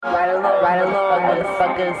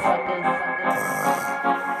motherfuckers.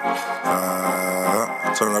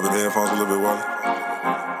 Turn up the headphones a little bit, Wally.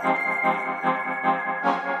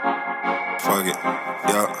 Fuck it,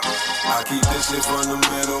 yeah. I keep this shit from the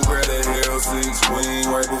middle, grab that hell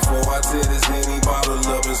 6-wing. Right before I tear this Henny bottle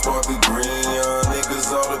up and spark the green. Young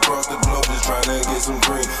niggas all across the globe just tryna get some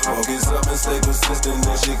green. Focus up and stay persistent,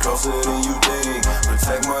 this shit closer than you think.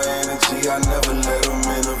 Protect my energy, I never let them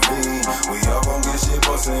intervene. We all gon' get shit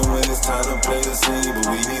bustin' when it's time to play the scene. But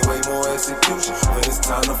we need way more execution when it's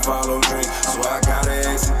time to follow dreams. So I gotta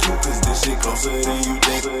execute, cause this shit closer than you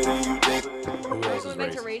think. Going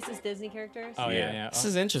back to racist Disney characters. Oh yeah. This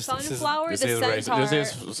is interesting. Sunflower, This the is centaur racist.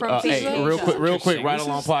 This is from hey, Fantasia. real quick, ride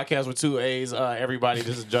along podcast with 2 A's. Everybody,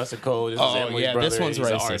 this is Justin Cole. This is Emily's brother. This one's He's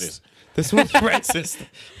an racist. artist. This one's racist.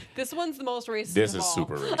 This one's the most racist. This of is all.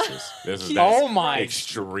 super racist. This is Oh my.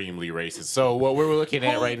 extremely racist. So what we're looking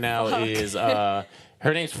at right now is her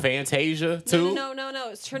name's Fantasia too. No.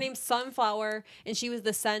 Her name's Sunflower, and she was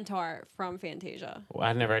the centaur from Fantasia. Well,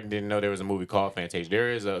 I didn't know there was a movie called Fantasia.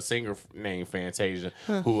 There is a singer named Fantasia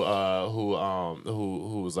who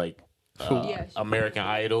was like Yeah. American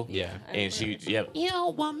Idol. Yeah. And you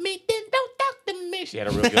don't want me, then don't talk to me. She had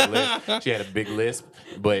a real good lisp. She had a big lisp,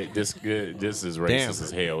 but this is racist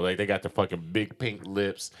as hell. Like they got the fucking big pink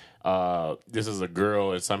lips. This is a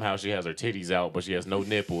girl, and somehow she has her titties out, but she has no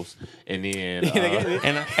nipples. And then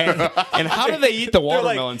And how do they eat the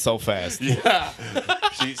watermelon so fast? yeah,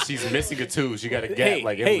 she's missing a tooth. She got a gap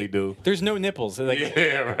like Emily do. There's no nipples. Like,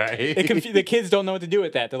 Yeah, right. the kids don't know what to do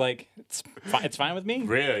with that. They're like, it's fine with me.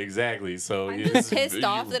 Yeah, exactly. So I'm yeah, just this is- pissed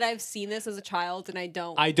off that I've seen this as a child and I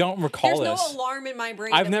don't. I don't recall There's this. no alarm in my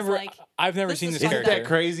brain. I've that was never, like, I've never this seen is this fucked Isn't character. that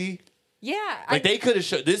crazy? Yeah. Like they could have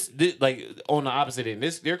showed this like on the opposite end.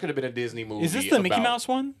 There could have been a Disney movie. Is this the Mickey about- Mouse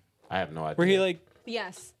one I have no idea. where he like?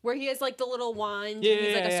 Yes, where he has like the little wand. Yeah, and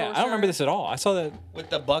he's like a sorcerer. I don't remember this at all. I saw that.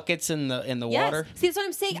 With the buckets in the Yes. water? See, that's what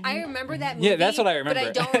I'm saying. I remember that movie. Yeah, that's what I remember. But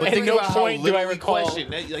I don't But remember. Think about how point do I little we recall-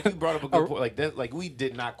 question. Like you brought up a good point. Like that, like we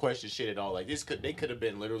did not question shit at all. Like they could have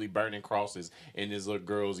been literally burning crosses in this little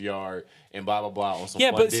girl's yard and blah blah blah on some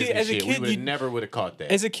Yeah, fun but see, Disney as a shit. kid, we you- never would have caught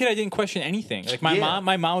that. As a kid, I didn't question anything. Like my Yeah.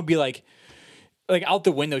 mom would be like out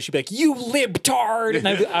the window, she'd be like, "You libtard," and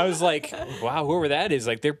I was like, "Wow, whoever that is,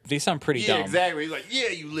 like they sound pretty yeah, dumb." exactly. He's like, yeah,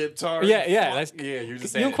 you libtard. Yeah, yeah, Fuck. that's- yeah. You're just You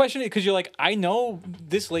saying. don't question it because you're like, I know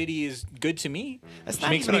this lady is good to me. That's She not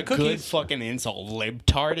makes even me a good cookies. fucking insult.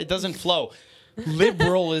 Libtard. It doesn't flow.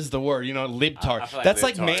 Liberal is the word. You know, libtard. I feel like That's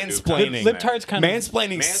like libtard, dude. mansplaining. Libtard's kind of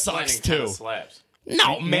Mansplaining sucks Mansplaining kinda too. slaps.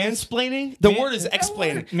 No, mansplaining? The word is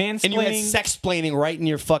explaining. Mansplaining- And you had sexplaining right in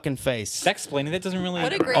your fucking face. Sexplaining. That doesn't really.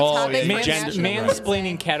 What a great Oh, topic yeah, for gender- National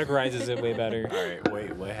Mansplaining categorizes it way better. All right,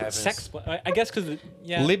 wait, what happens? I guess because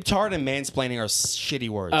yeah. Libtard and mansplaining are shitty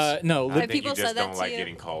words. No. I Have think people you just said that don't to like you?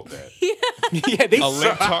 getting called that. yeah, they a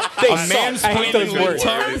libtard. They a suck. I hate mansplaining those words.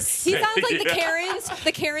 libtard. He sounds like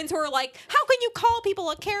the Karens who are like, how can you call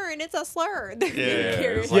people a Karen? It's a slur. Yeah,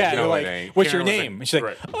 Karens. it's like, yeah, no, they're it like, ain't. "What's Karen your was name?" like, And she's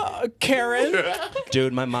like, right. "Karen."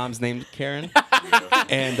 Dude, my mom's named Karen.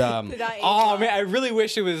 And Did I Oh man, I really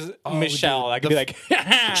wish it was Michelle. dude, I could the be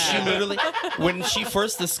like, she literally, when she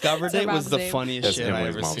first discovered That's it, her was mom's the name. funniest That's shit I Emily's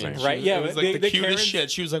ever mom's seen. name. She- Right, yeah, it was but like the the cutest Karens-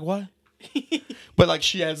 shit. She was like, "What?" But like,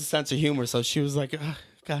 she has a sense of humor, so she was like, "Ugh,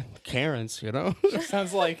 "God, Karens," you know.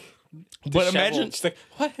 sounds like. But disheveled. imagine, she's like,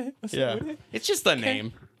 what? What's yeah, what is it? it's just a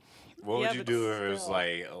name. What would Yeah, you but do if it was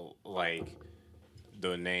still. like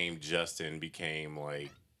the name Justin became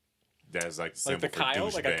like that's like symbol the for Kyle?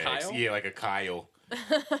 Like a douchebags? Kyle? Yeah, like a Kyle.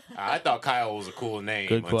 I thought Kyle was a cool name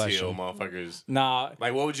Good until question. motherfuckers. Nah,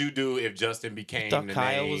 Like, what would you do if Justin became thought the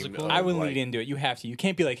Kyle name? was a cool of, name. I wouldn't like, lead into it. You have to. You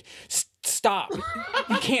can't be like, stop.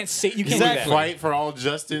 You can't say. You can't Exactly. do that. Fight for all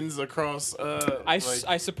Justins across.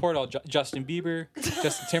 I support all Justin Bieber,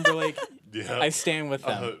 Justin Timberlake. Yeah. I stand with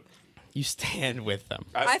them. You stand with them.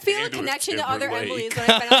 I feel a stand with connection to other Timberlake. Emily's when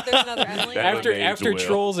I find out there's another Emily. That- after name's after Will.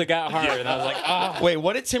 Trolls, it got hard, and I was like, oh, Wait,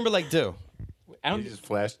 what did Timberlake do? I He don't. just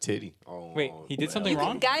flashed titty. Oh, Wait, he did something well.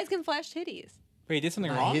 wrong? Guys can flash titties. Wait, he did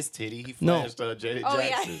something Not wrong. his titty. He No. flashed Janet Oh, yeah.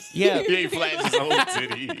 Jackson's. Yeah. He flashed his own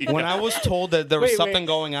titty. When I was told that there was Wait, something wait.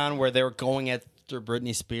 going on where they were going after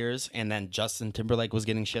Britney Spears and then Justin Timberlake was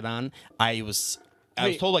getting shit on, I was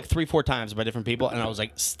Wait. told like 3-4 times by different people, and I was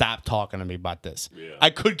like, stop talking to me about this. Yeah. I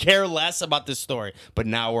could care less about this story, but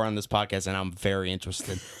now we're on this podcast, and I'm very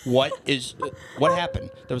interested. What happened?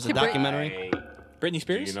 There was a documentary. Hey, Britney do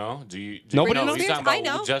Spears. you know? Do you? Nobody no, knows? he's talking I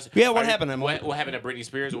about know. Just, Yeah, what happened, Emily? What happened to Britney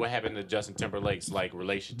Spears? Or what happened to Justin Timberlake's like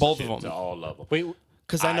relationship? Both of them. To all of them. Wait,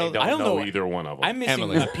 Because I know don't I don't know know. either one of them. I'm missing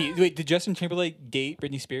Emily. a piece. Wait, did Justin Timberlake date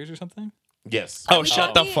Britney Spears or something? Yes. Oh,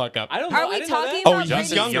 shut the fuck up. I don't know. Are I we didn't know talking that. Oh, about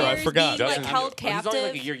he's Britney younger, I Spears forgot. being like Justin, held he's only like a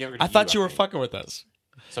captive? year younger than I thought you were think. fucking with us.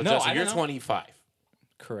 So, No, Justin, I you're don't know. 25.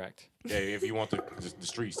 Correct. Yeah, if you want the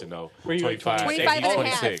streets to know. Were you 25, 25 and a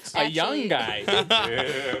half. 26. A young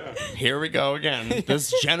guy. Here we go again.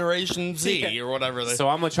 This Generation Z or whatever. So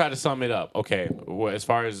I'm gonna try to sum it up. Okay, well, as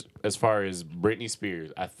far as Britney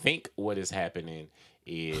Spears, I think what is happening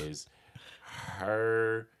is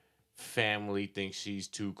her family thinks she's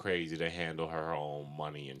too crazy to handle her own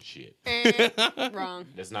money and shit. Wrong.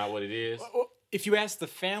 That's not what it is. If you ask the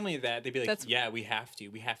family that, they'd be like, That's- "Yeah, we have to.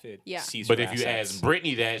 We have to Yeah. seize But her if you assets." ask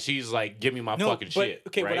Britney that, she's like, "Give me my fucking but, shit."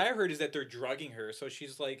 Okay, right? what I heard is that they're drugging her, so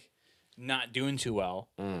she's like not doing too well,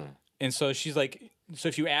 Mm. and so she's like, so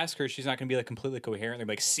if you ask her, she's not gonna be like completely coherent. They're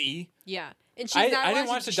like, "See, Yeah. And she's I not didn't allowed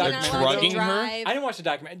watch to- the she's not documentary. allowed to Drugging her? drive. I didn't watch the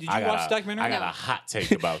documentary. Did you I got watch the documentary? I got No. a hot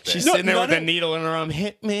take about that. She's No, sitting there with none a of- needle in her arm.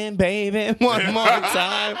 Hit me, baby, one more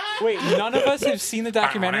time. Wait, none of us have seen the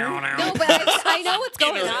documentary, No, but I know what's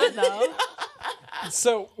going on though.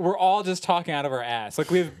 so we're all just talking out of our ass.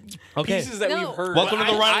 Like we have Okay. pieces that No. we've heard. Welcome to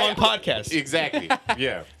the I- Ride I- Along podcast. Exactly.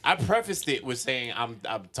 Yeah. I prefaced it with saying I'm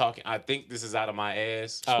talking. I think this is out of my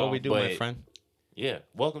ass. That's what we do, my but- friend. Yeah.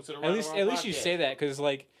 Welcome to the At least you say that, because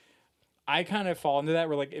like I kind of fall into that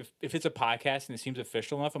where like if it's a podcast and it seems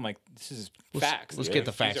official enough, I'm like, this is facts. Let's Yeah. get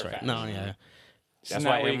the These facts are right. facts. No, yeah. This That's is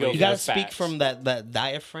why not where you Emily- go. You for gotta the speak facts. from that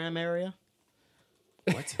diaphragm area.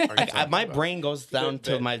 What? Are you talking My about? brain goes down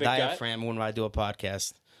The- to my the gut? diaphragm when I do a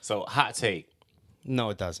podcast. So hot take. No,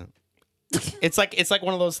 it doesn't. It's like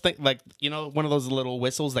one of those things, like one of those little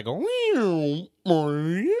whistles that go.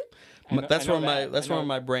 That's I know where my that. that's I where know.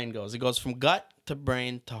 my brain goes. It goes from gut to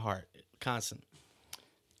brain to heart, constant.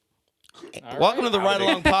 All Welcome to the I Ride don't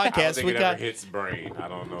Along think- I don't podcast. think We it got. ever hits brain. I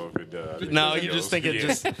don't know if it does. No, you just think it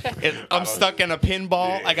just. I'm stuck in a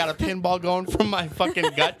pinball. Yeah. I got a pinball going from my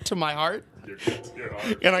fucking gut to my heart,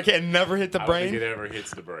 and I can never hit the I don't think it brain. ever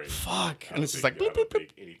hits the brain. Fuck, I and it's just don't like. think- I don't think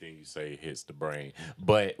anything you say hits the brain.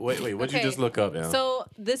 But wait, what'd you Okay, just look up now? So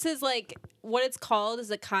this is like what it's called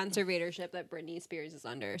is a conservatorship that Britney Spears is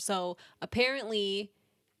under. So apparently,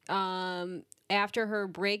 after her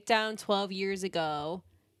breakdown 12 years ago,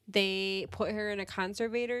 they put her in a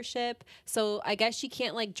conservatorship. So I guess she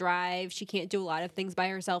can't like drive. She can't do a lot of things by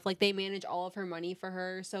herself. Like they manage all of her money for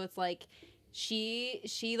her. So it's like she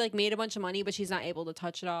like made a bunch of money, but she's not able to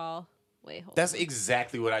touch it all. Wait, hold That's on.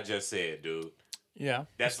 exactly what I just said, dude. Yeah.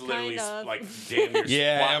 That's literally kind of. like damn near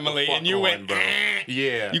Yeah, spot the Emily, fuck and you on, went, bro.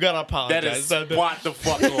 Yeah. You gotta that apologize. is spot the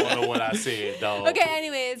fuck on what I said, dog. Okay,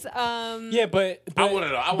 anyways, Yeah, but I want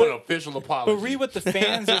an official apology. But read what the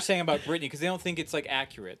fans are saying about Britney, because they don't think it's like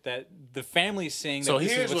accurate. That the family's saying that So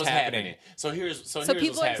this here's is what's happening. So here's So here's people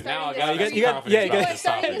what's are happening. Now I starting gotta this- be You got- confident yeah, about you this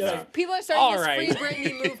starting topic this, now. people are starting All this right. free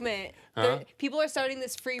Britney movement. Huh? People are starting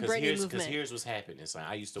this free Britney Because movement. here's what's happening. It's like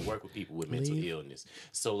I used to work with people with mental illness.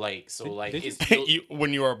 So like did it's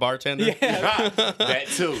When you were a bartender. Yeah. that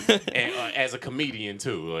too, and as a comedian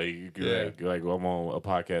too. Like I'm on a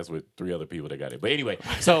podcast with 3 other people that got it. But anyway,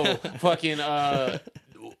 so fucking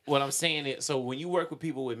what I'm saying is, so when you work with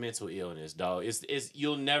people with mental illness, dog, it's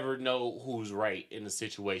you'll never know who's right in the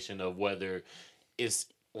situation of whether it's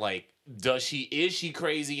like is she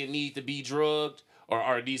crazy and need to be drugged, or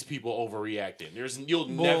are these people overreacting? You'll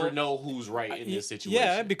never know who's right in this situation.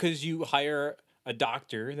 Yeah, because you hire a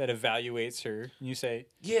doctor that evaluates her, and you say,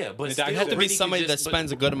 yeah, but The still, doctor You have to be Britney somebody could that just-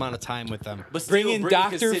 spends a good amount of time with them. But Bring still, in Britney Dr.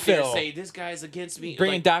 could sit there and Phil. say this guy's against me. bring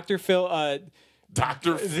in Like, Dr. Phil.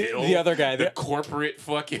 Dr. Phil, the other guy, the the- corporate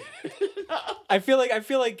fucking. I feel like.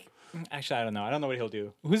 Actually, I don't know. I don't know what he'll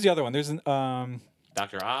do. Who's the other one? There's an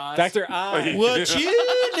Dr. Oz. Dr. Oz. What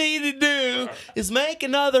you need to do is make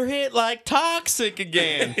another hit like Toxic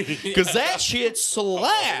again, because that shit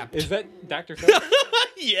slapped. Is that Dr. Phil?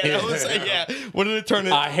 Yeah, that was, yeah. What did it turn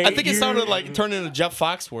into? I hate I think it you. sounded like it turned into Jeff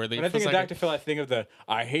Foxworthy. When I think for of a second. Dr. Phil, I think of the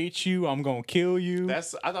 "I hate you, I'm gonna kill you." I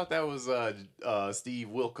thought that was Steve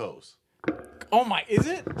Wilkos. Oh my, is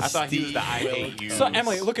it? I thought he was Steve the I hate you. So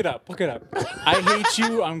Emily, look it up. Look it up. I hate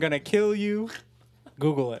you, I'm gonna kill you.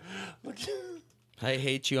 Google it. I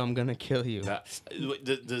hate you. I'm gonna kill you. Does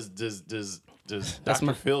That's Dr.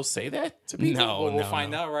 my- Phil say that to people? No, We'll no,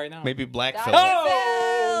 find no. out right now. Maybe Black Dr. Phil.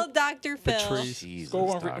 Oh! Phil, Dr. Phil. trees. Jesus, Score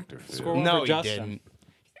one for- Dr. Phil. score one. No, for he Justin. didn't.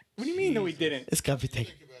 What do you mean? No, we didn't. It's gotta be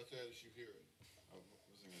taken. Think about that as you hear it. I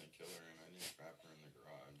wasn't going to kill her, and I didn't trap her in the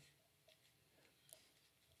garage.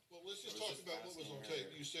 Well, let's just talk about what was on tape.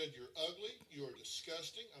 You said you're ugly, you're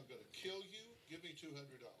disgusting, I'm going to kill you, give me $200.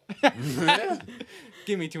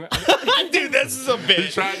 Give me 2. Dude, this is a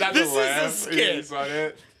bit. Try not This to laugh. is a skit. You saw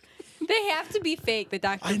that? They have to be fake. The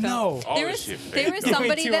Dr. I Phil. know. All There this was shit there fake, was though.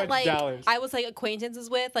 somebody Too that much like dollars. I was like acquaintances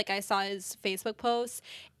with. Like I saw his Facebook posts,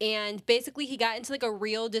 and basically he got into like a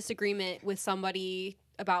real disagreement with somebody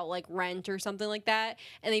about like rent or something like that,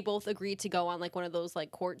 and they both agreed to go on like one of those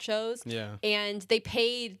like court shows. Yeah. And they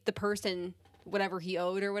paid the person whatever he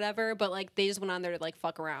owed or whatever, but like they just went on there to like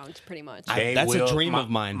fuck around pretty much. That's a dream of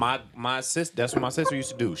mine. My sister. That's what my sister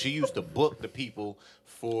used to do. She used to book the people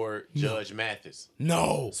for Judge Mathis.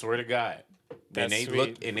 No. Swear to God. That's and they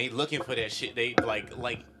sweet. looking for that shit. They like.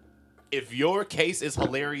 If your case is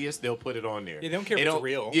hilarious, they'll put it on there. Yeah, they don't care if it's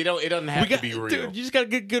real. You know, it doesn't have to be real, Dude, you just gotta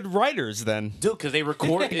get good writers then. dude. Because they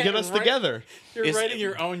record. Get us together. You're It's- writing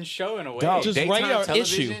your own show in a way. Dog, Just daytime write our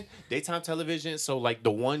television, issue. Daytime television. So like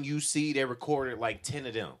the one you see, they recorded like 10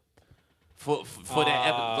 of them. For that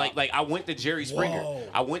episode. Like I went to Jerry Springer. Whoa.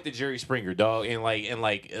 I went to Jerry Springer, dog, and it's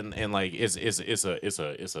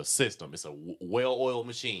a system. It's a well-oiled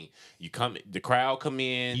machine. The crowd come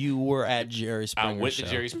in. You were at Jerry I Springer went show. to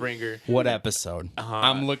Jerry Springer. What episode?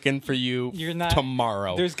 I'm looking for you You're not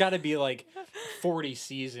tomorrow. There's got to be like 40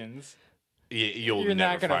 seasons. Yeah, you'll You're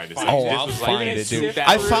never not gonna find it. find Oh, This I'll was find like- it, dude. Sift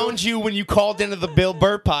I through. found you when you called into the Bill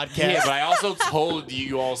Burr podcast. Yeah, but I also told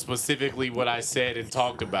you all specifically what I said and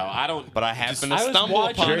talked about. I don't. But I happened to I was stumble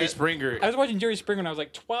watching upon Jerry it. Springer. I was watching Jerry Springer when I was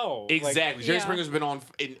like 12. Like, Exactly. Jerry Yeah. Springer's been on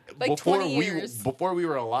Like before 20 years. before we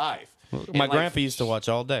were alive. My And, like, grandpa used to watch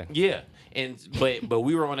all day. Yeah. But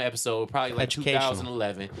we were on an episode probably like Educational.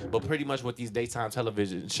 2011. But pretty much what these daytime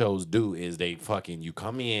television shows do is they fucking you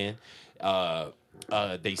come in,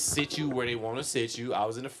 they sit you where they want to sit you. I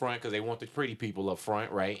was in the front because they want the pretty people up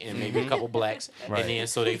front, right? And maybe a couple blacks. Right. And then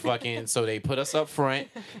so they put us up front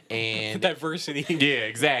and diversity. yeah,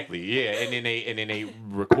 exactly. Yeah, and then they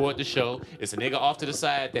record the show. It's a nigga off to the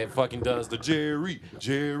side that fucking does the Jerry.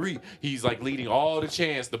 He's like leading all the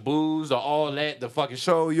chants, the booze, the all that, the fucking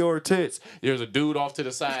show your tits. There's a dude off to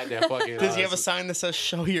the side that fucking. Does he have a sign that says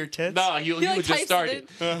 "Show your tits"? No, you like, would just types start it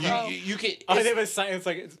it. You can. Oh, they it's- have a sign. It's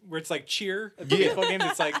like where it's like cheer at the Yeah. baseball games.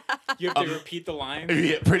 It's like you have to repeat the line.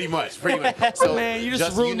 Yeah, pretty much. So, Man, you just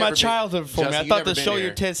Justin, ruined my never been- childhood for me. Justin, I you thought never the been "Show there.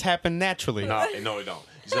 your tits" happened naturally. No, it don't.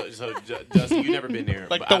 So Justin, you never been there.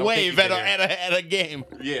 Like but the I don't think wave you've been at there. a game.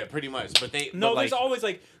 Yeah, pretty much. But they. No, but there's like, always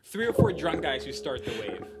like 3 or 4 drunk guys who start the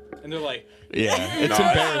wave, and they're like, Yeah, it's No.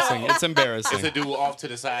 embarrassing. It's embarrassing. It's a dude off to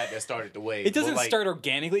the side that started the wave. it doesn't But, like, start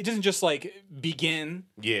organically. It doesn't just like begin.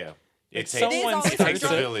 Yeah. It It's takes, It is someone always it takes a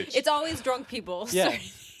drunk- village. It's always drunk people. Yeah. starting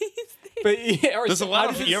these things. But yeah, or There's a how lot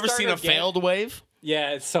does of. it You ever start seen a organic? failed wave?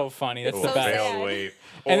 Yeah, it's so funny. That's Or the So best. sad. failed wave.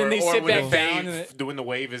 And then they or sit when back the down wave- and when the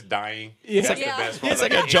wave is dying. Yeah. That's Yeah. the best part. It's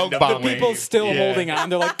like the a joke end of bomb the wave. People still Yeah. holding on.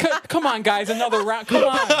 They're like, "Come on, guys, another round. Come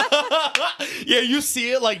on." Yeah, you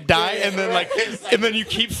see it like die, and then like, and then you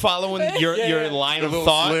keep following your line The of little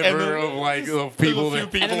thought, and sliver then of like of people, people. a few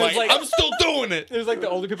that- people then like, there's, like- I'm still doing it. There's like the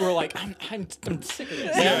older people who are like, I'm sick of this.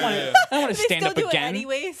 Yeah, I don't want to They stand still up do it again.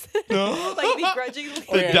 anyways. No. Like begrudgingly.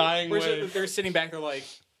 The dying Where wave. they're sitting back. They're like,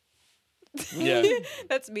 Yeah,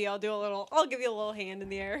 That's me. I'll give you a little hand in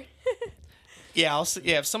the air. yeah.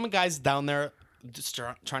 If some guy's down there just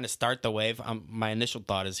trying to start the wave, my initial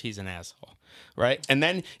thought is he's an asshole, right? And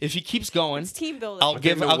then if he keeps going, It's team building. I'll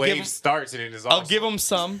give Then I'll the give wave starts and it is. I'll give him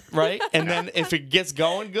some, right? And then if it gets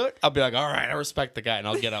going good, I'll be like, all right, I respect the guy, and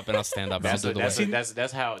I'll get up and I'll stand up and I'll do the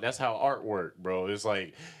wave. That's how art work, bro.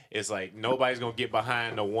 It's like nobody's gonna get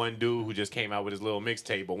behind the one dude who just came out with his little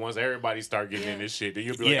mixtape. But once everybody start getting in this shit, then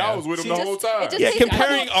you'll be like, Yeah. I was with him See, the just- whole time. it just Yeah, takes a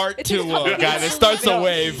comparing couple- art it to takes a couple a guy that years. starts a No,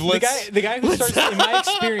 wave. the guy who starts, in my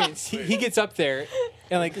experience, he gets up there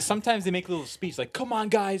and like sometimes they make a little speech like, "Come on,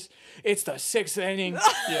 guys, it's the 6th inning."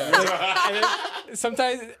 And then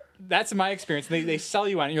sometimes that's my experience. They sell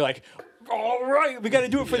you on it. You're like, "All right, we got to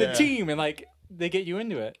do it for the Yeah. team," and like they get you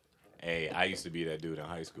into it. Hey, I used to be that dude in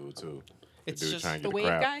high school too. The It's dude just trying to the get wave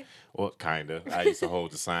crowd. guy? Well, kinda. I used to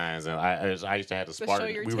hold the signs, and I used to have the show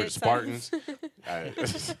Spartans. your We were the tits Spartans.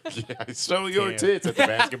 I show your Damn. tits at the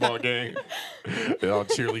basketball game. They're all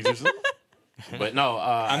cheerleaders. But no,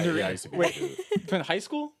 I used to be that dude. From high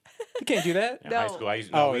school, you can't do that. In No. high school, we is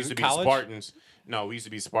used to it be college? Spartans. No, we used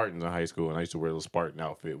to be Spartans in high school, and I used to wear the Spartan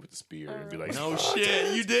outfit with the spear and be like, No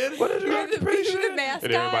shit, you did? What is your You're the occupation? mascot.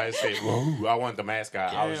 And everybody said, "Whoa!" I wasn't the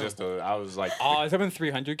mascot. I was I was like, Oh, is that when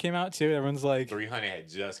 300 came out too? Everyone's like, 300 had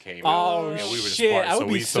just came Oh, out. And we were the shit, Spartans, I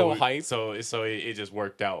would be so hyped. So it just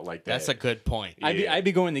worked out like that. That's a good point. Yeah. I'd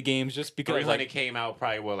be going to games just because 300 like came out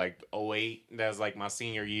probably like 08. That was like my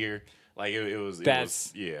senior year. Like it was.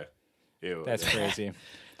 That's- yeah. It was, that's crazy.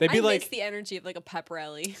 They'd I be miss like, the energy of like a pep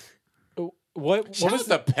rally. what Shout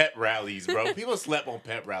was out to pep rallies, bro. People slept on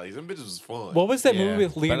pep rallies. Them bitches was fun. what was that Yeah, movie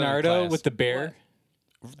with better than Leonardo Class. with the bear?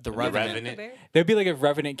 The Revenant. The bear? That'd be like if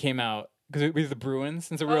Revenant came out because it was the Bruins,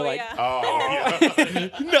 and so we were Oh, like, yeah. Oh, yeah.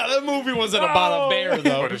 No, that movie wasn't about a bear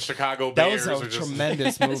though. Or the Chicago That Bears. was or a just-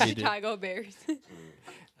 tremendous movie, dude. Chicago Bears.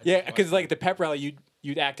 yeah, because like the pep rally,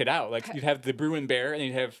 you'd act it out. Like you'd have the Bruin bear, and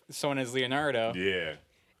you'd have someone as Leonardo. Yeah.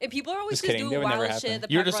 And people are always Just just kidding, that doing would never wild happen. shit. The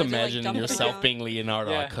You're pep just rallies are, like, imagining jumping yourself around. being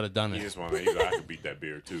Leonardo. I Yeah. could have done You it. just want to, I could beat that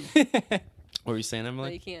bear too. What were you saying, No,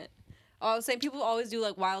 Emily? you can't. Oh, I was saying people always do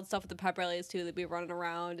like wild stuff at the pep rallies too. They'd be running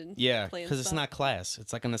around and Yeah, playing because it's stuff. not class.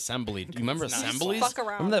 It's like an assembly. Do you remember It's not. assemblies? Fuck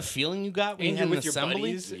around. Remember that feeling you got when And you you're had an with your assembly?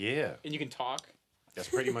 buddies, Yeah. and you can talk. That's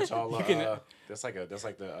pretty much all. You can- That's like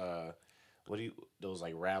the what do you those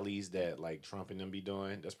like rallies that like Trump and them be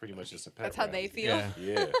doing? That's pretty much just a pep That's how they rally. feel. Yeah.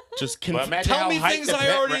 Yeah. Just Well, imagine tell how me hyped things the I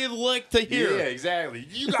pep already ra- like to hear. Yeah, exactly.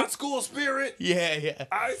 You got school spirit, Yeah.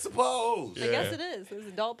 I suppose. I guess it is. It's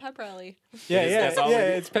adult pep rally. Yeah, is- yeah, that's all yeah. it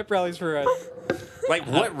is. It's pep rallies for Like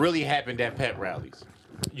what really happened at pep rallies?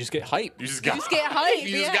 you just get hype. You just You just get hype.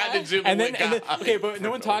 You just got yeah. the gym And then, went, okay, but no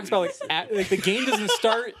one talks about like the game doesn't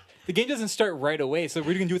start. The game doesn't start right away. So what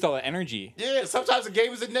are you gonna do with all that energy? Yeah, sometimes the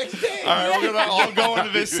game is the next day. All right, we're gonna all go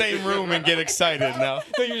into this same room and get excited now.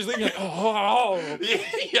 So you're just leaving like, oh. Yeah,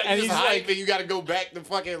 And and he's just hype, like- and you got to go back to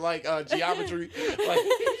fucking like geometry. Like,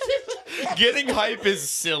 Getting hype is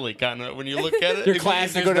silly, kind of when you look at Your it.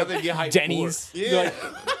 class if and go there's nothing to to get hyped Denny's. for. You're like,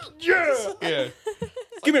 yeah. Yeah,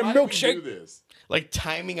 give me a Why do we milkshake. do this? like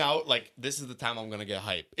timing out. Like this is the time I'm gonna get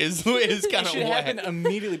hype. Is kind It of should what happen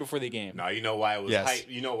immediately before the game. No, you know why it was Yes. hype.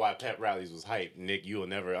 You know why pep rallies was hype. Nick, you will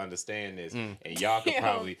never understand this, and y'all could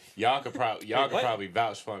Yo. probably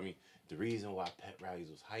vouch for me. The reason why pep rallies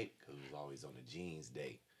was hype because it was always on the jeans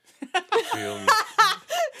day. Feel me?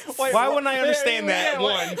 Why wouldn't I understand that?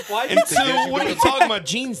 One. Why And two, what are you talking about?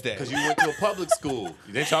 Jeans Day. Because you went to a public school.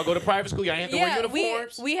 Didn't y'all go to private school? Y'all ain't have to wear Yeah,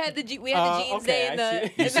 uniforms. we had the jeans day okay, and I the, see.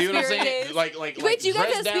 and You the see what I'm spirit saying? days. Like Wait, you guys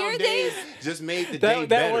dress had down spirit days? just made the day that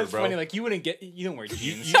better, was bro. funny. Like you wouldn't get. You don't wear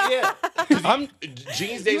jeans. Yeah, I'm,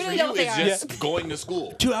 jeans days You for really know you what they is are. just going to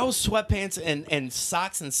school. dude, I was sweatpants and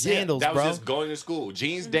socks and sandals, that was bro. just going to school.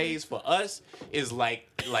 Jeans days for us is like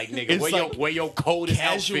nigga, It's wear like your wear your coldest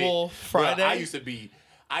casual outfit. Friday. Bro, I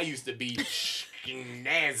used to be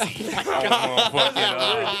nazi.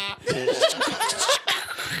 I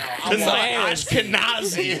It's like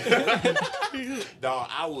Ashkenazi. Dog,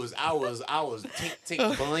 I was tick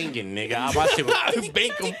blinging, nigga. My shit was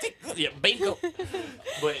binkum. Yeah, binkum.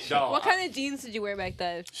 But dog, What kind of jeans did you wear back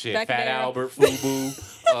then? shit, back in Fat the era? Albert,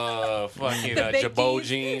 Fubu, fucking The big Jabot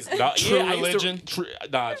jeans. Dog, True I used Religion? True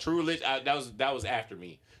Religion. That was after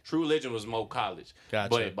me. True Religion was more college.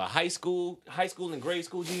 Gotcha. But high school and grade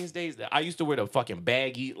school jeans days, I used to wear the fucking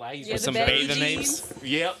baggy. Like, I used to Yeah, wear the some baggy bathing jeans. apes.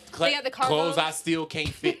 Yep. They had the clothes cargos. I still can't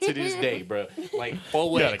fit to this day, bro. Like You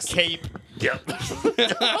got a 4X. cape. Yep.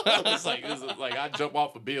 it's like I jump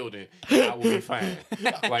off a building, and I will be fine.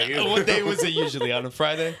 Like What day was it usually? On a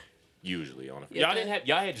Friday? Usually on a Yeah.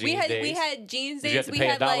 y'all had jeans days. We had jeans Did you have days. to We pay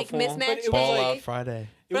had $1 like for 'em? mismatched But it was Ball day. out Friday.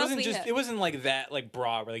 It What else wasn't we just. had? It wasn't like that. Like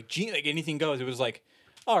broad. Like jean. Like anything goes. It was like,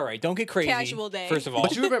 all right, don't get crazy. Casual day. First of all.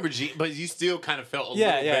 But you remember but you still kind of felt a Yeah,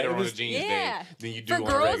 little yeah, better it on was- a jeans Yeah. day than you do For on a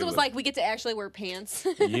girls, it regular. was like we get to actually wear pants.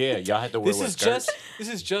 yeah, y'all had to wear This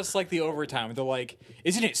is just like the overtime. They're like,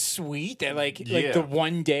 isn't it sweet that like Yeah. the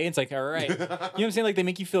one day it's like, all right, you know what I'm saying? Like they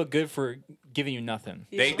make you feel good for giving you nothing.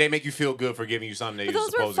 They make you feel good for giving you something But they were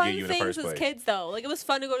those were supposed to fun give you in the things first as place. kids, though. Like it was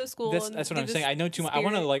fun to go to school. That's and what give I'm the saying. I know too much. I want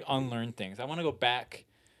to spirit. like unlearn things. I want to go back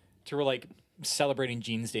to like celebrating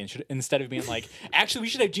Jeans Day instead of being like, actually we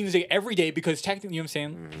should have Jeans Day every day because technically, you know what I'm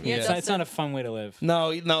saying? Yeah, It's not a fun way to live.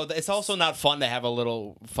 No, it's also not fun to have a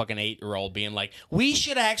little fucking 8-year-old being like, we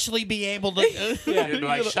should actually be able to. You'd be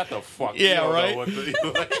like, shut the fuck. Yeah, You don't know right? what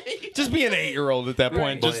to- Just be an 8-year-old at that point.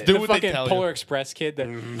 Right. Just But- do The what they fucking tell Polar you. Express kid.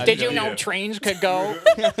 Did you know Yeah. trains could go?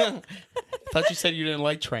 I thought you said you didn't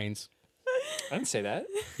like trains. I didn't say that.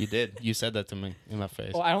 You did. You said that to me in my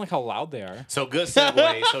face. Well, I don't like how loud they are. So good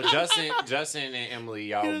segue. So Justin and Emily,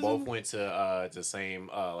 y'all both went to the same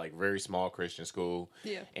like very small Christian school.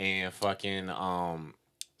 Yeah. And fucking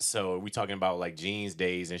so we talking about like jeans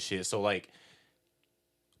days and shit. So like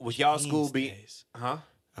with y'all school Jeans be days. huh?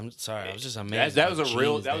 I'm sorry. I was just amazed. That was by a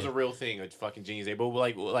real Jeans that was Day. a real thing, a fucking jeans day. But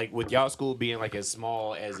like with y'all school being like as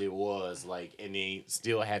small as it was, like and then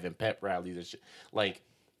still having pep rallies and shit. Like,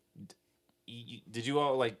 did you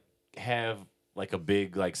all like have like a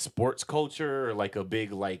big like sports culture or like a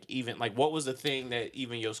big like even like what was the thing that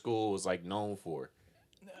even your school was like known for?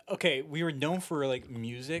 Okay, we were known for like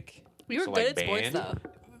music. We were So, good like, at sports band? though.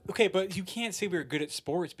 Okay, but you can't say we were good at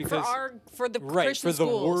sports because For the right Christian for the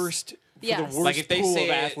schools. worst Yes. the worst Like if they pool said- of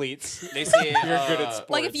athletes. They said You're good at sports.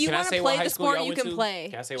 Like if you Can I want say to what play high the school sport, y'all you went can to? play.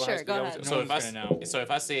 Can I say what Sure, high school go y'all ahead. went to? No So if one's gonna know. so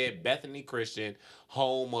if I said Bethany Christian,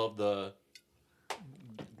 home of the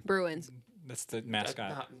Bruins. That's the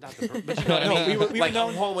mascot. not the but you know what I mean? we were like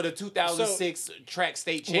known- home of the 2006 track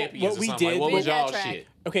state What- champions what or we something. did- Like, what We was had y'all track. shit?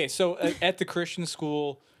 Okay, so at the Christian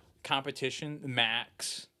school competition,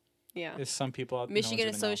 Max, Yeah. is some people out Michigan no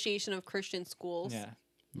one's gonna know. Association of Christian Schools. Yeah.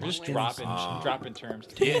 We're just Anyways. dropping terms.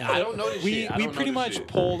 Yeah, I don't know this We shit. I we don't know pretty this much shit.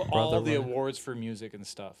 pulled all Brother the Run. awards for music and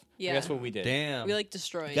stuff. Yeah. That's what we did. Damn. We like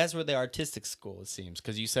destroyed. You guys were the artistic school, it seems,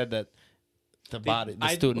 because you said that the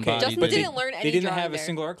I- student okay, body. Justin but didn't learn any They didn't drawing have a there.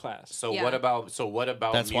 single art class. So Yeah. what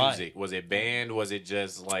about That's why. music? Was it band? Was it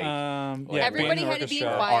just like Yeah, Everybody band had to be in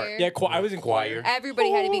orchestra. choir. Yeah, I was in choir. Everybody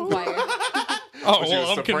had to be in choir. Oh, was you a well,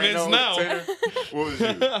 I'm soprano, convinced now. tenor? What was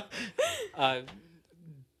you?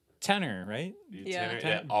 Tenor, right? You Yeah. tenor?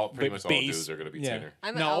 Tenor, All pretty but much all bass. dudes are gonna be Yeah. tenor.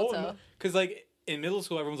 I'm an no, alto. because like in middle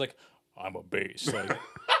school, everyone's like, "I'm a bass." Like,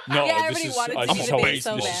 no, Yeah, this everybody is wanted to I'm be a the bass bass.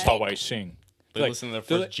 so This is bad. how I sing. They listen to their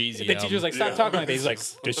they're first Jeezy The teacher's like, "Stop Yeah. talking like that." He's like,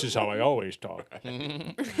 "This is how I always talk."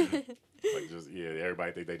 Like just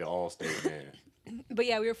everybody think they the all state man. But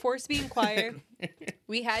yeah, we were forced to be in choir.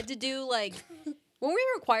 We had to do like when we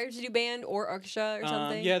were required to do band or orchestra or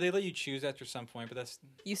something. Yeah, they let you choose after some point, but that's.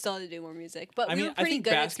 You still had to do more music. But I we mean, were I pretty think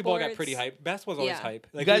good basketball at got sports. pretty hype. Basketball's always Yeah. hype.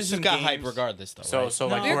 You Like, guys there's just some got hype games- regardless, though. So right? so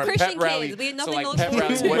No. like We were for a Christian pep rally, kids. We had so nothing like else pep to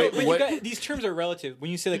rally, do. what, But you what, got, these terms are relative.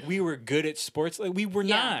 When you say like we were good at sports, like we were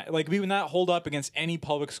Yeah. not. Like we would not hold up against any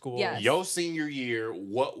public school. Yes. your senior year,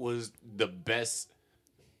 what was the best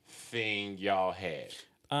thing y'all had?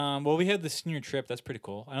 Well, we had the senior trip. That's pretty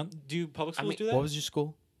cool. I don't do public schools mean, do that. What was your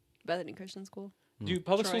school? Bethany Christian School do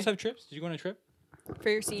public Troy. schools have trips? Did you go on a trip? for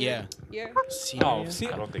your senior year. Oh, see,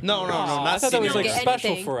 I don't think No, we no, were. no, I not thought that was You like don't get special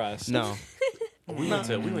anything. for us. No. We went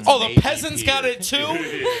to Oh, the Navy peasants Pier. got it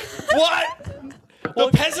too? What? The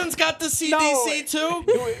peasants got the CDC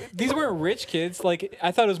too? These weren't rich kids. Like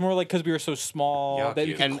I thought it was more like because we were so small Yeah, that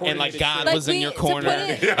you kids. could And like coordinate God Like was in we- your to corner. put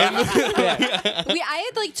it- Yeah. I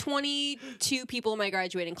had like 22 people in my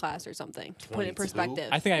graduating class or something. To put it in 22? perspective.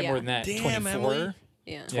 I think I had Yeah. more than that. Damn, 24. Emily.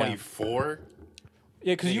 Yeah. Yeah. 24.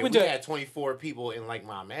 Yeah, because you Nigga, went we to had 24 people in like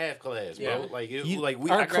my math class, bro. Yeah. Like it, you- like we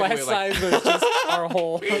our I class graduated, like, size was just our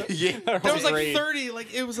whole. Yeah. our There whole was like grade. 30.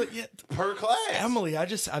 Like it was like, yeah. per class. Emily, I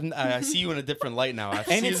see you in a different light now. I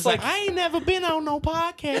see And you it's as, like like- I ain't never been on no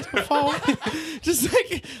podcast before. Just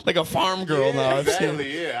like a farm girl now. I've seen-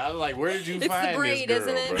 Exactly. Yeah. I was like, where did you It's find the braid, this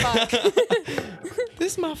girl, isn't it? bro? Fuck.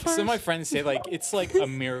 This is my first. Some of my friends say like it's like a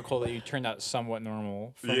miracle that you turned out somewhat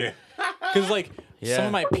normal. Yeah. Because like Yeah. some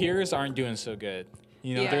of my peers aren't doing so good.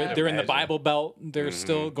 You know, Yeah. they're in the Imagine. Bible Belt. They're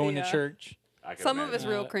still going Yeah. to church. I can Some of imagine.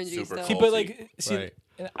 us real cringy Super still. See, culty. but like, see, Right.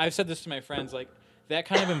 I've said this to my friends. Like that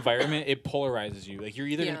kind of environment, it polarizes you. Like you're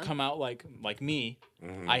either Yeah. gonna come out like me.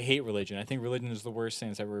 I hate religion. I think religion is the worst thing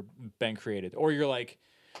that's ever been created. Or you're like,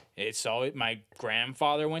 it's all my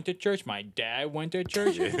grandfather went to church. My dad went to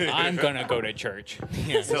church. I'm gonna go to church.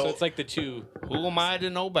 So it's like the two. Who am I to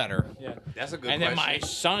know better? Yeah. That's a good And then question. my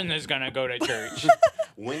son is gonna go to church.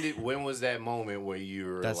 When was that moment where you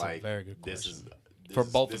were That's a like, very good this question. is For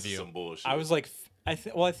this both is of you. some bullshit. I was like, I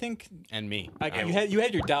think And me. like you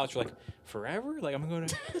had your doubts. You're like, forever? Like I'm gonna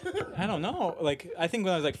go to I don't know. Like I think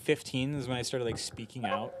when I was like 15 is when I started like speaking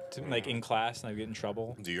out to, like in class and I'd get in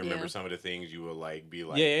trouble. Do you remember Yeah. some of the things you would like be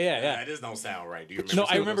like? Yeah. This don't sound right. Do you remember? No,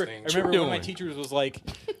 some I of those remember. things? I remember one of my doing? teachers was like,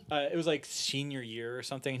 it was like senior year or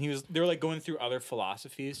something, and they were like going through other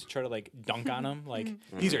philosophies to try to like dunk on them. Like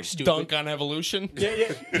these are stupid. Dunk on evolution.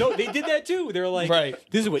 Yeah. No, they did that too. They were like, Right.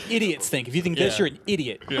 this is what idiots think. If you think this, Yeah. you're an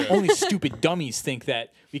idiot. Only stupid dummies think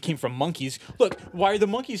that we came from monkeys. Look, why are the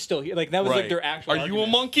monkeys still here? Like that was like their actual. Are you a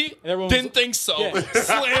argument. monkey? And everyone was- Didn't think so. Yeah.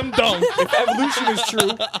 Slam dunk. If evolution is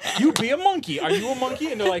true, you be a monkey. Are you a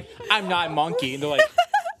monkey? And they're like, I'm not a monkey. And they're like,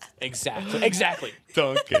 exactly.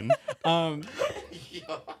 Duncan.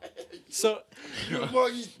 So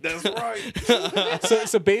That's right.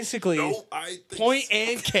 so basically, I think Point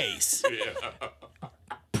and case.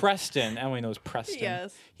 Preston, Emily knows Preston.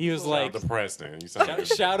 Yes. He was like, the Preston. You sound like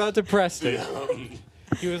shout out to Preston.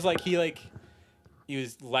 He was like, he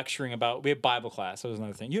was lecturing about. We had Bible class. That was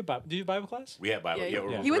another thing. Did you have Bible class? we had Bible. Yeah,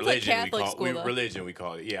 Yeah, you went to, like, religion, Catholic we call, school, though. Religion, we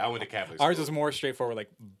called it. Yeah, I went to Catholic. Ours school. was more straightforward, like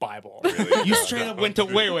Bible. You straight up went to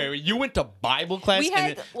wait. You went to Bible class, We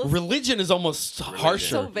had- and religion is almost harsher.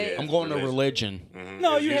 So vague. I'm going to Religion. religion.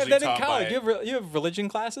 No, It's you have usually that in taught college. by- You have religion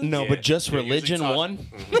classes. No, Yeah. but just They're usually religion taught- one.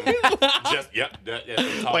 Just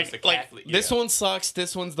that's taught us the Like Catholic. this yeah. one sucks.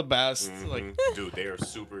 This one's the best. Like Dude, they are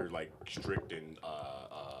super like strict and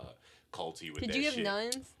culty with Did that you have shit.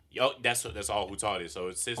 nuns? Yo, that's all who taught it. So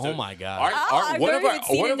it's sister. Oh my God. I've never even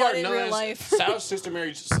seen it done in real life. Shout Sister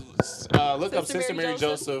Mary. Look up Sister Mary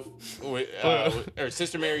Joseph or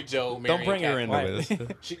Sister Mary Jo. Don't bring her Catholic. into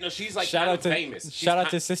this. She's like Shout kind out of to famous. shout out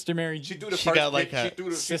to Sister Mary. She threw the She first got, like, pitch. a She threw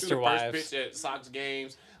the sister first wives. pitch at Sox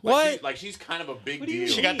games. What? She's kind of a big do you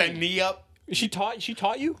deal. She got that knee up. She taught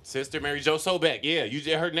you? Sister Mary Jo Sobek.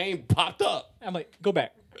 Yeah, her name popped up. I'm like, go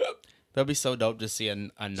back. That'd be so dope to see a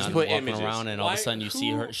nun put walking images. around and all of a sudden you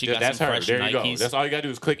see her. She got That's some her. fresh There you go. Nikes. That's all you gotta do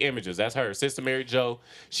is click images. That's her. Sister Mary Jo.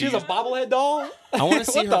 She's a bobblehead doll. I want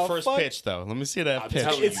to see What her the first fuck? pitch though. Let me see that I'm pitch.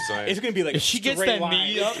 telling you, son. It's gonna be like If she gets straight that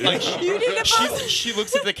knee line. up, like she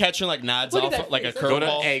looks at the catcher and like nods Look at off that like a face. Go to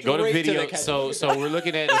curveball. go to Straight to the video. catch. So we're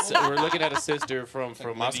looking at a sister from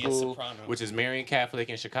my Lydia school, Soprano. which is Marian Catholic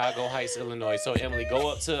in Chicago Heights, Illinois. So Emily, go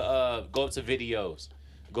up to videos.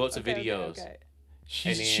 Go up to videos. Okay.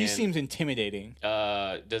 And She then- seems intimidating.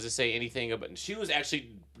 Does it say anything about? She was actually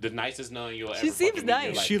the nicest nun you'll ever. She seems fucking meet in your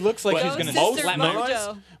nice. life. She looks like But she's gonna most Sister slap my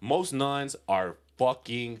Mojo. most nuns are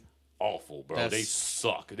fucking awful, bro. That's- They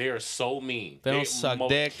suck. They are so mean. They don't suck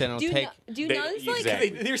dick. They don't Do take. do They- nuns like? exactly.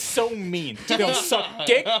 They're so mean. They don't suck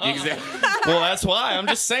dick. Exactly. Well, that's why I'm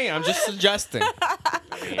just saying. I'm just suggesting.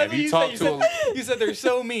 Have you talked to a You said they're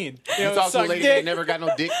so mean. They you don't talked to a suck lady dick. that never got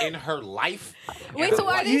no dick in her life? Wait, so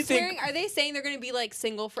are You they think- swearing? Are they saying they're gonna be like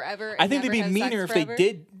single forever? I and think they'd never be have sex meaner if forever? they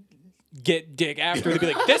did get dick after. They'd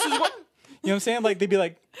be like, "This is what." You know what I'm saying? Like they'd be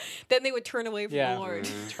like, Then they would turn away from Yeah. the Lord.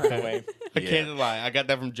 "Turn away." I can't lie. I got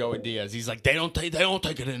that from Joey Diaz. He's like, they don't take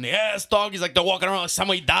it in the ass, dog. He's like, they're walking around like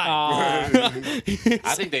somebody died.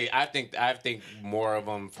 I think more of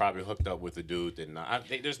them probably hooked up with the dude than not. I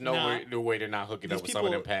think there's no way they're not hooking up These with some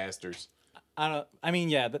of them people- pastors. I mean,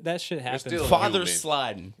 yeah, that shit happens. still- Father human.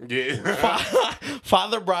 sliding. Yeah.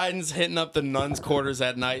 Father Bryden's hitting up the nuns' quarters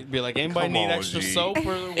at night. Be like, anybody Come need on, extra G. soap? Or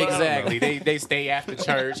what? Exactly. They stay after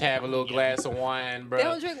church, have a little glass of wine, bro. They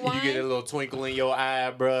don't drink You get a wine? little twinkle in your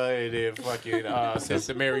eye, bro, and then fucking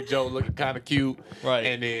Sister Mary Jo looking kind of cute, Right.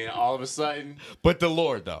 And then all of a sudden, But the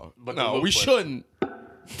Lord, though. But the no, Lord- we but- shouldn't.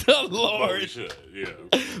 The oh, Lord. we should, yeah.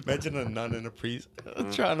 Imagine a nun and a priest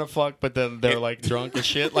trying to fuck, but then they're like drunk as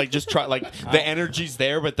shit. Like just try, like the energy's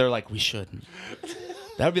there, but they're like, we shouldn't.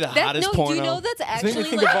 That would be the hottest no, porno. do you know that's It's making me actually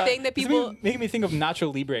think like a of, thing that it's people? making me think of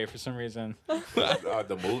Nacho Libre for some reason.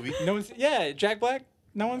 The movie. No one's. Yeah, Jack Black.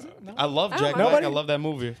 No one's. No. I love I Jack don't Black. Nobody- I love that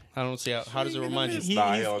movie. I don't see how does it remind you?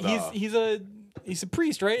 Nah, hell nah. He's a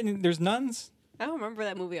priest, right? And there's nuns. I don't remember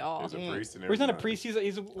that movie at all. There's a priest in there. Or he's not a priest. He's a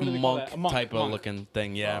what do they call Monk that? A monk type of monk. looking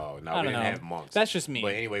thing, yeah. Oh no, I we don't didn't know. have monks. That's just me.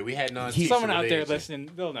 But anyway, we had nuns. Someone teach out there religion. listening,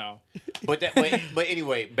 they'll know. But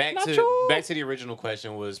anyway, back Nacho. to the original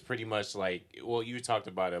question was pretty much like, well, you talked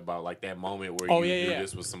about like that moment where Oh, you yeah, knew yeah.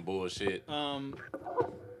 this was some bullshit.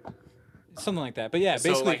 Something like that. But yeah, So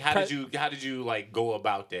basically, like, how did you like go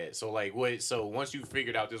about that? So like, so once you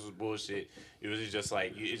figured out this was bullshit, it was just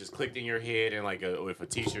like it just clicked in your head, and like if a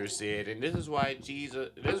teacher said, and this is why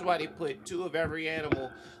they put 2 of every animal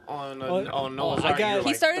on Noah's Ark. got- You're He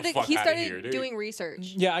like, started. "The fuck He outta started here, dude." doing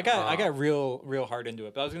research. Yeah, I got real hard into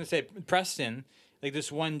it. But I was gonna say, Preston, like this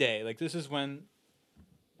one day, like this is when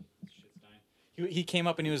he came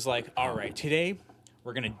up and he was like, "All right, today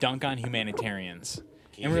we're gonna dunk on humanitarians,"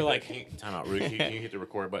 and we're like, time out. Can you hit the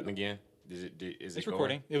record button again? Is it "It's going?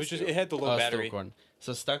 recording." It was just it had the low Oh, it's still battery. recording.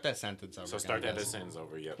 So start that sentence over. So again, start that guys. sentence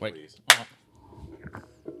over, yeah, Wait. please.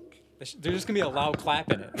 There's just gonna be a loud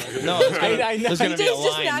clap in it. No, there's gonna, I know. there's gonna be a AJ's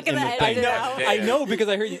just line not in gonna the edit thing. it out. I know because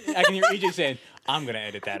I can hear EJ saying, "I'm gonna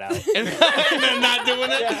edit that out." and they're not doing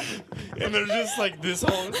it. And they're just like this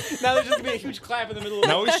whole. Now there's just gonna be a huge clap in the middle of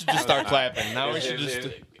Now we should just start clapping. Now we should just.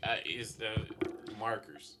 It's the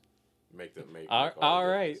markers. Make the make. All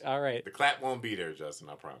right. The clap won't be there, Justin.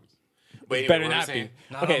 I promise. But anyway, Better what I'm not saying-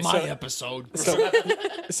 be. Not Okay, on my so episode.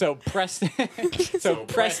 so Preston, so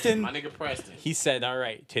Preston, my nigga Preston. he said, "All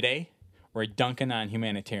right, today we're dunking on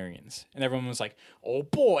humanitarians," and everyone was like, "Oh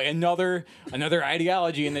boy, another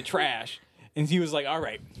ideology in the trash." And he was like, "All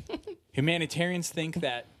right, humanitarians think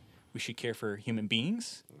that we should care for human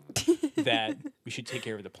beings, that we should take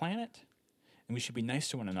care of the planet, and we should be nice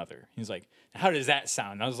to one another." He's like, "How does that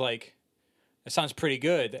sound?" And I was like, "That sounds pretty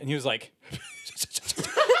good." And he was like,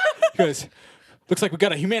 he goes, "Looks like we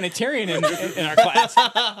got a humanitarian in our class."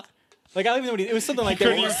 Like, I don't even know what it was something like that.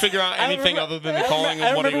 Couldn't even figure out I don't anything remember- other than I don't calling remember- I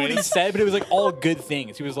him don't what he remember what he is. said, but it was like all good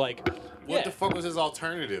things. He was like, What yeah. the fuck was his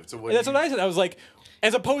alternative to what? That's what I said. I was like,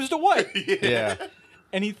 as opposed to what? Yeah.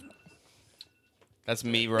 And he, That's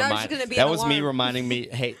me it's gonna reminding. be That an was me alarm. reminding me.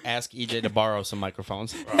 Hey, ask EJ to borrow some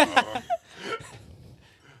microphones.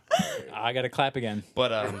 I got to clap again.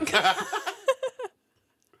 But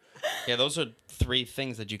yeah, those are 3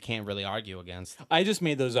 things that you can't really argue against. I just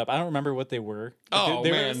made those up. I don't remember what they were. Oh,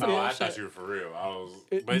 man. No, I thought you were for real.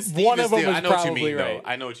 But one Steven of them still, was I know what you probably mean, right. though.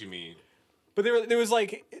 I know what you mean. But there was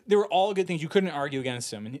like they were all good things. You couldn't argue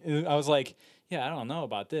against them. And I was like, yeah, I don't know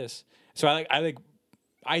about this. So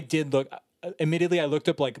I did look. Admittedly, I looked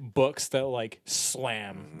up like books that like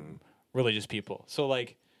slam religious people. So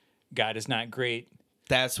like, God is not great.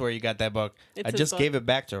 That's where you got that book. It's I his just book. gave it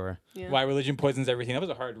back to her. Yeah. Why religion poisons everything. That was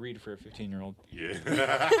a hard read for a 15-year-old. Yeah.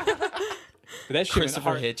 But that shit was Christopher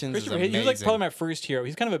hard. Hitchens is Christopher Hitchens, he was like amazing. probably my first hero.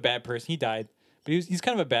 He's kind of a bad person. He died, but he's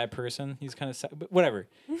kind of a bad person. He's kind of sad, but whatever.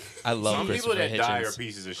 I love Some people Christopher that die are Hitchens.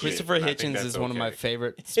 pieces of shit. Christopher and I think Hitchens that's is one of my okay.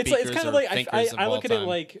 favorite It's speakers kind or of like thinkers I of look all at it time.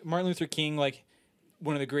 like Martin Luther King, like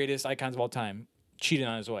one of the greatest icons of all time, cheated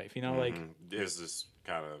on his wife. You know, like There's this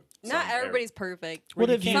kind of... Not everybody's perfect. What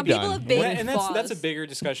have you Some done? people have big and that's flaws. a bigger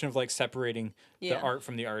discussion of like separating the Yeah. art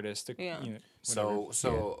from the artist. Yeah. You know,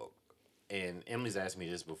 So, and Emily's asked me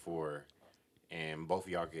this before, and both of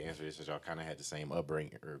y'all could answer this, because y'all kind of had the same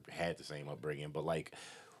upbringing, but like,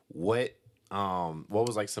 what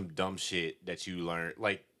was like some dumb shit that you learned?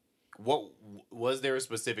 Like, what was there a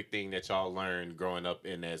specific thing that y'all learned growing up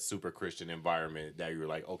in that super Christian environment that you were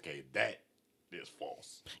like, okay, that is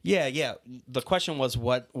false? Yeah. The question was,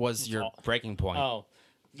 what was your breaking point? oh,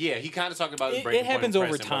 Yeah, he kind of talked about his it breaking point happens in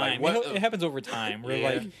over prison, but, like, time. what- It happens over time. Where Yeah.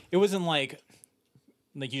 like it wasn't like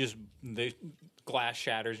you just the glass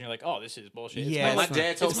shatters and you're like, oh, this is bullshit. It's Yeah, more my it's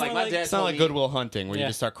dad told it's like more my like- dad It's not told like me, Goodwill Hunting where you Yeah.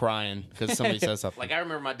 just start crying because somebody says something. Like I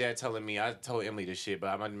remember my dad telling me, I told Emily this shit, but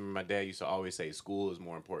I remember my dad used to always say school is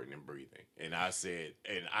more important than breathing, and I said,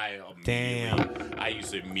 and I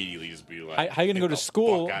used to immediately just be like, How you gonna "Get go to the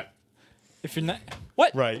school?" fuck out." If you're not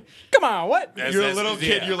what? Right. Come on, what? That's- You're a that's- little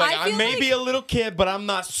kid. yeah. You're like, I I feel may like- be a little kid, but I'm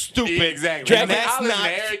not stupid. Exactly. Drag And it that's out of not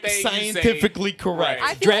everything you say. scientifically correct.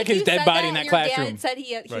 I feel Drag like his you dead said body in that your classroom. Dad said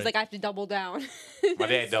he was Right. like, I have to double down. My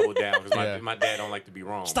dad doubled down because Yeah. my dad don't like to be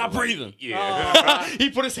wrong. Stop But, like, breathing. Yeah. He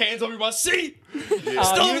put his hands over my seat. Still he-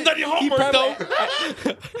 haven't done your he homework, though.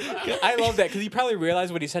 probably- I love that because he probably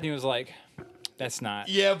realized what he said. And he was like, "That's not."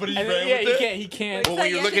 Yeah, but he And ran yeah, with he it. can't. He can't. But So when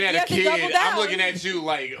you you're have looking to- at you a have to double kid, down. I'm looking at you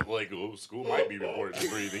like, oh, school might be important to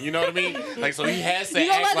breathing. You know what I mean? Like, so he has to You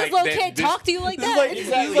don't act let like this little that. kid this- talk to you like This is that. like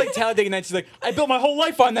this is like Talladega Nights. He's like, I built my whole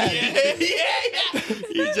life on that.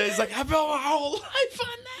 EJ's like, I built my whole life on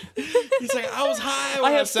that. He's like, I was high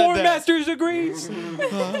when I I have said 4 that. master's degrees.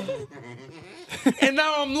 And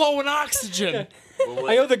now I'm low in oxygen.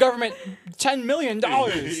 I owe the government $10 million.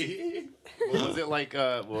 What was it like?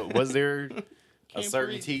 Was there a Can't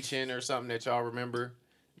certain breathe. teaching or something that y'all remember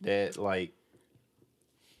that like?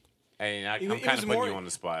 And I'm It kind was of putting more- you on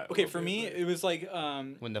the spot. a Okay, little for bit, me, but- it was like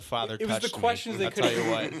When the father it was touched the questions me, they I'll tell you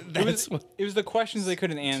couldn't. what. It That's was, it was the questions they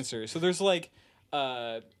couldn't answer. So there's like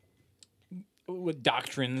with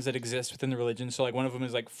doctrines that exist within the religion. So like one of them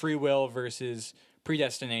is like free will versus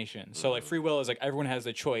predestination. So like free will is like everyone has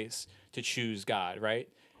the choice to choose God, right?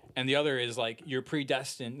 And the other is like you're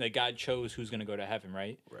predestined, that God chose who's going to go to heaven,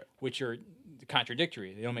 right? Right. Which are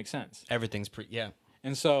contradictory. They don't make sense. everything's yeah.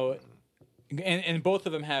 And so, and both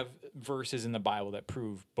of them have verses in the Bible that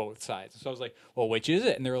prove both sides. So I was like, well, which is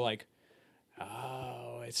it? And they were like,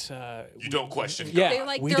 oh, it's you don't question. yeah, They're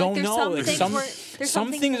like- we they're like, don't there's know. some Like, things some where- there's some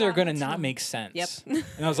some things things that are are gonna optional. not make sense. Yep.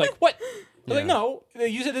 And I was like, what? They're like, Yeah. no,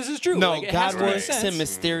 you said this is true. No, like, it has God to make works sense. in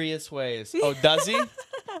mysterious ways. Oh, does he?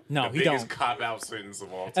 No, The he biggest don't. cop out sentence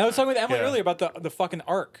of all time. And I was talking with Emily Yeah. earlier about the fucking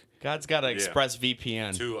ark. God's got an express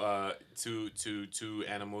VPN. two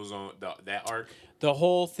animals on that ark. The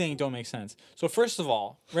whole thing don't make sense. So first of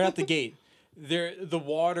all, right out the gate, the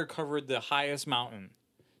water covered the highest mountain.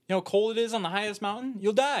 You know how cold it is on the highest mountain?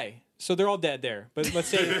 You'll die. So they're all dead there. But let's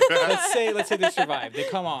say they survive. They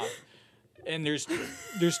come off. And there's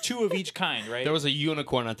 2 of each kind, right? There was a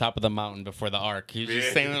unicorn on top of the mountain before the ark. He was just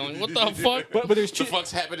Yeah. standing there like, what the fuck? but there's What the 2.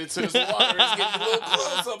 fuck's happening to this water? It's getting a little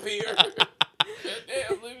close up here.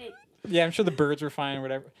 Damn, leave it. Yeah, I'm sure the birds were fine or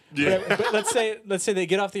whatever. Yeah. But let's say they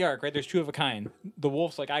get off the ark, right? There's 2 of a kind. The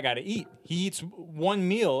wolf's like, I gotta eat. He eats one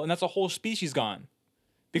meal, and that's a whole species gone.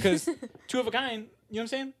 Because 2 of a kind, you know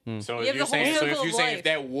what I'm saying? So You if have you're the whole saying, circle of if life.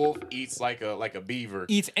 that wolf eats like a beaver,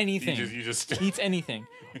 Eats anything. you just Eats anything.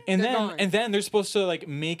 And They're then gone. they're supposed to like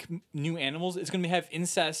make new animals. It's gonna have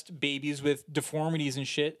incest babies with deformities and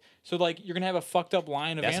shit. So like you're gonna have a fucked up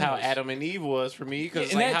line of That's how animals. Adam and Eve was for me.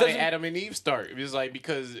 Because And like that how did doesn't- Adam and Eve start? It was like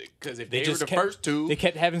because if they were just the kept- first two, They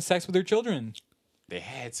kept having sex with their children. they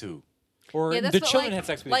had to. Or Yeah, that's the what, children like, had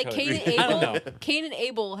sex with like each Cain other. and I don't Abel. know. Cain and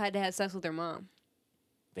Abel had to have sex with their mom.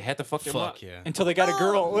 They had to fuck their mom. Fuck yeah. until they got a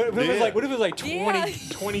girl. What if it was Yeah. like? What if it was like 20, Yeah.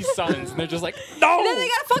 20 sons, and they're just like, no. And then they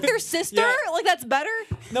gotta fuck their sister. Yeah. Like that's better.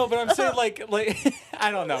 No, but I'm saying like I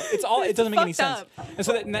don't know. It's all. It doesn't make any sense. Fucked up. And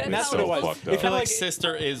so and that's so what it was. fucked up. It I feel felt like like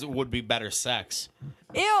sister would be better sex.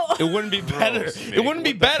 Ew. It wouldn't be better. Nick. It wouldn't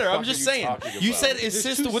be What the better. I'm fuck just are you saying. talking You about? said is There's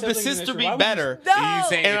sister two would the siblings in sister this. be Why would better? No. You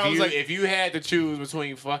saying And I was like- if you had to choose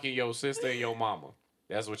between fucking your sister and your mama,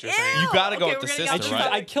 that's what you're saying? You gotta go Okay, with the we're gonna sister, go-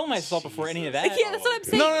 right? I'd kill myself before any of that. Yeah, that's what I'm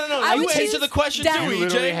saying. No. I You would answer choose the question death. too, You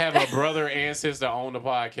literally EJ. have a brother and sister on the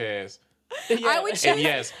podcast. I would choose. And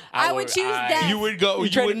yes, I would choose death. You would go.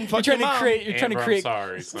 You wouldn't fuck You're your trying to mom. create. You're trying to Amber, create.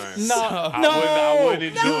 I'm sorry, son. No, I wouldn't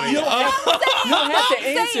enjoy You it. don't have to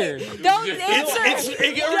Say answer. it. Don't answer.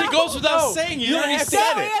 It already goes without No. saying. You You don't already have to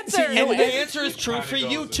said Don't it. answer. And the answer is true Kinda for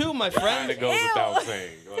you goes- too, my Kind friend. of goes Ew. without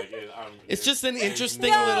saying. Like, It's just an interesting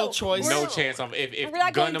No. little choice. no chance. If We're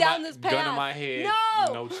not gun going to down my this path. gun to my head,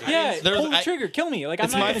 No. no chance. Yeah, There's- pull the I- trigger, kill me. Like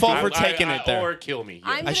It's I'm not my gonna fault do for it. taking it there. Or kill me. I'm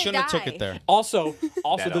Yeah. I gonna shouldn't have took die. it there. Also, That the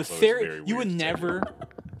also is theory very you would weird to take never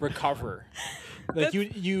recover. Like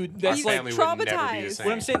you. Our That's like family would never be the traumatized. same.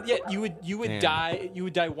 what I'm saying. Yeah, you would Damn. die. You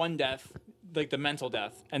would die one death, like the mental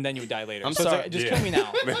death, and then you would die later. I'm so it's sorry. like, just Yeah. kill me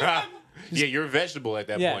now. Yeah, you're a vegetable at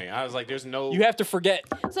that Yeah. point. I was like, there's no. You have to forget.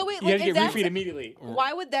 So wait, You like, have to is get that refeed immediately.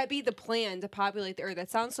 why would that be the plan to populate the earth?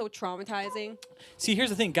 That sounds so traumatizing. See, here's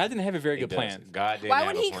the thing. God didn't have a very He good does. plan. God didn't Why have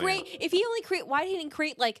would a he plan. create? If he only create, why didn't he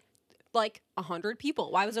create like 100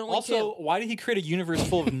 people? Why was it only Also, two? why did he create a universe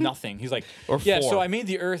full of nothing? He's like, Or yeah. four. So I made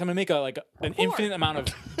the Earth. I'm gonna make an infinite amount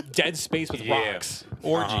of dead space with Yeah. rocks.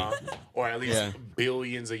 Orgy. Or at least Yeah.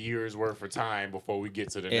 billions of years worth of time before we get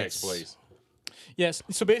to the next It's- place. Yes.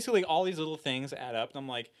 So basically, all these little things add up, and I'm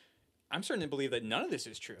like, I'm starting to believe that none of this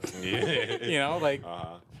is true. Yeah. You know, like,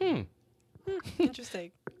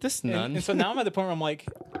 Interesting. This and, nun. and so now I'm at the point where I'm like,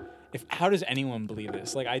 how does anyone believe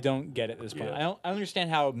this? Like, I don't get it at this point. Yeah. I don't understand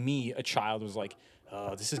how me, a child, was like,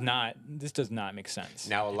 oh, this does not make sense.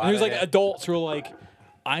 Now, a And lot there's of like that- adults who are like,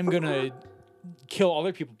 I'm gonna kill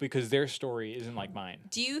other people because their story isn't like mine.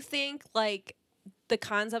 Do you think like the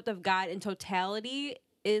concept of God in totality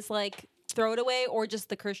is like throw it away, or just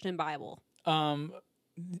the Christian Bible?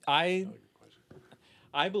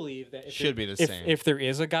 I believe that Should be the if, same. If there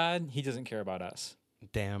is a God, he doesn't care about us.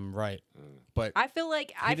 Damn right. But I feel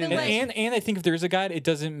like didn't- And I think if there is a God, it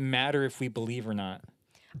doesn't matter if we believe or not.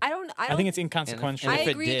 I I think it's inconsequential. And I if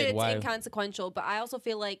it agree did, that it's why- inconsequential, but I also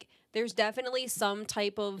feel like there's definitely some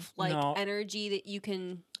type of like No. energy that you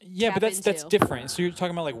can. Yeah, tap but that's into. different. So you're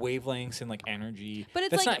talking about like wavelengths and like energy. But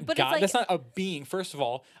it's that's like- not but it's God. like- That's not a being. First of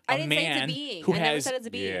all, I a didn't say it's a man being. who I never has said it's a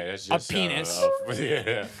being. Yeah, that's A just penis.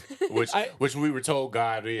 Yeah, which I- which we were told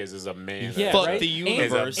God is a man. Yeah, Fuck right? the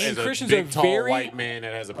universe. And Is a Christians big, are tall very white man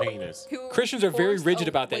that has a penis. Who Christians are very forced rigid a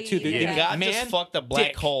about that, too. lady They- to Yeah. have- God Man, just fucked a black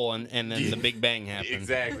dick. hole and then the Big Bang happened.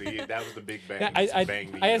 Exactly. Yeah, that was the Big Bang. Yeah, He just I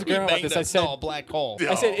banged the asked universe. Grandma about this. I said, a black hole.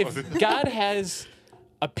 Yeah. I said, if God has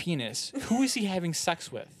a penis, who is he having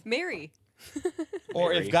sex with? Mary.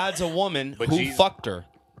 Or if God's a woman, But who Jesus- fucked her?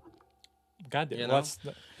 God did. You Well, know? that's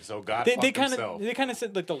So God they fucked kind himself. of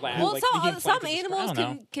said like the lab. Well, like, some he implanted the animals sperm. I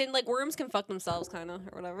don't know. can like worms can fuck themselves, kind of,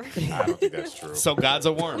 or whatever. I don't think that's true. So God's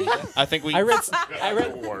a worm. I think we. I read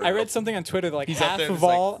Word. I read something on Twitter that like He's out half there of just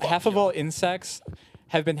like, all "Fuck half of you." all insects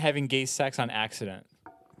have been having gay sex on accident.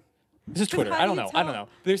 This is Twitter. how I do don't you know. I don't tell? know.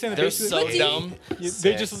 They're saying that They're basically so dumb.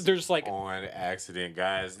 they're just like on accident,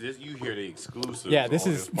 guys. This you hear the exclusives. yeah. This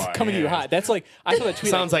on is podcast. coming to you hot. That's like I saw that tweet.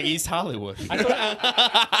 Sounds like East Hollywood.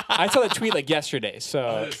 I saw that tweet like yesterday.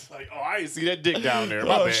 So It's like, oh, I didn't see that dick down there.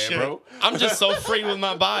 My bad, shit. bro. I'm just so free with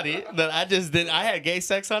my body that I just did. I had gay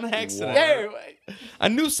sex on accident. hey, I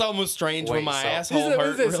knew something was strange when Wait, my so- asshole This is-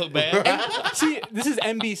 hurt this is- real bad. see, this is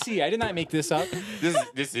NBC. I did not make this up.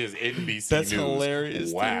 This is NBC That's News. hilarious,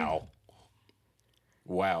 dude. Wow.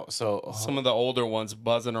 Wow. So Some of the older ones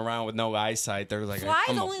buzzing around with no eyesight. They're like, Flies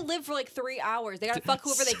I'm a- only live for like 3 hours. They gotta fuck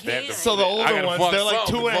whoever they They have can. to- so the I older gotta ones, fuck they're like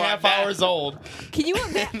something 2.5 before I hours old. Can you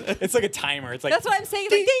imagine? It's like a timer. It's like That's what I'm saying.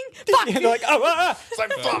 Like, ding, fuck. and they're like, oh, it's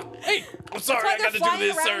like, fuck. Hey, I'm sorry. Why I they're got to do flying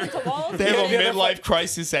this, around sir. into walls. They have a Yeah, they're midlife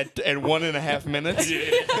crisis at 1.5 minutes.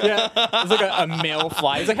 yeah. It's like a male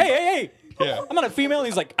fly. He's like, hey. Yeah. I'm not a female. And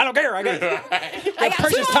he's like, I don't care. I got I got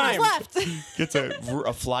precious 2 time. hours left. Gets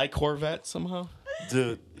a fly Corvette somehow.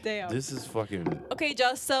 Dude, Damn. this is fucking. Okay,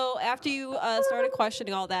 Just, so after you started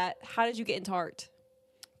questioning all that, how did you get into art?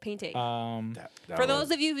 Painting. For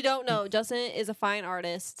those of you who don't know, Justin is a fine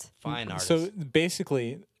artist. Fine artist. So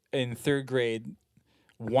basically, in 3rd grade,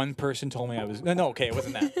 one person told me I was okay, it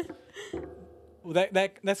wasn't that. Well,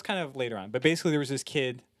 that's kind of later on. But basically, there was this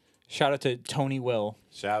kid. Shout out to Tony Will.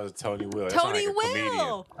 Shout out to Tony Will. That Tony sound like a comedian.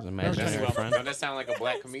 Will. Imaginary friend. Doesn't that sound like a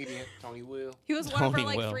black comedian? Tony Will. He was one of Tony our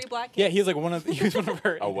like Will. 3 black kids. Yeah, he was one of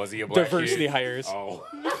her Oh, was he a black diversity kid? hires. Oh.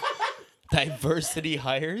 Diversity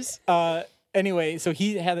hires. Anyway, so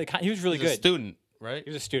he was really He's a good. student, right? He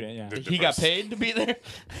was a student. Yeah. The He got diverse- paid to be there.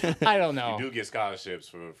 I don't know. You do get scholarships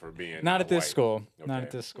for being Not at this white. school. Not Okay.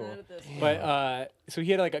 at this school. Not at this But so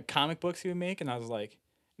he had like a comic books he would make, and I was like,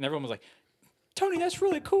 and everyone was like, Tony, that's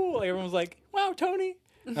really cool. Like, everyone was like, wow, Tony.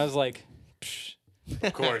 And I was like, psh.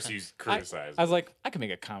 Of course, he's criticized. I was like, I can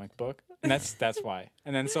make a comic book, and that's why.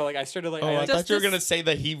 And then so like I started like, Oh, I I, thought you were this- gonna say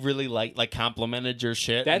that he really like complimented your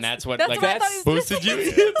shit, and That's- that's what That's like what I thought he was boosted gonna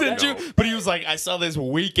you. say. Did you? But he was like, I saw this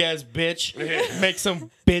weak ass bitch make some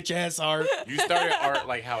bitch ass art. You started art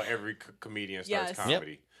like how every comedian starts Yes.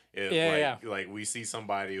 comedy. It's Yeah, like we see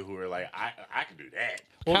somebody who are like, I can do that.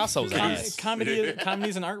 Picasso's ass. comedy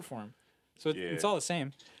is an art form, so it's Yeah. all the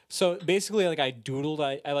same. So basically, like I doodled,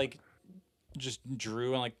 I like just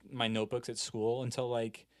drew on like my notebooks at school until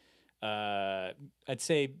like I'd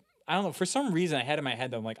say I don't know, for some reason I had in my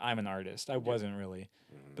head that I'm like I'm an artist. I wasn't really,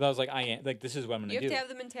 but I was like I am, like this is what I'm gonna You do. have to have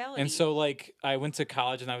the mentality. And so like I went to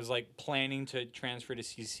college and I was like planning to transfer to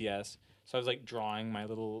CCS. So I was like drawing my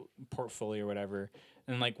little portfolio or whatever.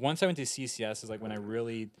 And like once I went to CCS is like when I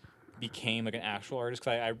really became like an actual artist,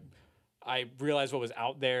 because I realized what was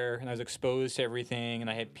out there and I was exposed to everything, and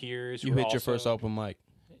I had peers. You who were hit your also- first open mic.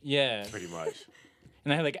 Yeah, Pretty much.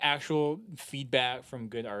 and I had like actual feedback from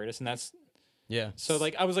good artists, and that's Yeah. so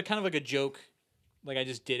like I was like kind of like a joke, like I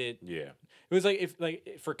just did it. Yeah. It was like if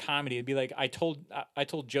like for comedy, it'd be like I told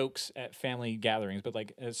jokes at family gatherings, but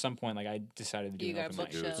like at some point, like I decided to do You an gotta open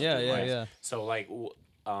book mic. shows. Yeah, Right. yeah, yeah. So like,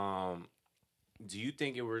 do you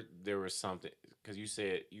think there was something? Because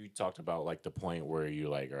you talked about like the point where you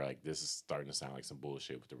like are like this is starting to sound like some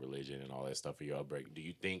bullshit with the religion and all that stuff for your upbringing. Do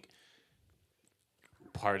you think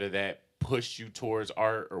part of that pushed you towards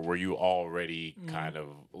art, or were you already kind of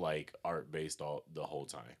like art based all the whole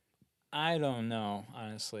time? I don't know,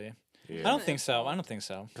 honestly. Yeah. I don't think so. I don't think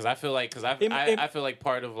so. Because I feel like, I feel like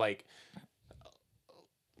part of like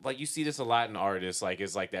you see this a lot in artists, like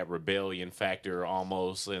it's like that rebellion factor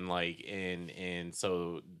almost, and like and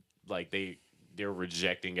so like they're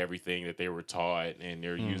rejecting everything that they were taught, and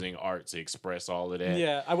they're using art to express all of that.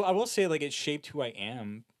 Yeah, I will say like it shaped who I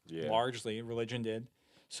am. Yeah. Largely, religion did.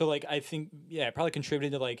 So like I think it probably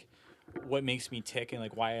contributed to like what makes me tick and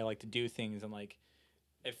like why I like to do things, and like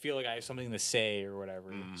I feel like I have something to say or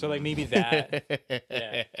whatever. So like maybe that.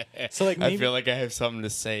 Yeah. So like maybe I feel like I have something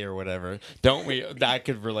to say or whatever. Don't we? I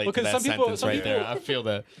could relate Well, to 'cause that some people- sentence some right there. people- I feel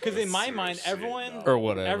that. because in my Serious mind, shit, everyone dog. Or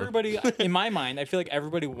whatever. Everybody in my mind, I feel like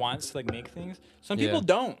everybody wants to like make things. Some Yeah. people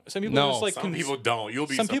don't. Some people No. just like Some people don't. You'll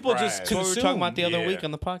be some people just surprised. That's what we were talking about the other Yeah. week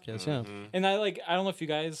on the podcast. Yeah. And I don't know if you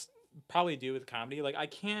guys probably do with comedy. Like I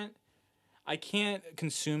can't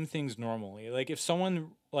consume things normally. Like if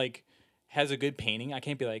someone like has a good painting, I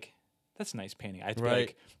can't be like, that's a nice painting. I have to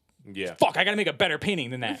Right. be Yeah. like, fuck, I gotta make a better painting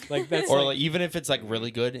than that. Like that's Or like, like, even if it's like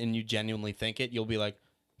really good and you genuinely think it, you'll be like,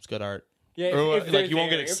 it's good art. yeah, or, if like, they're you won't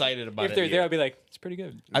get there. excited about if it. they're there, Yeah. I'll be like, it's pretty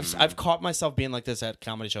good. I've caught myself being like this at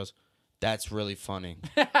comedy shows. That's really funny.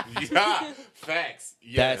 Yeah. Facts.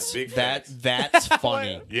 Yeah. That's big that facts. that's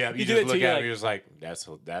funny. Yeah. You You do just it look too, you're at like- me, it's like that's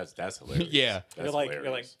hilarious. Yeah. That's You're like-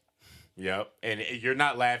 hilarious. Yep. And you're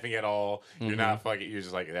not laughing at all. You're not fucking. You're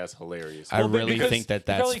just like that's hilarious. I really because think that you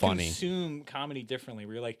that's probably funny. Consume comedy differently.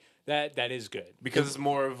 Where you're like, that is good. Because it's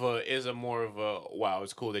more of a wow,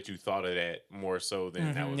 it's cool that you thought of that more so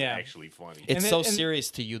than that was yeah. actually funny. It's And so then- and-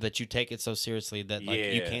 serious to you that you take it so seriously that like you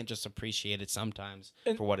Yeah. can't just appreciate it sometimes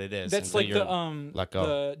And for what it is. That's until like you're let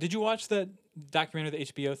go. did you watch the documentary,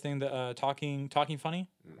 the HBO thing, the talking funny?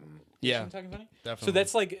 Yeah, Talking funny. definitely. So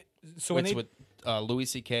that's like when it's they with Louis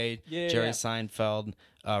C.K., Yeah, Jerry yeah. Seinfeld,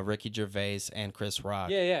 Ricky Gervais, and Chris Rock.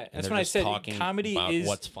 Yeah. And That's they're when I just said talking comedy about is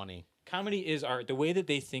what's funny. comedy is art. The way that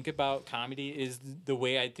they think about comedy is the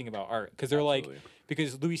way I think about art. Because they're like, Absolutely.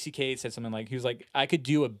 because Louis C.K. said something like, he was like, I could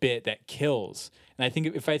do a bit that kills. And I think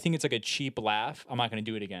if I think it's like a cheap laugh, I'm not going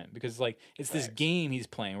to do it again. Because like, it's this game he's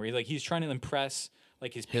playing where he's trying to impress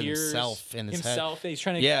like his peers. Himself in his head. himself. He's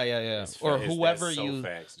trying to. Yeah. Or that's whoever so you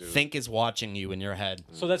facts, dude. think is watching you in your head.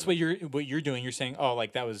 So that's what you're doing. You're saying, oh,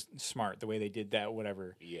 like that was smart the way they did that,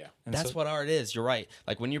 whatever. Yeah. And That's so- what art is. You're right.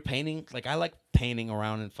 Like when you're painting, like I like painting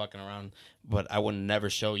around and fucking around, but I would never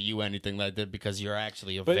show you anything that I did because you're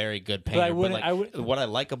actually a But- very good but painter. I wouldn't- like, I would- what I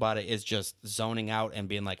like about it is just zoning out and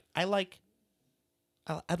being like, I'd like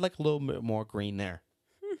a little bit more green there.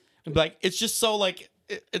 Like it's just so like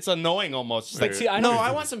it's annoying almost. It's Like, see, I no, don't-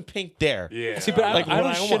 I want some pink there. Yeah. See, but Like, I what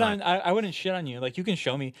don't I shit want. on. I wouldn't shit on you. Like, you can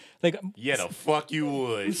show me. Like, Yeah, the fuck you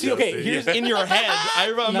would. See, okay, Justin. here's- Yeah. In your head,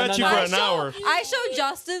 I met no, you no. for I an hour. I showed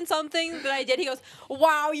Justin something that I did. He goes,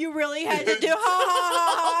 "Wow, you really had to do ha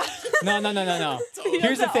ha ha." no. He Here's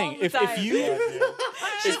does the that thing. all the If time. you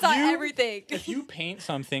Shits on everything. if you paint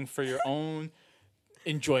something for your own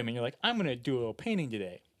enjoyment, you're like, I'm gonna do a little painting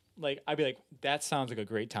today. Like, I'd be like, that sounds like a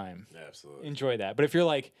great time. Absolutely. Enjoy that. But if you're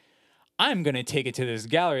like, I'm gonna take it to this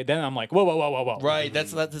gallery, then I'm like, whoa. Right,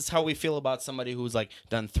 that's how we feel about somebody who's like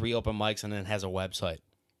done 3 open mics and then has a website.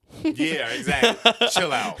 Yeah, exactly.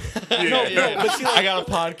 Chill out. Yeah. But see, I got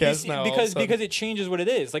a podcast now. because it changes what it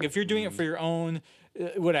is. Like, if you're doing it for your own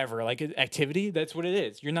whatever, like activity, that's what it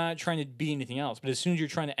is. You're not trying to be anything else. But as soon as you're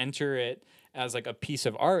trying to enter it as like a piece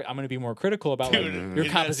of art, I'm gonna be more critical about like your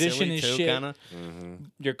composition is shit, Kinda?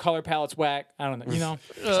 your color palette's whack. I don't know, you know.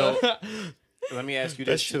 So let me ask you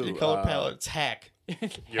this too. Your color palette's hack.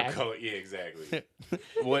 Your color, yeah, exactly.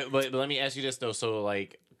 But let me ask you this though. So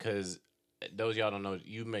like, because those y'all don't know,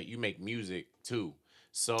 you make music too.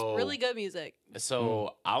 So Really good music.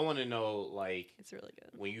 So I want to know, like, It's really good.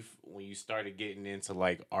 when you started getting into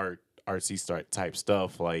like artsy type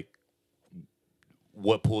stuff, like,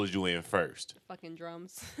 what pulls you in first? Fucking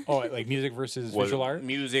drums. Oh, like music versus Was visual it art.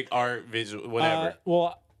 music, art, visual, whatever.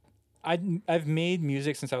 Well, I've made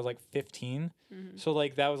music since I was like 15. So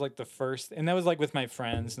like that was like the first, and that was like with my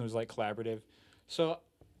friends, and it was like collaborative. So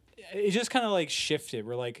it just kind of like shifted.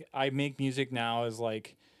 Where like I make music now as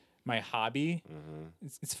like my hobby.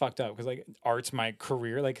 It's fucked up because like art's my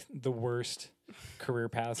career, like the worst career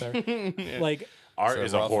paths ever. Like Art It's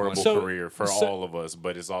is a a rough horrible one. So- career for so- all of us,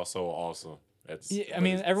 but it's also awesome. That's yeah, I but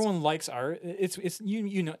mean, it's- everyone likes art. It's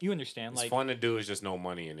you know you understand It's like fun to do. It's just no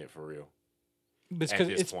money in it for real. because at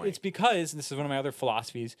this it's point. because this is one of my other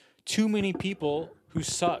philosophies. Too many people who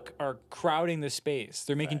suck are crowding the space.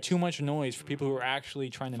 They're making too much noise for people who are actually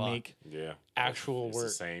trying to make Yeah, actual it's work.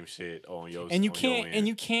 the same shit on your And you on your can't end. and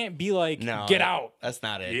you can't be like No, get out. That's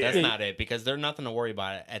not it. Yeah. That's not it because there's nothing to worry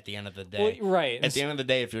about at the end of the day. Well, right. At the end of the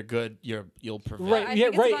day, if you're good, you'll prevail. Right, I yeah,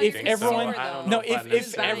 think it's right. about If your everyone, consumer, I don't though. know no, if I if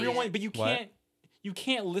necessarily- everyone, but you What?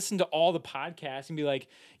 can't listen to all the podcasts and be like,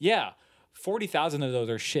 yeah, 40,000 of those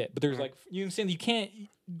are shit. But there's like, you understand? You can't.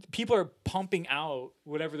 People are pumping out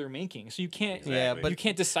whatever they're making, so you can't. Yeah, but you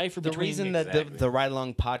can't decipher The between. reason that Exactly. the Ride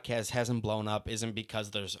Along podcast hasn't blown up isn't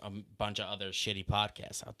because there's a bunch of other shitty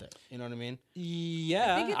podcasts out there. You know what I mean?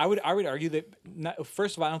 Yeah, I would argue that.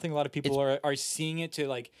 First of all, I don't think a lot of people are seeing it to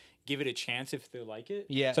like give it a chance if they like it.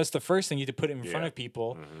 Yeah. So that's the first thing you have to put it in front Yeah. of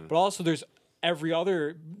people. But also, there's every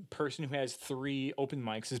other person who has 3 open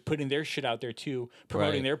mics is putting their shit out there too,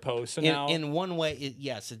 promoting Right. their posts. So In, now, in one way,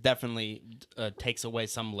 yes, it definitely takes away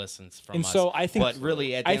some listens from And us. so I think- but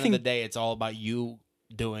really, at the I end of think- the day, it's all about you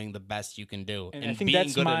doing the best you can do And I and think being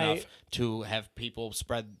that's good my- enough to have people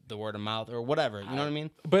spread the word of mouth or whatever. You know what I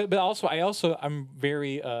mean? but I'm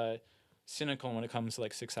very cynical when it comes to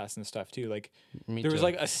like success and stuff too. Like Me there was too.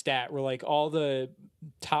 like a stat where like all the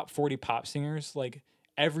top 40 pop singers, like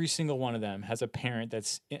every single one of them has a parent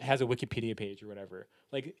has a Wikipedia page or whatever.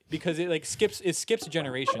 Like because it skips a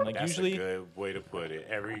generation. Like That's usually a good way to put it.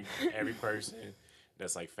 Every person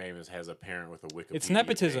that's like famous has a parent with a Wikipedia. it's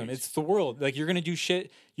nepotism. page. It's the world. Like you're gonna do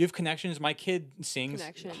shit. You have connections. My kid sings.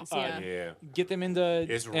 Connections, yeah. Get them into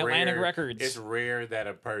It's Atlantic rare. Records. It's rare that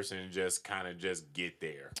a person just kind of just get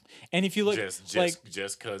there. and if you look just like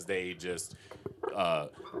because they just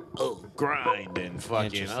grind and fucking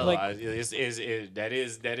Interesting. Like- that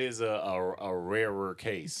is a rarer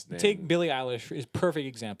case. Than, take Billie Eilish is perfect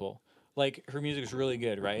example. Like her music is really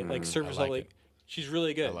good, right? Like Surface like like she's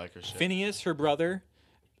really good. I like her shit. Phineas, her brother,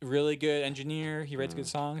 really good engineer. He writes good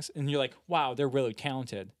songs, and you're like, wow, they're really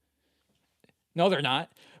talented. No, they're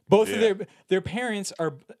not. Both Yeah. of their parents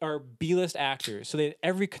are B-list actors, so they had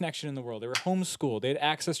every connection in the world. They were homeschooled. They had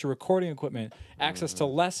access to recording equipment, access to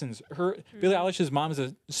lessons. Billie Eilish's mom is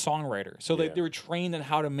a songwriter, so Yeah. they were trained on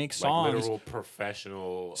how to make like songs. literal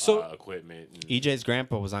professional So- equipment. And, EJ's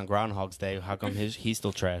grandpa was on Groundhog's Day. How come he's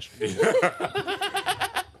still trash?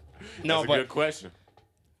 No, that's a but good question.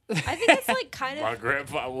 I think it's like kind My of.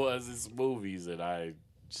 grandpa was in movies and I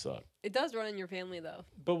suck. It does run in your family though.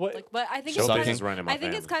 But what? Like, but I think Show it's kind business of. run in my I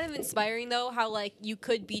think it's family. kind of inspiring though how like you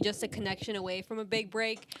could be just a connection away from a big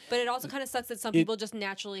break, but it also kind of sucks that some It- people just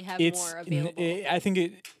naturally have it's more available. I think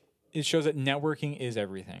it shows that networking is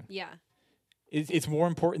everything. Yeah. It's more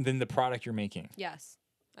important than the product you're making. Yes.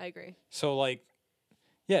 I agree. So like,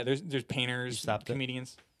 yeah, there's painters, stopped it?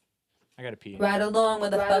 comedians. I gotta pee. Ride along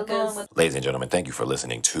with the fuckers. Ladies and gentlemen, thank you for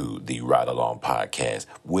listening to the Ride Along podcast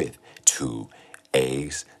with 2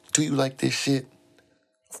 A's. Do you like this shit?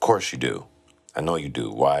 Of course you do. I know you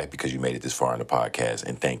do. Why? Because you made it this far in the podcast,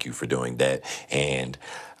 and thank you for doing that. And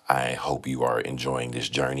I hope you are enjoying this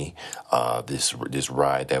journey, this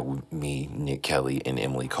ride that me, Nick Kelly, and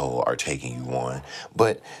Emily Cole are taking you on.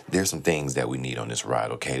 But there's some things that we need on this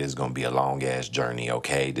ride, okay? This is going to be a long-ass journey,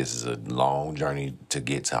 okay? This is a long journey to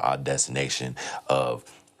get to our destination of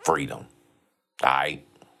freedom, all right?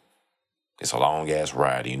 It's a long-ass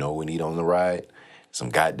ride. You know what we need on the ride? Some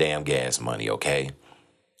goddamn gas money, okay?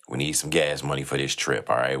 We need some gas money for this trip,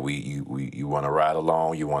 all right? You want to ride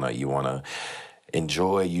along? You want to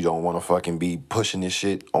enjoy? You don't want to fucking be pushing this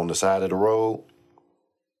shit on the side of the road?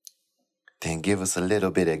 Then give us a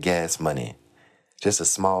little bit of gas money. Just a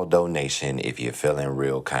small donation if you're feeling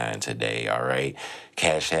real kind today, all right?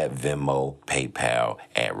 Cash App, Venmo, PayPal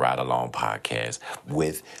at Ride Along Podcast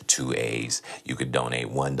with 2 A's. You could donate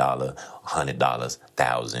 $1, $100,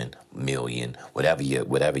 1,000, million, whatever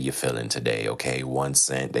you're feeling today, okay? 1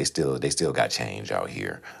 cent. They still got change out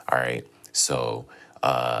here, all right? So,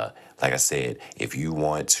 like I said, if you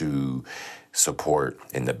want to support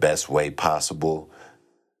in the best way possible,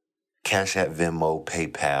 Cash App, Venmo,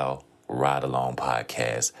 PayPal, Ride Along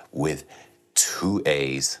Podcast with 2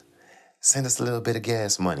 A's. Send us a little bit of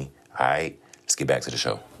gas money. All right, let's get back to the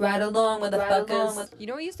show. Right along with the fuckers. You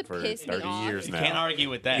know what used to For piss me 30 off? years You now. can't argue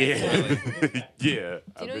with that. Yeah. Yeah.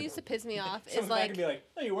 Do you know what used to piss me off? Is Someone's back like, and be like,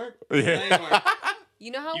 no, you weren't. you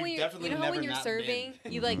know how You've when definitely you know how never when you're not serving,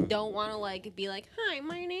 you like don't want to like be like, "Hi,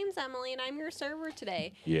 my name's Emily and I'm your server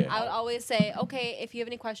today." Yeah. I would always say, "Okay, if you have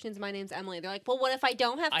any questions, my name's Emily." They're like, "Well, what if I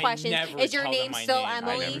don't have questions? never Is your tell them name my still name. I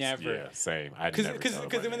Emily?" never. Yeah, same. I Because never tell them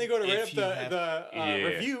then when my they go to write If up you have- the Yeah.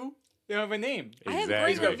 review, they don't have a name. I have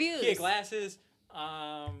Exactly. great reviews. He had glasses.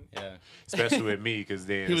 Yeah. especially with me, because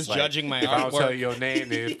then He it's was like, judging my if I don't tell artwork. you your name,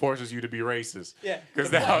 then it forces you to be racist. Yeah.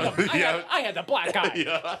 Because now, I had the black eye.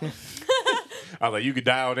 yeah. I was like, you can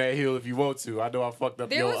die on that hill if you want to. I know I fucked up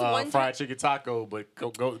There your was one fried chicken taco, but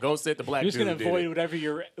go sit the black You're just dude gonna who did avoid it. whatever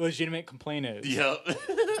your legitimate complaint is. Yep.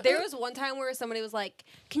 There was one time where somebody was like,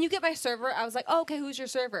 "Can you get my server?" I was like, "Oh, okay, who's your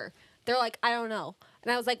server?" They're like, "I don't know."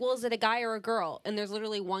 And I was like, "Well, is it a guy or a girl?" And there's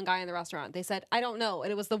literally one guy in the restaurant. They said, "I don't know."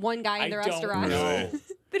 And it was the one guy in the I don't restaurant. know.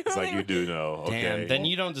 They It's like really you do know. Okay. Damn. Then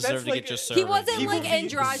you don't deserve That's to like- get your server. He wasn't People like be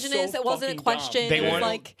androgynous. so It wasn't a fucking dumb. question. They it was weren't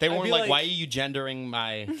like They I'd weren't be like, like- why are you gendering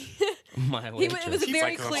my my it waitress? was He's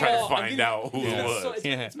very like, I'm clear. trying to I'm find getting- out who Yeah. it was. So it's,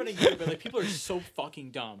 Yeah. it's been a year, but like people are so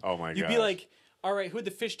fucking dumb. Oh my You'd be gosh. like, all right, who had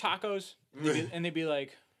the fish tacos? And they'd be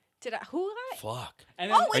like, Did I? Who? I? Fuck.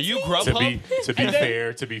 and then, Oh, Are it's you me.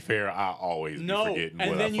 Grubhub? to be fair, I always No, be forgetting and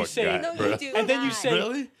what then I you fucking say- got, No, bruh. you do. and then you not. say,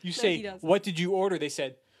 Really? you he say, doesn't. what did you order? They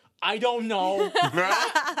said, I don't know.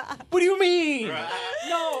 What do you mean?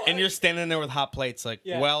 No. And you're standing there with hot plates, like,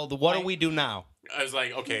 Yeah. well, what do I- we do now? I was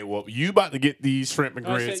like, okay, well, you about to get these shrimp and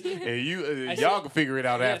I grits, said- and you I y'all said- can figure it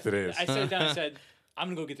out Yeah, after this. I sat down and said, I'm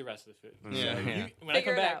gonna go get the rest of the food. Yeah. When Figure I it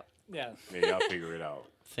come back, out. yeah. Yeah, y'all figure it out.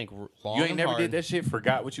 Think long You ain't and never hard. did that shit.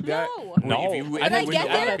 Forgot what you got. No. No. If you, But When I when get you got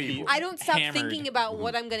there, people. I don't stop Hammered. thinking about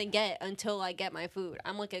what I'm gonna get until I get my food.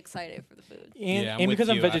 I'm like excited for the food. And, Yeah, and with because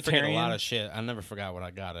I'm you. I forget vegetarian, a lot of shit. I never forgot what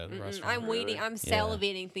I got at a restaurant. I'm waiting. I'm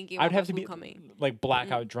salivating thinking about I'd have the to food be coming. like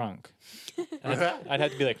blackout drunk. I'd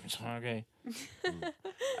have to be like, okay.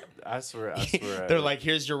 I swear. They're like,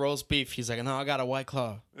 here's your roast beef. He's like, no, I got a White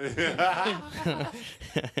Claw.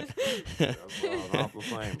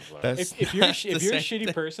 That's, If you're a, that's if the you're a same shitty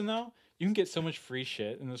thing. person though, you can get so much free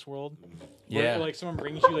shit in this world. Yeah. Where, like someone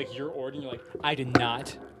brings you like your order, and you're like, I did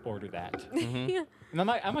not order that. Yeah. And I'm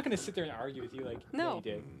not gonna sit there and argue with you like, No. you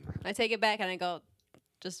did. I take it back and I go,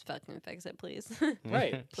 just fucking fix it, please.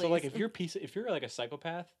 Right. So like, Please. if you're like a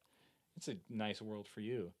psychopath, it's a nice world for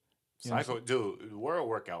you. dude, the world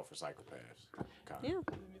work out for psychopaths. Kinda.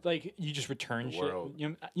 Yeah. Like you just return The shit. world. You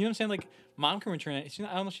know what I'm saying? Like mom can return it. I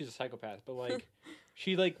don't know if she's a psychopath, but like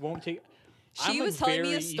she like won't take. She I'm, like, was telling me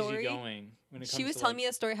very a story. easygoing when it comes She was to, telling like- me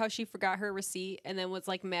a story how she forgot her receipt and then was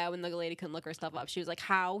like mad when the lady couldn't look her stuff up. She was like,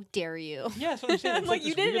 "How dare you?" Yeah, that's what I'm saying. I'm It's like, this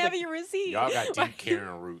 "You didn't weird, have like- your receipt." Y'all got deep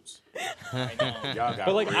Karen roots. I know. Y'all got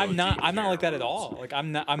But like real I'm not deep like Karen that at roots. all. Like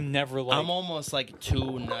I'm never like I'm almost like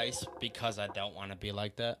too nice because I don't want to be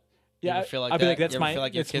like that. Yeah, You ever feel like I'd be that? like, that's you ever my- feel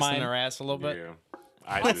like you're it's kissing mine. their ass a little bit? Yeah.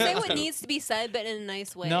 I'll do say that what too. needs to be said, but in a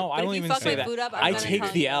nice way. No, but I if don't you even fuck say my that. food up, I'm I gonna take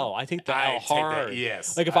tell the you. L. I take the I L take that- hard.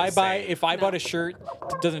 yes, Like if I'm I buy saying. if I bought a shirt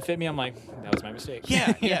that doesn't fit me, I'm like, that was my mistake. Yeah,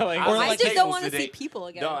 You know, yeah. like, I was I at just don't Staples want to today. see people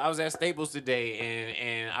again. No, I was at Staples today,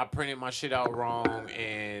 and I printed my shit out wrong,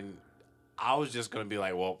 and I was just gonna be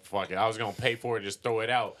like, well, fuck it. I was gonna pay for it, and just throw it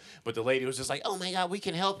out. But the lady was just like, oh my god, we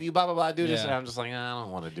can help you, blah blah blah, do this, Yeah. and I'm just like, I don't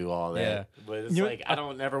want to do all that. Yeah. But it's You know like what? I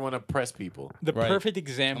don't ever want to press people. the Right. perfect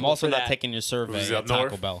example. I'm also for not that, taking your survey Who's at up Taco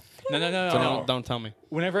north? Bell. No. Don't tell me.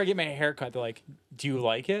 Whenever I get my hair cut, they're like, "Do you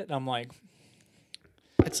like it?" And I'm like,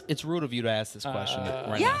 It's rude of you to ask this question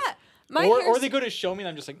right Yeah. now. My or hair's- they go to show me, and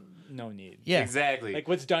I'm just like, no need. Yeah. Exactly. Like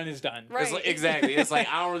what's done is done. Right. It's like, exactly. It's like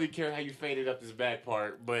I don't really care how you faded up this back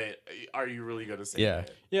part, but are you really gonna say Yeah.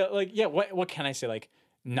 that? What can I say? Like,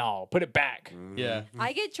 no, put it back. Yeah.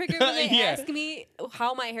 I get triggered when they Yeah. ask me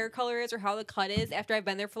how my hair color is or how the cut is after I've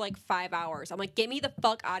been there for like 5 hours. I'm like, get me the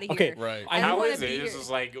fuck out of here. Okay, Right. I don't How want is to it? be It's here.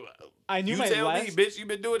 just like I knew you my tell last. me, bitch. You've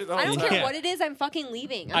been doing it the whole I don't time. care what it is. I'm fucking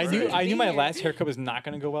leaving. I I'm knew sick of I knew being my here. last haircut was not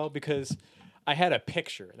going to go well because I had a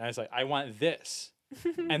picture and I was like, I want this,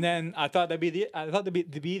 and then I thought that'd be the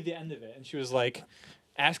end of it, and she was like,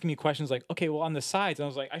 asking me questions like, okay, well on the sides, and I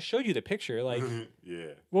was like, I showed you the picture, like, Yeah.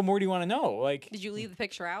 what more do you want to know? Like, Did you leave the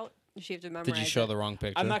picture out? Did she have to memorize Did you show it? the wrong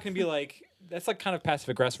picture? I'm not going to be like, that's like kind of passive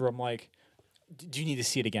aggressive. Where I'm like, do you need to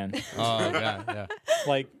see it again? Oh yeah.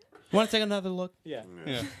 Like, Want to take another look? yeah,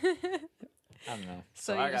 Yeah. I don't know.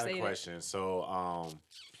 So So you're I got just a saying it. question.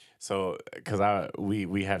 So because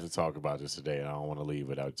we have to talk about this today, and I don't want to leave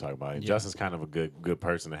without talking about it. Yeah. Justin's kind of a good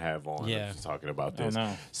person to have on. Yeah. Talking about Oh this.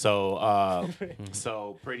 no. So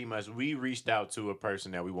so pretty much we reached out to a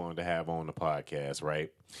person that we wanted to have on the podcast, right?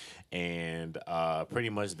 And pretty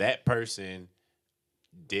much that person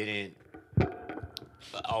didn't.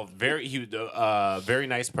 He was a very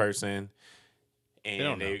nice person.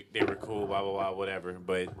 don't And they were cool, blah blah blah, whatever.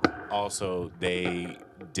 But also they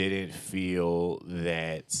didn't feel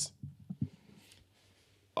that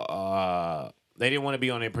they didn't want to be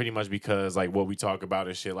on it pretty much because like what we talk about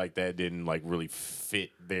and shit like that didn't like really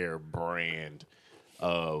fit their brand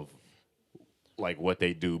of like what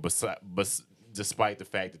they do. But despite the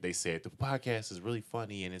fact that they said the podcast is really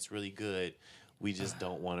funny and it's really good, we just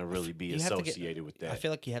don't want to really be You have to get- associated with that. I feel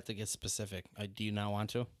like you have to get specific. Do you not want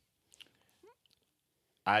to?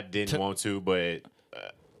 I didn't want to, but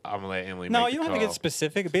I'm gonna let Emily. No, make you the don't have to get call.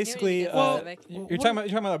 specific. Basically, get specific. you're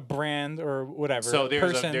talking about a brand or whatever. So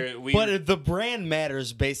there's person. But the brand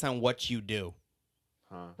matters based on what you do.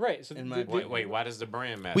 Right. So In my wait, why does the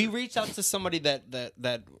brand matter? We reached out to somebody that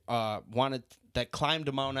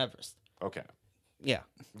climbed Mount Everest. Okay. Yeah.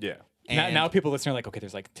 Yeah. now people listening are like, okay,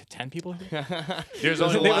 there's like 10 people here. There's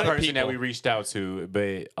only a one lot of person that people. we reached out to,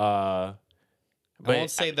 but I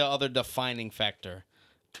won't say the other defining factor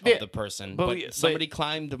of Yeah, the person, but but somebody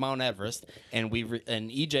climbed Mount Everest, and and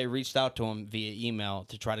EJ reached out to him via email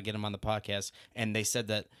to try to get him on the podcast, and they said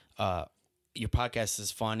that your podcast is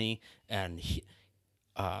funny, and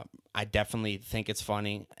I definitely think it's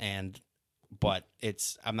funny, but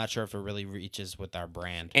I'm not sure if it really reaches with our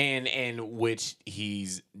brand. and which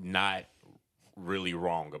he's not really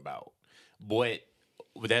wrong about, but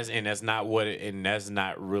that's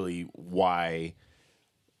not really why.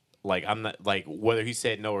 Like I'm not like whether he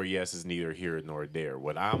said no or yes is neither here nor there.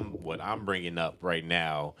 What I'm bringing up right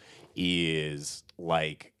now is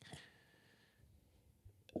like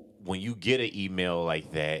when you get an email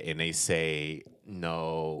like that and they say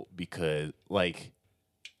no because like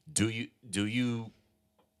do you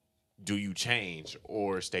change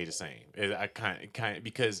or stay the same? I kind of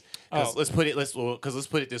because let's put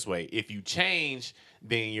it this way: if you change,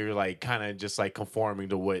 then you're like kind of just like conforming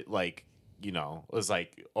to what like. You know, it's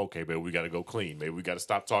like, okay, but we got to go clean. Maybe we got to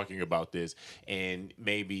stop talking about this. And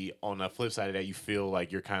maybe on the flip side of that, you feel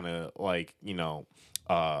like you're kind of like, you know,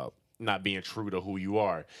 not being true to who you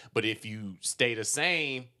are. But if you stay the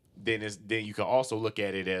same, then you can also look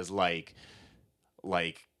at it as like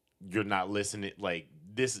you're not listening. Like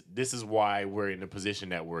this is why we're in the position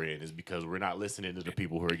that we're in, is because we're not listening to the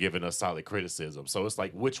people who are giving us solid criticism. So it's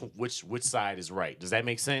like which side is right? Does that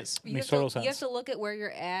make sense? Makes total sense. You have to look at where you're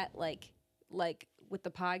at, like with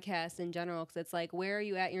the podcast in general, because it's like, where are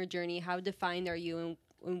you at in your journey? How defined are you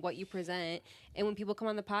in what you present? And when people come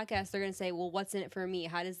on the podcast, they're going to say, well, what's in it for me?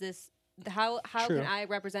 How does this, how True. can I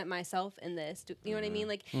represent myself in this? You know what I mean?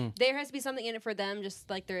 Like, there has to be something in it for them, just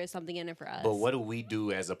like there is something in it for us. But what do we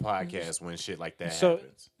do as a podcast when shit like that So-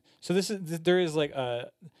 happens? So there is like a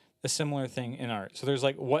similar thing in art. So there's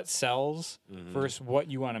like what sells versus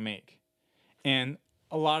what you want to make, and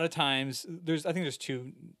a lot of times I think there's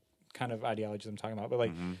two kind of ideologies I'm talking about, but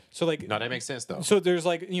like so like No, that makes sense though. so there's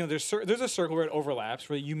like there's a circle where it overlaps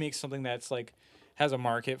where you make something that's like has a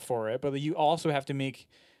market for it, but you also have to make.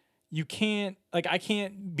 You can't like I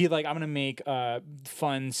can't be like I'm gonna make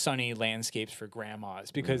fun sunny landscapes for grandmas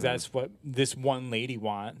because that's what this one lady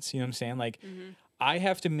wants. You know what I'm saying? Like I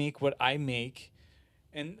have to make what I make,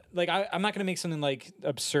 and like I'm not gonna make something like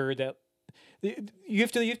absurd that you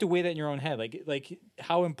have to weigh that in your own head. Like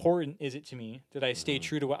how important is it to me that I stay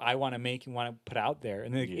true to what I want to make and want to put out there?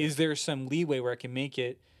 And like, is there some leeway where I can make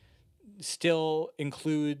it still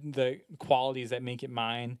include the qualities that make it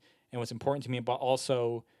mine and what's important to me, but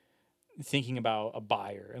also thinking about a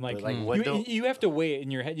buyer and like, But, like, what you, don't- you have to weigh it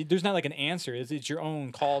in your head. There's not like an answer. It's your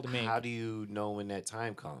own call to make. How do you know when that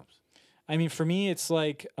time comes? I mean, for me, it's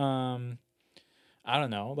like I don't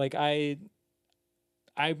know. Like I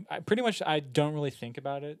pretty much I don't really think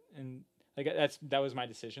about it, and like that was my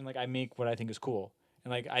decision. Like I make what I think is cool,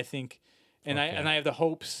 and like I think, and I have the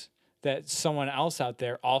hopes that someone else out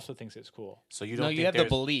there also thinks it's cool. So you don't No, think you have the there's-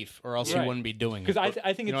 belief, or else Right. you wouldn't be doing it. Because I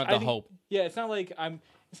think you it's don't have I the think- hope. Yeah, it's not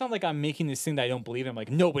like I'm making this thing that I don't believe in. I'm like,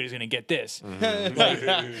 nobody's gonna get this. Mm-hmm. You know what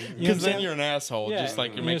I'm Because then saying? you're an asshole, Yeah. just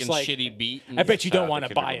like you're And making it's like, shitty beat. I bet you Shout out don't to want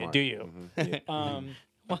to Kendrick buy Lamar. it, do you?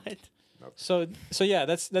 What? So yeah,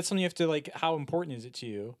 that's something you have to like. How important is it to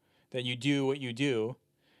you that you do what you do?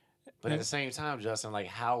 But at the same time, Justin, like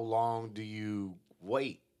how long do you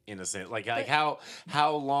wait? In a sense, like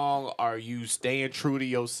how long are you staying true to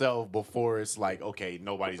yourself before it's like, okay,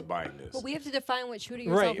 nobody's buying this? But we have to define what true to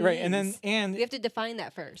yourself Right, and means. then we have to define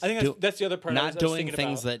that first. I think that's the other part. I Not was doing thinking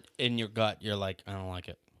things about. that in your gut you're like, I don't like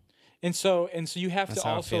it. And so you have That's to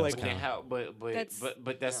how it also feels, like But then how? But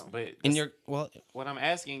In your what I'm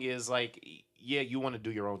asking is like, yeah, you want to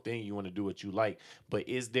do your own thing, you want to do what you like, but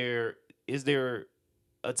is there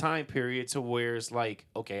a time period to where it's like,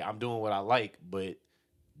 okay, I'm doing what I like, but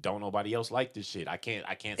don't nobody else like this shit? I can't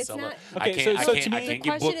It's sell not- it. Okay, I can't, so I to can't, I me- can't The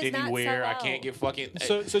get question booked is not anywhere. I sell can't out. get fucking.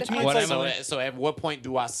 So to me, What it's am like, So at what point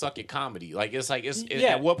do I suck at comedy? Like it's Yeah.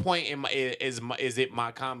 at what point is it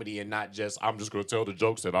my comedy and not just I'm just gonna tell the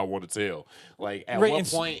jokes that I want to tell? Like at Right, what and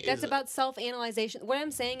point That's is about self-analyzation. What I'm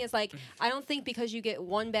saying is like I don't think because you get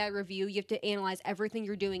one bad review, you have to analyze everything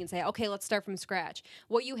you're doing and say, okay, let's start from scratch.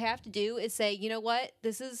 What you have to do is say, you know what,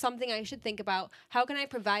 this is something I should think about. How can I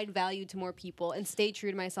provide value to more people and stay true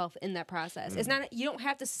to myself in that process? It's not you don't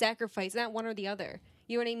have to sacrifice. It's not one or the other.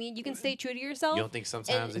 You know what I mean? You can stay true to yourself. You don't think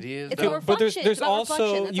sometimes and it is, It's though? a but there's reflection. It's about also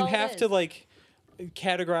reflection. That's you all it have to is. like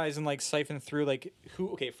categorize and like siphon through like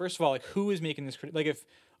who. Okay, first of all, like who is making this? Like if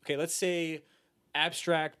let's say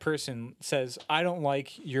abstract person says I don't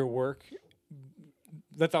like your work.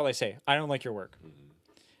 That's all I say. I don't like your work.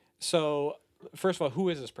 So first of all, who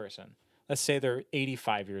is this person? Let's say they're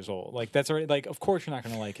 85 years old. Like that's already like of course you're not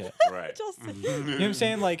gonna like it. right? You know what I'm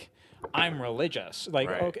saying? Like, I'm religious. Like,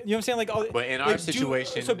 Right. okay, you know what I'm saying? Like, oh, But in like, our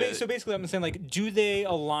situation, so basically, I'm saying like, do they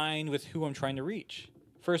align with who I'm trying to reach?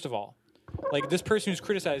 First of all, like this person who's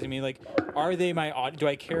criticizing me, like, are they my audience? Do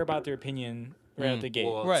I care about their opinion right out the gate?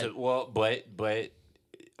 Well, Right. but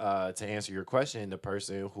to answer your question, the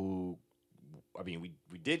person who, I mean,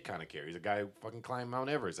 we did kind of care. He's a guy who fucking climbed Mount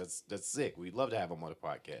Everest. That's sick. We'd love to have him on the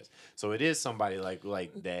podcast. So it is somebody like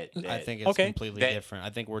that. I think it's Okay. completely That- different. I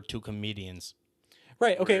think we're two comedians.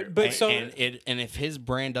 Right. Okay. But and, so and if his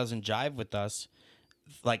brand doesn't jive with us,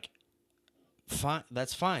 like, fine,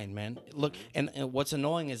 that's fine, man. Look, and what's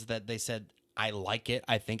annoying is that they said I like it.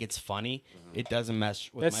 I think it's funny. It doesn't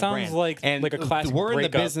mesh with That my sounds brand. like- and like a classic We're in the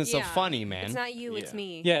breakup. business of Yeah. funny, man. It's not you, it's Yeah.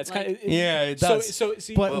 me. yeah, it's Like, kind of Yeah, it does. So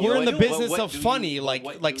see, but But we're in what the do- business but what of do you- funny, but like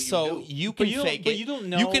what like do you so do? you But can you don't- fake but it. you don't You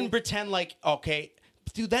know- can pretend like okay,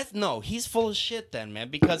 dude. That's no. He's full of shit, then, man.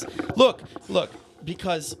 Because look,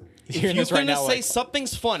 because if hearing you're this right gonna now, say like-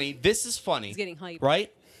 something's funny, this is funny. He's getting hyped.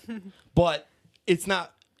 right? But it's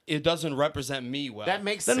not. It doesn't represent me well. That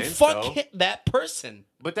makes then sense, fuck though. that person.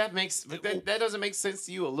 But that doesn't make sense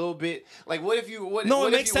to you a little bit. Like, what if you what, No, it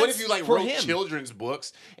what makes if you, what if sense you like for wrote him. children's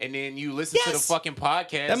books and then you listen to the Yes. fucking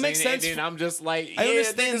podcast? That makes and, sense And then I'm just like, I yeah,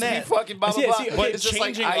 understand niggas that. Be fucking blah blah See, blah. see, But it's just like,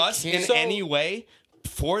 changing I us in can't- any way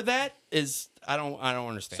for that is I don't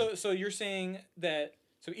understand. So you're saying that?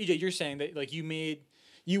 So EJ, you're saying that like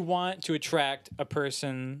you want to attract a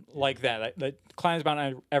person like that climbs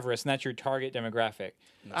Mount Everest, and that's your target demographic.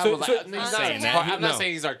 I So- was so- like, he's I'm not, saying that. I'm not No.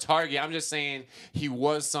 saying he's our target. I'm just saying he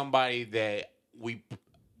was somebody that we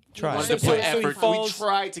Try. wanted So- to put so he effort. falls- We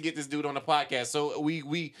tried to get this dude on the podcast, so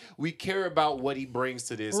we care about what he brings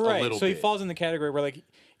to this a Right. little So bit. he falls in the category where like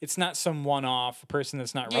it's not some one-off person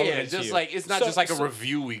that's not relevant Yeah, to just you. like it's not So- just like a so-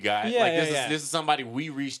 review we got. Yeah, like yeah, yeah. this is somebody we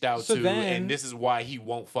reached out So to, then- and this is why he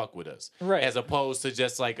won't fuck with us. Right. As opposed to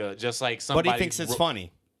just like but somebody. he thinks it's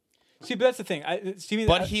funny. See, but that's the thing.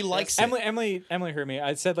 But he likes it. Emily heard me.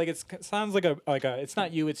 I said like it sounds like a it's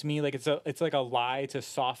not you, it's me. Like it's like a lie to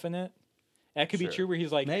soften it. That could be Sure. true. Where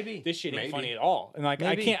he's like, Maybe. this shit ain't Maybe. funny at all, and like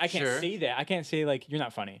Maybe. I can't Sure. say that. I can't say like you're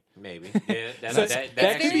not funny. Maybe. Yeah, that, So that, that that could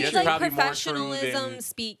actually be is like probably more true professionalism than.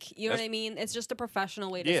 speak. You know what I mean? It's just a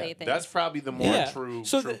professional way to Yeah, say things. that's probably the more Yeah. true.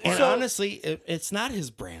 So true the- And part. honestly, it's not his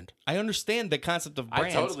brand. I understand the concept of I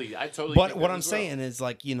brands. totally. But think what that I'm as well. saying is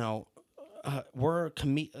like, we're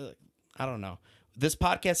I don't know. this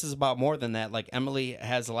podcast is about more than that. Like Emily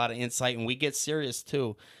has a lot of insight, and we get serious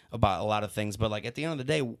too about a lot of things. But like at the end of the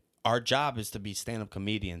day, our job is to be stand-up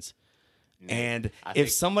comedians. And if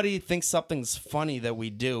somebody thinks something's funny that we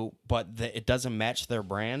do, but that it doesn't match their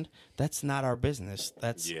brand, that's not our business.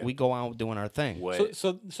 That's we go out doing our thing.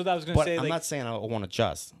 So that I was going to But say. I'm like, not saying I won't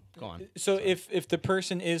adjust. Go on. So if the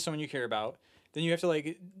person is someone you care about, then you have to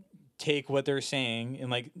like take what they're saying and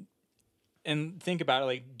like and think about it.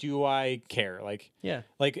 Like, do I care? Like, Yeah.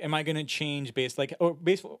 Like, am I going to change based like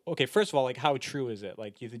okay? First of all, like, how true is it?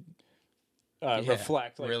 Like, you.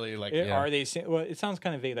 Reflect. Like, really, like, are they? Well, it sounds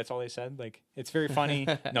kind of vague. That's all they said. Like, it's very funny.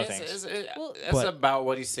 No thanks. That's about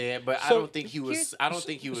what he said, but I So, don't think he was. I don't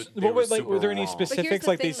think he was. But were, like, super were there any wrong. specifics?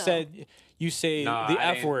 the Like they thing, though. said, you say No, the I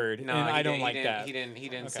F didn't- word, no, and he I don't didn't- like he that. didn't. He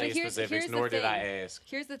didn't But say specifics, the nor did I thing. ask.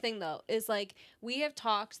 Here's the thing, though, is like we have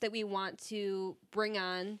talked that we want to bring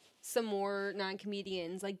on some more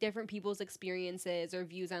non-comedians, like different people's experiences or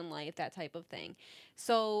views on life, that type of thing.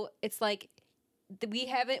 So it's like we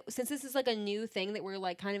haven't, since this is like a new thing that we're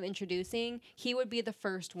like kind of introducing, he would be the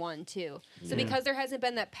first one too. So because there hasn't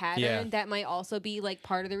been that pattern, that might also be like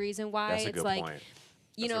part of the reason why That's a it's good like. point.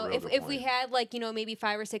 You That's a know, real if good we point. had like, you know, maybe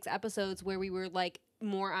 5 or 6 episodes where we were like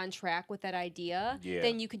more on track with that idea, Yeah.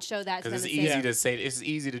 then you could show that to them. Because it's and say, easy to say. It's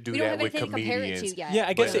easy to do we don't that have with anything to compare it comedians. to yet. Yeah,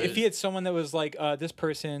 I guess But- if he had someone that was like, this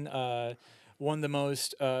person won the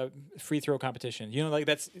most free throw competition, you know, like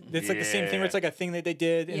that's like the same thing where it's like a thing that they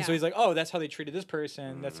did, and so Yeah. he's like, oh, that's how they treated this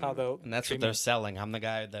person. That's how they'll. And that's what treat they're me. selling. I'm the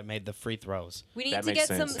guy that made the free throws. We need That to makes get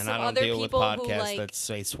sense. And some I don't other deal with people who podcasts like. that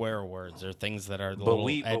say swear words or things that are a But little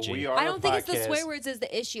we edgy. are. I don't think it's the podcast. swear words is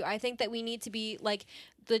the issue. I think that we need to be like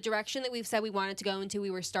the direction that we've said we wanted to go into.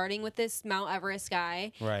 We were starting with this Mount Everest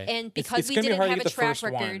guy, Right. And because it's we gonna be didn't hard to have a get the track first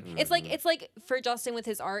one. record, it's like for Justin with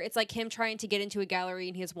his art, it's like him trying to get into a gallery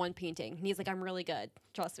and he has one painting and he's like, I'm really good.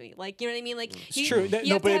 Trust me. Like, you know what I mean? Like, It's true. You No, have but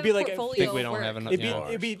to it'd have be a like if- portfolio Think we of don't work. have enough. It'd be, Yeah.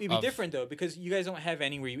 it'd be Of- different though because you guys don't have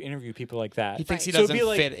any where you interview people like that. He thinks he Right. So it'd doesn't be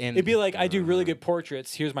like fit in. it'd be like I do really good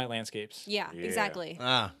portraits. Here's my landscapes. Yeah, exactly.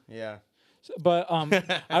 Yeah. But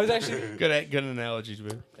I was actually Good analogies,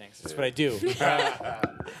 man. thanks. That's what I do.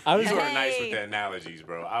 I was You are nice with Hey. the analogies,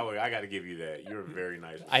 bro. I got to give you that. You're very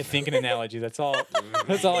nice. With I think an analogy. That's all.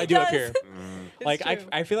 That's all I do up here. Like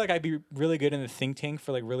I feel like I'd be really good in the think tank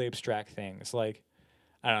for like really abstract things. Like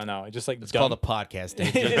I don't know, just like It's dumb, called a podcast. Dude.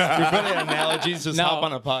 If you're good at analogies, just No. hop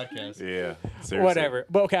on a podcast. yeah. Seriously. whatever.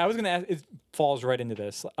 But okay, I was gonna ask. It falls right into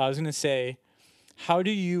this. I was gonna say, how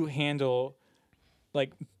do you handle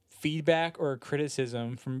like feedback or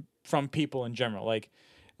criticism from people in general? Like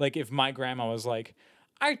if my grandma was like,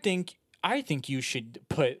 I think you should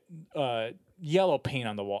put yellow paint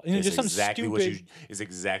on the wall. You know, It's just some exactly stupid. what you. It's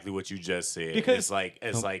exactly what you just said. Because-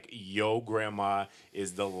 it's like your grandma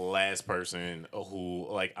is the last person who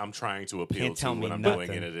like I'm trying to appeal Can't to tell me when I'm nothing.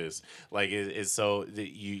 doing into this. Like it's so that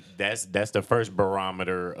you. That's the first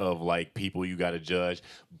barometer of like people you got to judge.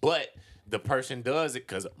 But the person does it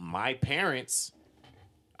because my parents.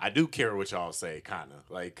 I do care what y'all say, kind of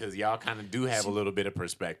like because y'all kind of do have a little bit of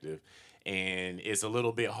perspective. And it's a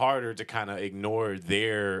little bit harder to kind of ignore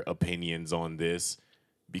their opinions on this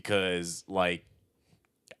because, like,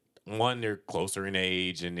 one, they're closer in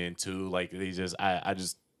age, and then two, like, I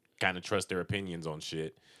just kind of trust their opinions on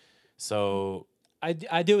shit. So, I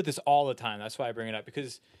deal with this all the time. That's why I bring it up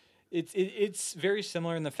because it's very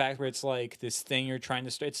similar in the fact where it's like this thing you're trying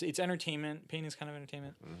to start. It's entertainment. Painting is kind of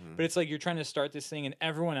entertainment, but it's like you're trying to start this thing, and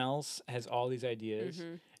everyone else has all these ideas,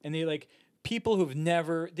 and they like people who've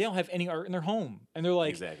never they don't have any art in their home, and they're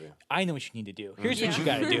like, exactly. I know what you need to do. Here's what you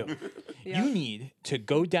got to do. You need to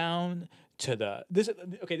go down to this.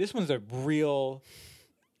 Okay, this one's a real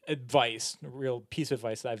advice, a real piece of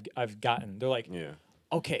advice that I've gotten. They're like, Yeah.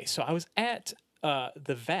 okay, so I was at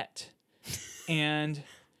the vet, and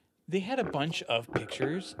they had a bunch of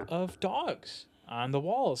pictures of dogs on the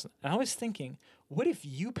walls, and I was thinking, what if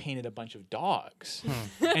you painted a bunch of dogs,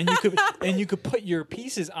 and you could put your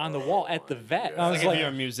pieces on the wall at the vet? And I was Like, if like, you're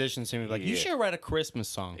a musician, so you're like, you Yeah. should write a Christmas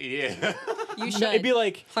song. Yeah. You should. no, it'd be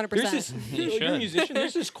like 100%. There's this, you're a should. musician.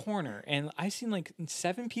 There's this corner, and I seen like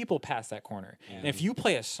 7 people pass that corner, and if you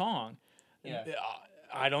play a song,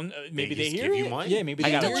 I don't. Maybe they just hear give you it. money. Yeah, maybe I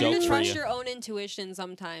they got You a have hear to joke learn to for trust you. your own intuition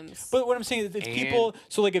sometimes. But what I'm saying is, if And- people,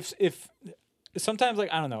 so like if sometimes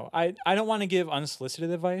like I don't know, I don't want to give unsolicited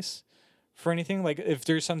advice for anything. Like if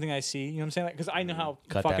there's something I see, you know what I'm saying? Because I know how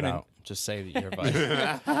Cut fucking that out. Just say that your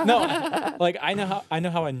advice. no, like I know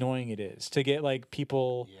how annoying it is to get like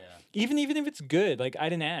people Even if it's good, like I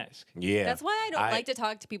didn't ask. Yeah. That's why I don't like to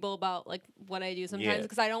talk to people about like what I do sometimes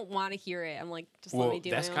because I don't want to hear it. I'm like, just let me do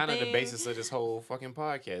that's my own kind of the thing. basis of this whole fucking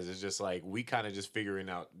podcast. It's just like we kind of just figuring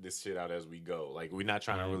out this shit out as we go. Like we're not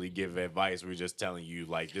trying to really give advice. We're just telling you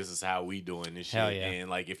like this is how we doing this shit. Hell yeah. And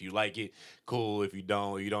like if you like it, cool. If you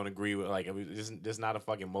don't agree with like this is not a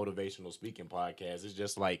fucking motivational speaking podcast. It's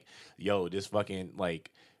just like yo, this fucking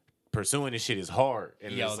like. Pursuing this shit is hard.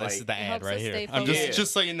 And Yo, it's this like, is the ad helps right us here. stay I'm focused.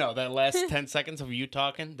 just so you know, that last 10 seconds of you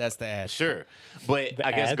talking, that's the ad. Sure, but The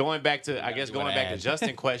I guess ad? going back to do an to ad.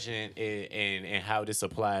 Justin's question and how this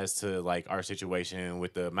applies to like our situation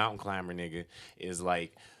with the mountain climber nigga is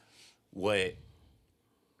like what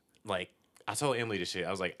like I told Emily this shit.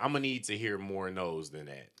 I was like, I'm gonna need to hear more no's than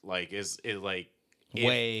that. Like it's like if-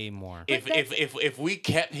 Way more. if we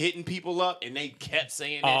kept hitting people up and they kept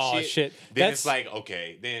saying that Oh, shit, shit. then That's- it's like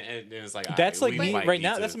okay, then it's like all That's right, like we me might right need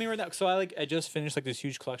now. to- That's me right now. So I just finished like this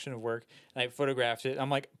huge collection of work and I photographed it. I'm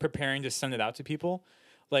like preparing to send it out to people.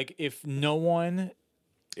 Like if no one,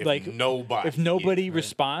 if like nobody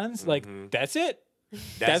responds, like that's it.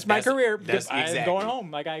 That's my career. That's I'm exactly. going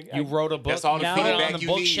home. Like You wrote a book. That's all the Now- put it feedback on the you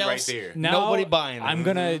need right bookshelves. there. now Nobody buying it. I'm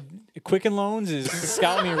gonna Quicken Loans is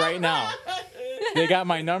scouting me right now. They got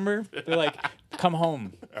my number. They're like, come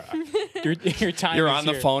home. Your time. You're is on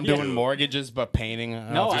the here. phone Yeah. doing mortgages but painting.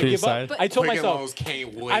 No, off I to the give side. up. I told Quicken myself, Loans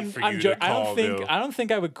can't wait for you to I call them. I don't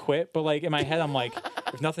think I would quit, but like in my head, I'm like,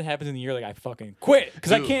 if nothing happens in the year, like I fucking quit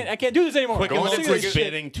because I Dude. can't do this anymore. Quicken Going I'm to Loans sick of is this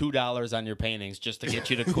shit. bidding $2 on your paintings just to get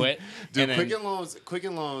you to quit. Dude, and then-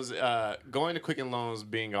 Quicken Loans, going to Quicken Loans,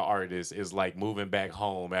 being an artist is like moving back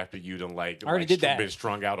home after you done like, already did that. been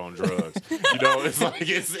strung out on drugs. You know, it's like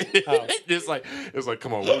it's like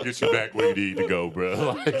come on, we'll get you back where you need to go,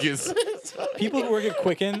 bro. Like it's People who work at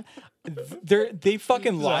Quicken, they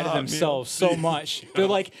fucking lie to themselves so much. They're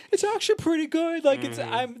like, it's actually pretty good. Like it's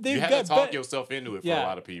they've you have got to talk be-" yourself into it for yeah, a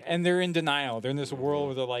lot of people. and they're in denial. They're in this world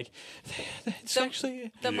where they're like, it's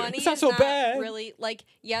actually The money it's not is so not bad. really like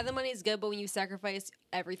the money is good, but when you sacrifice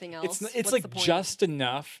everything else, It's what's like the point? just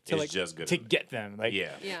enough to It's like just good to enough. get them. Like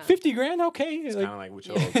Yeah. Yeah. 50 grand, okay. It's Like, kind of like what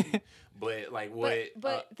y'all, but like what?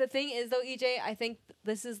 But the thing is, though, EJ, I think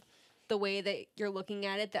this is the way that you're looking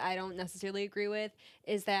at it that I don't necessarily agree with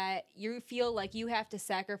is that you feel like you have to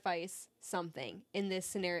sacrifice something in this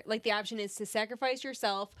scenario. Like the option is to sacrifice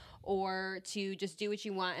yourself or to just do what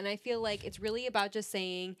you want. And I feel like it's really about just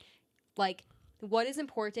saying, like, what is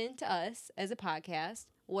important to us as a podcast?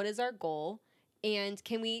 What is our goal? And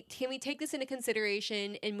can we take this into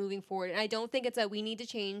consideration in moving forward? And I don't think it's a we need to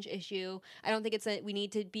change issue. I don't think it's a we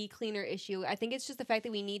need to be cleaner issue. I think it's just the fact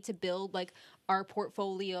that we need to build like our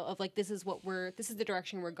portfolio of like this is the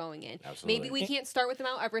direction we're going in. Absolutely. Maybe we can't start with the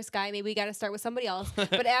Mount Everest guy. Maybe we got to start with somebody else.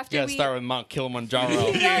 But after You gotta we start with Mount Kilimanjaro.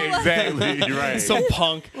 Yeah, exactly. You're right. Some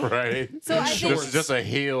punk. Right. So I think- just a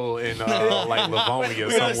hill in like Livonia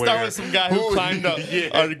We're gonna somewhere. start with some guy who climbed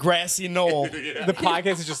a grassy knoll. the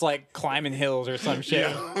podcast is just like climbing hills or some shit.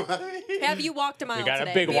 have you walked a mile got a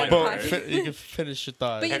today? big We one. have a But podcast. you can finish your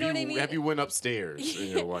thought. But you Have know what I you mean? have you went upstairs in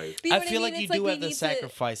your life? But you know I what feel mean? like you It's do we have to need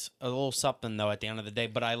sacrifice a little something though at the end of the day.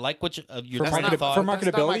 But I like what your For, That's train not- of thought. for That's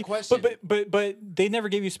not my marketability, question. but they never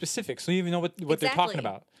gave you specifics, so you even know what they're talking Exactly.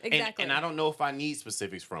 about. Exactly. And I don't know if I need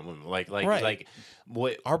specifics from them. Like Right.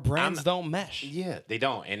 what Our brands I'm- don't mesh. Yeah, they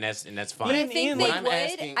don't, and that's fine. But I And- think and they what I'm would.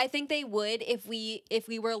 asking- I think they would if we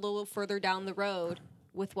were a little further down the road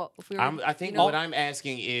with what if we were. I think you know, what I'm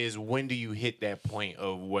asking is when do you hit that point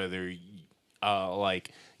of whether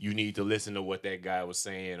like you need to listen to what that guy was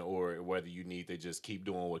saying or whether you need to just keep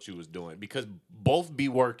doing what you was doing because both be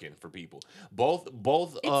working for people. Both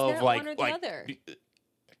It's of not like one or the like other.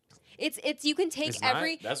 It's you can take It's not?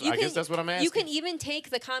 every. That's- you I can, guess that's what I'm You can asking. even take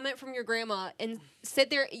the comment from your grandma and sit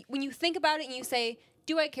there when you think about it and you say,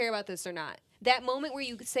 "Do I care about this or not?" That moment where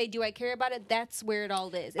you say, "Do I care about it?" That's where it all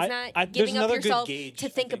is. It's not there's giving up another good yourself gauge, to I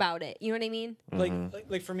think think. about it. You know what I mean?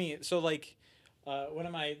 Like for me, so like one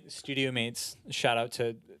of my studio mates, shout out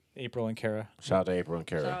to April and Kara. Shout out to April and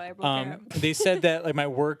Kara. They said that like my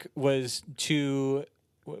work was too.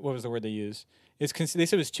 What was the word they used? They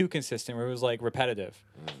said it was too consistent, where it was like repetitive,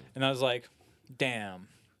 and I was like, damn,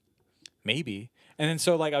 maybe. And then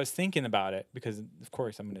so like I was thinking about it because of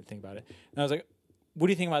course I'm gonna think about it, and I was like, what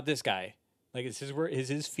do you think about this guy? Like is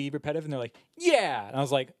his feed repetitive? And they're like, yeah. And I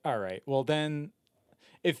was like, all right, well then,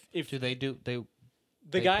 if Do they do they? the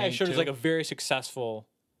they guy I paint showed is too? like a very successful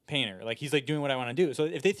painter. Like he's like doing what I want to do. So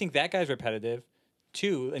if they think that guy's repetitive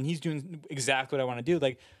too, and he's doing exactly what I want to do,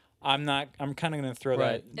 like I'm kind of gonna throw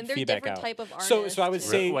Right. that And they're feedback different out. type of So artists, I would too.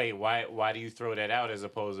 say Wait, why do you throw that out as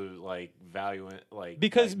opposed to like valuing like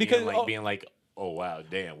Because- like because- being like, oh, being like oh wow,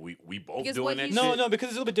 damn, we both Because doing what that. he shit? No, because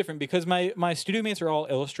it's a little bit different. Because my studio mates are all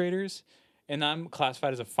illustrators, and I'm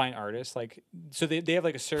classified as a fine artist. Like, so they have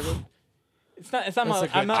like a service. It's not.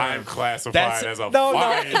 I'm not. I'm classified That's- as a no,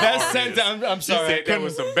 fine That artist. sentence, I'm You sorry. I said that couldn't-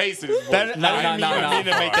 was some basis. That- No, I no, didn't mean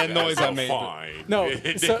to make that noise I made. Fine. No,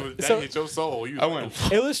 that so- hit your soul. You I went,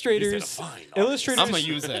 Illustrators. fine artist. Illustrators. I'm going to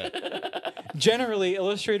use that. Generally,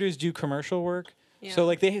 illustrators do commercial work. Yeah. So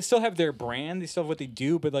like they still have their brand, they still have what they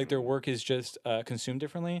do, but like their work is just consumed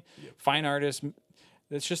differently. Fine artists,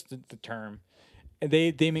 that's just the term. And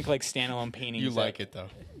they make like standalone paintings. You like it, though.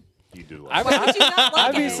 You do. I, Why would you not like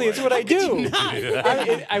obviously, it? it's what I do.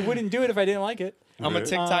 I wouldn't do it if I didn't like it. I'm a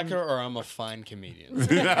TikToker or I'm a fine comedian.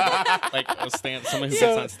 Like someone who gets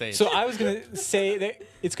on stage. So I was gonna say that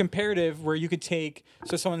it's comparative, where you could take.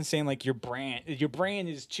 So someone's saying like your brand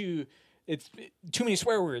is too many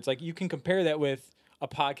swear words. Like you can compare that with a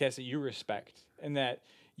podcast that you respect and that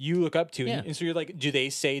you look up to, Yeah. and so you're like, do they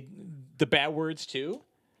say the bad words too?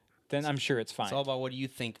 Then I'm sure it's fine. It's all about what do you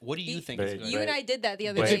think. What do you think is good? You and I did that the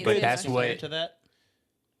other But- day. but too. that's Compared what- to that.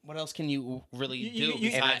 What else can you really You- do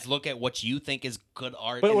you- besides look at what you think is good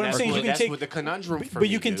art? But and what I'm that's saying is what- you can that's take- what the conundrum for but me,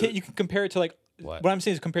 you can dude. you can compare it to like What? I'm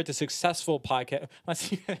saying is compared to successful podcast.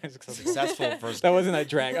 Successful first. That wasn't a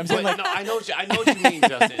drag. I'm saying But like no, I know what you mean,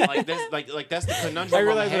 Justin. Like that's the conundrum. I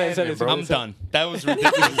realize I'm what I said having, is bro. I'm done. That was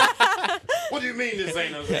ridiculous. What do you mean this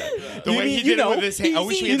ain't no? The You way mean- he you did it know, with his hand. I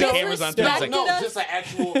wish we you had the know, cameras on. respect Like, No, us. just an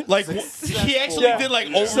actual. like he actually Yeah. did like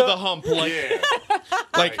over So- the hump. Like Yeah.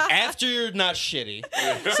 like after you're not shitty.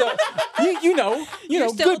 so you know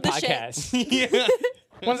still good the shit. podcasts, Yeah.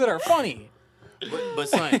 ones that are funny. But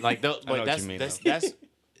son, like, know but what that's you mean, that's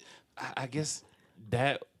I guess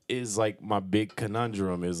that is like my big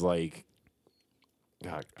conundrum. Is like,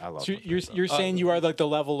 God, I love. So you're saying you are like the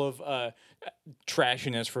level of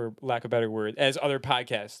trashiness, for lack of a better word, as other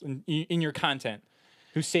podcasts in your content,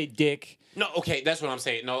 who say dick. No, okay, that's what I'm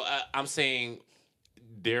saying. No, I'm saying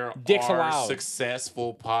there Dicks are allowed.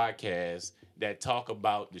 successful podcasts that talk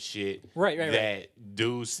about the shit Right. that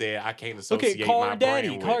dude said I can't associate Okay, call my her daddy.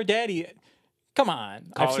 brand Call her with. daddy. Come on.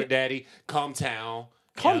 I've Call her seen- daddy. Cumtown.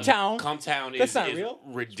 Cumtown? Cumtown That's is not is real.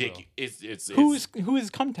 ridiculous. It's Who is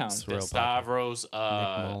Cumtown? real. Stavros,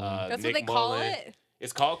 Mullen. That's Nick what they call Mullen. it.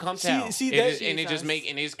 It's called Cumtown. See, and, that- and it just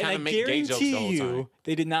Jesus. kind of And I make gay jokes the guarantee whole you, time.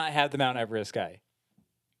 they did not have the Mount Everest guy.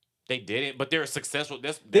 They didn't, but they're successful.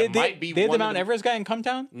 That They might be they had one the of Mount Everest guy in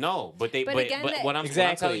Cumtown. No, but they But but, again, but that- what I'm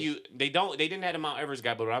Exactly. telling you, they didn't have the Mount Everest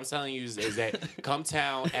guy, but what I'm telling you is that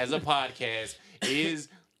Cumtown as a podcast is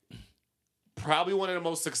probably one of the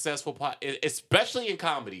most successful especially in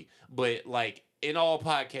comedy, but like in all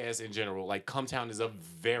podcasts in general, like Cumtown is a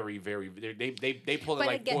very, very they pull in But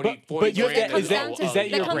like again- 40 but you have grand to- is that- a- is that a-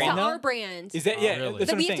 your comes brand to though? our brand. Is that Oh, yeah? really?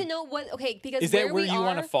 That's But what we I'm have to saying. know what because Is that where where we you are,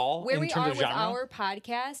 wanna fall where in we terms are of with genre? our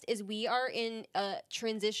podcast is we are in a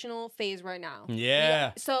transitional phase right now.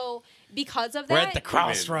 Yeah. So because of that, We're at the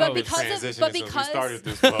crossroads. But because of- Transitioning but since because- we started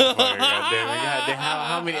this motherfucker, goddamn,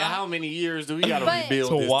 how many years do we gotta But- rebuild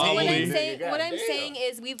So this wobbly. what I'm team? saying, what I'm Goddamn. saying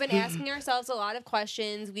is we've been asking ourselves a lot of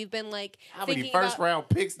questions. We've been like How many thinking first about, round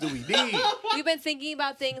picks do we need? we've been thinking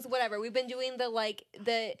about things, whatever. We've been doing the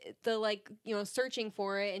like searching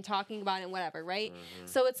for it and talking about it and whatever, right? Mm-hmm.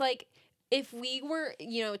 So it's like if we were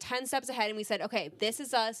 10 steps ahead and we said, okay, this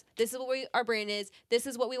is us, this is what our brand is, this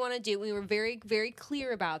is what we want to do, we were very, very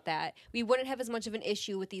clear about that, we wouldn't have as much of an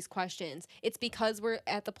issue with these questions. It's because we're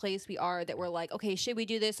at the place we are that we're like, okay, should we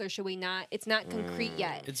do this or should we not? It's not concrete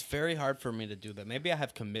yet. It's very hard for me to do that. Maybe I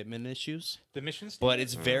have commitment issues, The mission statement. but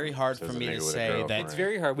it's very hard for Says a me nigga to with a say girlfriend. that It's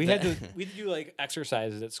very hard. We had to do like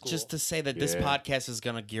exercises at school. just to say that this Yeah. podcast is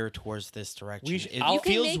gonna gear towards this direction. It I'll- You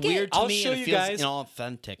can feels make it- weird to I'll me show and you it feels guys-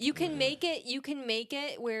 inauthentic. You can make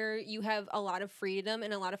it where you have a lot of freedom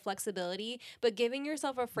and a lot of flexibility, but giving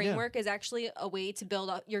yourself a framework is actually a way to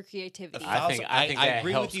build up your creativity. I think I that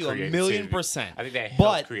agree helps with you a creativity. million percent. I think that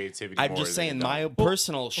helps But creativity. I'm more just than saying it my don't.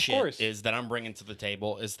 personal course. shit is that I'm bringing to the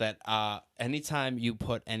table is that anytime you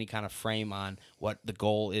put any kind of frame on what the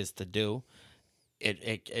goal is to do,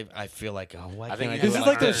 it I feel like why I can't think I you do This it is like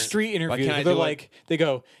like this? those street Why interviews. can't I Where they're do it? like, they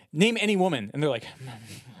go, name any woman, and they're like,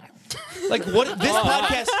 Like what this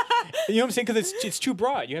podcast you know what I'm saying? Because it's too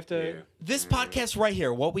broad. You have to. Yeah. this podcast right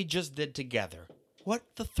here, what we just did together, what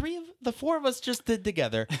the four of us just did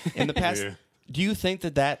together in the past. Yeah. Do you think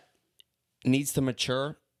that needs to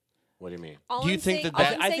mature? What do you mean? All Do you I'm think saying- that-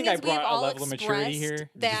 all I'm I saying think I is we've brought a all level of maturity expressed here.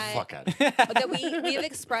 That Fuck out. that we have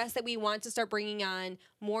expressed that we want to start bringing on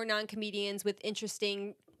more non-comedians with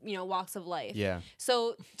interesting walks of life. Yeah.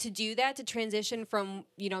 So to do that, to transition from,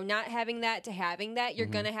 not having that to having that, you're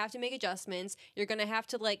going to have to make adjustments. You're going to have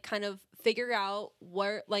to like kind of figure out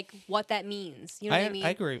what that means. You know what I mean? I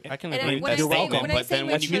agree. I can And agree. when I That's say- welcome. when I But say then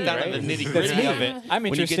when you get down to the mature- nitty That's gritty me. of it, I'm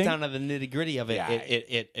when you interesting. get down to the nitty gritty of it, Yeah.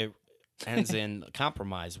 it ends in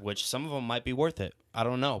compromise, which some of them might be worth it. I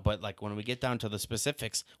don't know, but like when we get down to the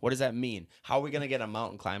specifics, what does that mean? How are we gonna get a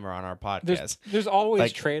mountain climber on our podcast? There's always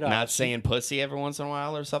like trade-offs. not saying pussy every once in a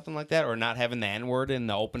while or something like that, or not having the N word in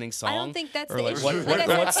the opening song. I don't think that's or the like issue. what, Like what, I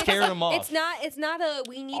said, what's scaring them off? It's not a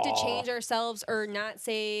we need to change ourselves or not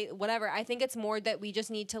say whatever. I think it's more that we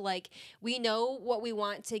just need to like we know what we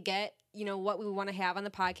want to get, what we want to have on the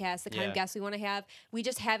podcast, the kind of guests we want to have. We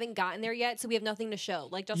just haven't gotten there yet, so we have nothing to show.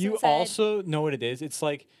 Like Justin You said, also know what it is. It's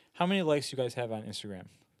like how many likes you guys have on Instagram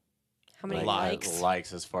how many Likes.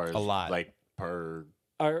 likes? As far as A lot. like per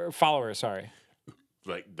or followers. Sorry.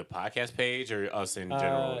 like the podcast page or us in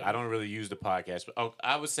general. I don't really use the podcast, but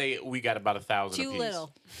I would say we got about 1,000 Too apiece.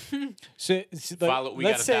 little. So, We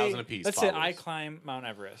got 1,000 apiece Let's say I followers. climb Mount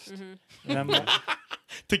Everest. Mm-hmm. And I'm like,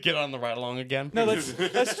 to get on the ride along again. no,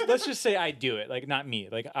 let's just say I do it. Like not me.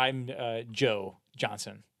 Like I'm Joe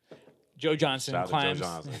Johnson. Joe Johnson Shout out climbs. to Joe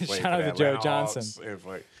Johnson. Played Shout for out the to Joe Atlanta Johnson. Hawks and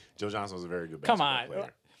for- Joe Johnson was a very good Come basketball on.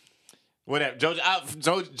 player. Whatever. Joe Let's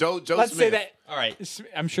Smith. say that. All right.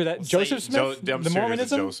 I'm sure that We'll Joseph say Smith, I'm the sure there's a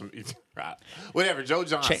Mormonism. Joe Smith. Right. Whatever. Joe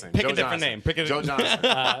Johnson. pick Joe a different Johnson. name. Pick a Joe different-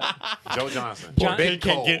 Johnson. Joe Johnson. John- Big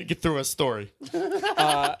Cole. Get through a story.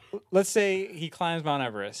 Let's say he climbs Mount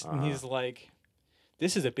Everest, and he's like,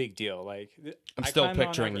 "This is a big deal." Like, I'm I still climbed Mount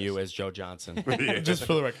picturing you Everest. as Joe Johnson. Yeah. Just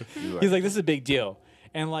for the record. He's like, "This is a big deal,"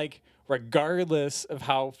 and like, regardless of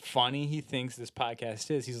how funny he thinks this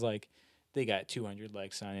podcast is, he's like, "They got 200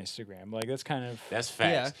 likes on Instagram." Like, that's kind of. That's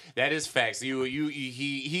facts. That is facts.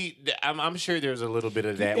 He. I'm sure there's a little bit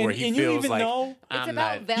of that And- where he and you feels even like know- It's I'm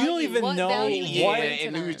about not. value. You don't even what know value Yeah, what-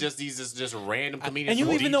 and he was these just random comedians. And you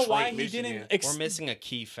from don't even know Detroit, why he Michigan, didn't. We're missing a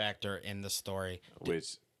key factor in the story.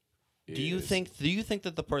 Which Do you think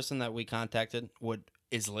that the person that we contacted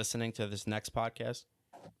is listening to this next podcast?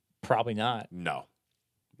 Probably not. No,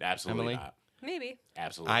 absolutely Emily? not. Maybe.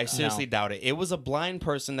 Absolutely. I not. seriously doubt it. It was a blind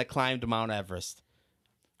person that climbed Mount Everest.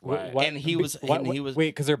 Right. And he was- and he was- Wait,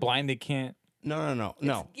 because they're blind, they can't.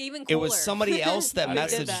 No. even It was cooler. somebody else that They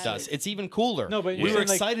did messaged that. us. It's even cooler. No, but we you're were saying,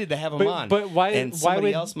 like- excited to have him but- on. but why- And why somebody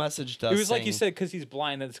would- else messaged us. It was like you saying- said, because he's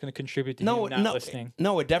blind, that's going to contribute to No, him not listening.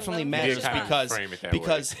 no, it definitely Well, matters You kinda because frame it that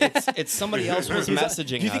way. it's somebody else was messaging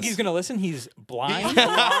Do you think us. he's going to listen? He's blind.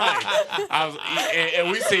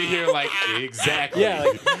 and we sit here like exactly. Yeah,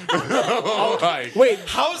 like- Like, Wait,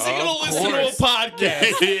 How's he Of gonna listen to a course.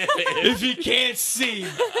 podcast Yeah. if he can't see?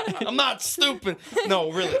 I'm not stupid.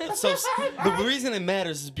 No, really. So the reason it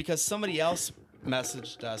matters is because somebody else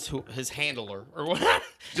messaged us, his handler or what?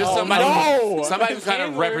 Just Oh, somebody, no. somebody who kind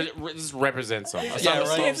of Handler. just represents him. Yeah,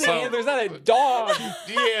 right. it's there's not a dog.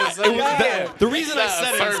 Yeah, so The reason I It's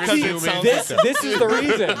not said a it is because service it human. sounds This like this is the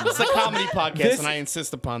reason. it's a comedy podcast, This- and I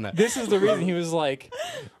insist upon that. This is the reason he was like,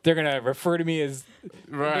 they're gonna refer to me as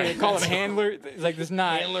right. call him handler. It's like this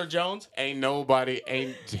not. Handler Jones. Ain't nobody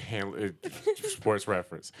sports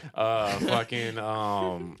reference. Fucking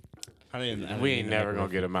we ain't never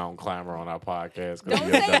gonna get a mountain climber on our podcast. 'cause Don't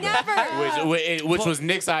we have say done that. never. Which was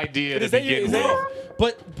Nick's idea to Is that begin is with.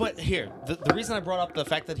 that- But here, the reason I brought up the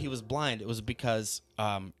fact that he was blind, it was because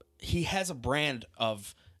he has a brand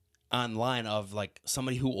of online of like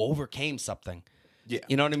somebody who overcame something. Yeah.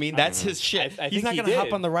 You know what I mean? That's his shit. I He's think not he gonna hop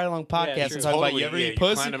did. on the Ride Along podcast true. and talk about Totally, you ever yeah, eat you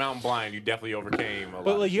pussy. climbed a mountain blind. You definitely overcame a lot.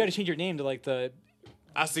 But like of you got to shit. change your name to like the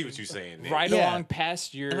I see what you're saying. Nick. ride Yeah. along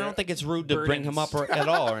past your. And I don't think it's rude to bring him up burdens. at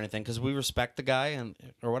all or anything because we respect the guy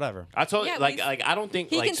or whatever. I told Yeah, you, but like I don't think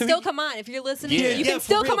He like can still come on if you're listening. Yeah. You Yeah, can for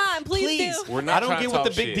still real. come on. Please do. We're not I don't trying get to what the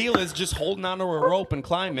talk big shit. deal is just holding onto a rope and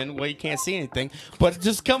climbing where you can't see anything. But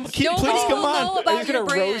just come, please Nobody come will on. know Are about you gonna your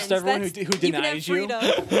brand. roast everyone who You can have denies you? freedom.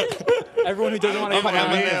 Everyone who doesn't want to I'm come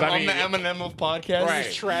I'm on. Eminem. I'm the Eminem of podcasts.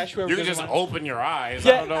 Right. Trash whoever You can doesn't just want- open your eyes. I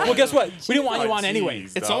Yeah. don't know. Well, guess what? We didn't want you Oh, on anyway.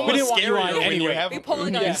 jeez, It's dog. almost didn't want you scarier on when you anyway. have We pulling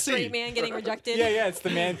when you a see. straight man getting rejected. Yeah, it's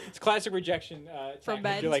the man. It's classic rejection. From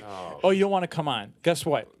tactic. You're bed. like, oh, you don't want to come on. Guess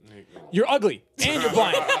what? You're ugly and you're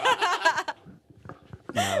blind.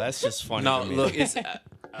 No, that's just funny. No, to me. look, it's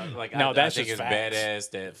Like No, I that's think just it's facts. badass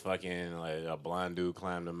that fucking like a blonde dude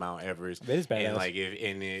climbed the Mount Everest. That is badass. And like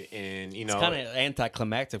and you know, It's kind of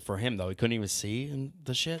anticlimactic for him though. He couldn't even see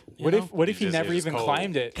the shit. you What know? if he Just- never it was even cold.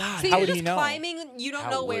 climbed it? God, So How you're would just he know? climbing, you don't How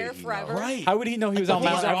know would where he know? forever. Right. How would he know he was on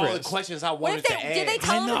these Mount are all the Everest? questions I What wanted if they to ask. did they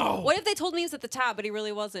tell know. him? What if they told me he was at the top, but he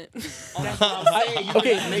really wasn't?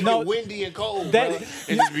 Okay, Make no, it windy and cold, that- bro.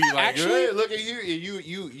 And just be like, Actually- hey, look at you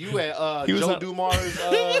at He was Joe on- Dumars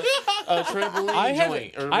trampoline I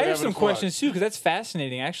joint. Or have whatever some the fuck. questions too, because that's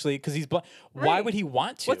fascinating actually. Because he's blind. Why Right. would he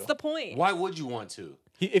want to? What's the point? Why would you want to?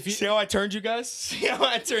 If you See how I turned you guys? See how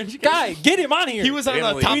I turned you guys? guy, get him on here. He was on the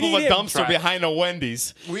Emily, top we of a need him. dumpster Try. behind a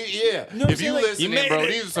Wendy's. No, I'm if you saying, like, listening, you made bro, it.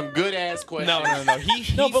 these are some good ass questions. No.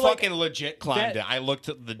 He No, but, like, fucking legit climbed that- it. I looked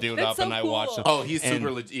at the dude That's up so and I watched cool. him. Oh, he's And-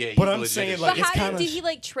 super legit. Yeah, he's but I'm legit saying, as like, But shit. it's how kinda- did he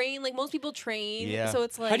like train? Like most people train, Yeah. so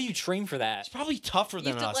it's like How do you train for that? It's probably tougher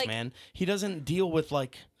than have to, us, like- man. He doesn't deal with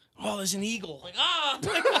like, oh, there's an eagle. Like,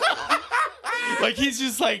 like he's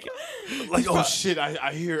just like oh shit,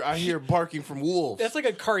 I hear barking from wolves. That's like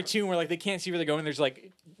a cartoon where like they can't see where they're going. There's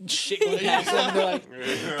like shit going past them. They're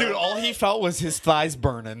like, dude, all he felt was his thighs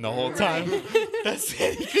burning the whole time. That's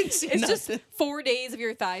it. He couldn't see it's nothing. just 4 days of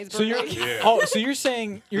your thighs so burning. you're so you're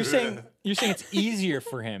saying it's easier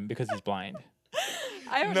for him because he's blind.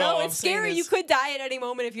 I don't No, know. I'm It's saying scary. You it's- could die at any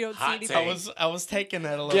moment if you don't see Hot anything. take. I was taking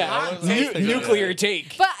that a little. Yeah, I was taking nuclear that.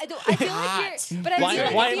 take. But I feel like you're. But I Blind, feel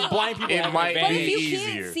like blind, if you, blind people. It have an might But advantage. if you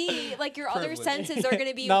easier. can't see, like your other Privilege. senses are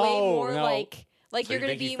gonna be No, way more no. like So you're you gonna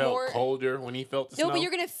think be he felt more. colder when he felt the No, snow? but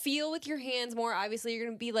you're gonna feel with your hands more. Obviously, you're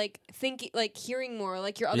gonna be like thinking, like hearing more.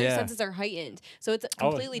 Like your other Yeah. senses are heightened, so it's a Oh,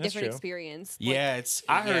 completely that's different true. experience. Yeah, it's.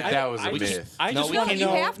 I heard yeah, that was a I just, myth. I No, just we want to can't-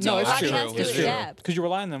 know. you have to. No, Your it's body true. has to It's true. adapt. Because you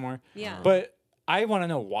rely on them more. Yeah. But I want to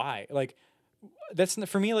know why. Like, that's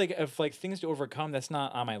for me. Like, if like things to overcome, that's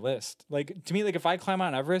not on my list. Like to me, like if I climb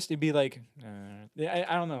Mount Everest, it'd be like,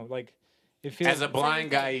 I don't know. Like, it feels. As a blind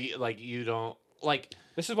guy, like you don't like.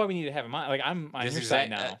 This is why we need to have him on. Like, I'm on This your is side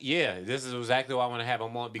now. yeah, this is exactly why I want to have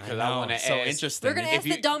him on because I know, want to so ask. interesting. We're gonna If ask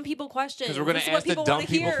you- the dumb people questions. Because we're gonna This is what ask the people dumb wanna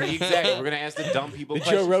people. hear. Exactly, we're gonna ask the dumb people. The Joe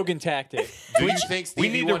questions. Rogan tactic. Do you think We Stevie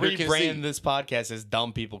need to Wonder can see? rebrand this podcast as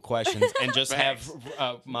 "Dumb People Questions" and just have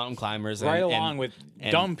mountain climbers right and, along with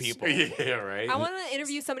and- dumb people. Yeah, right. I want to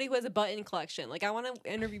interview somebody who has a button collection. Like I want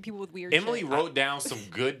to interview people with weird. Emily shit. wrote down some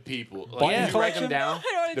good people. Like, Button can you write collection? them down? I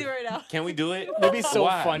don't want to do it right now. Can we do it? That'd be so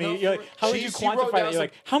Why? funny. No, You're like, how would she- you she wrote quantify down that? You're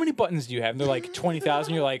like, how many buttons do you have? And they're like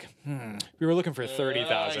 20,000. You're like, we were looking for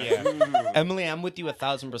 30,000. Yeah. Emily, I'm with you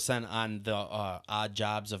 1,000% on the odd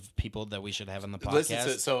jobs of people that we should have on the podcast. Listen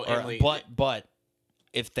to- so, Emily- but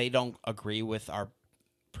if they don't agree with our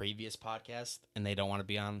previous podcast and they don't want to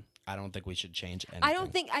be on, I don't think we should change anything. I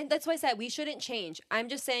don't think that's why I said we shouldn't change. I'm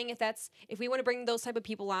just saying if we want to bring those type of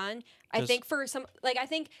people on, I Just- think for some I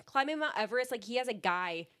think climbing Mount Everest, like he has a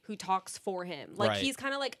guy who talks for him. Like Right. he's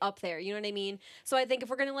kind of like up there, you know what I mean? So I think if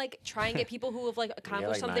we're gonna like try and get people who have like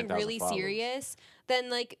accomplished like something 9,000 really followers. serious, then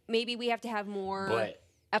like maybe we have to have more But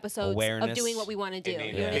episodes Awareness. of doing what we want to do. and then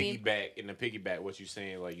You know what I mean? in the piggyback, what you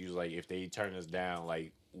saying? Like you was like, if they turn us down,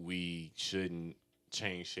 like we shouldn't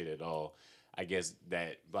change shit at all. I guess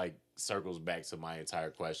that like circles back to my entire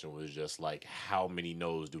question was just like, how many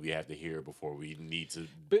no's do we have to hear before we need to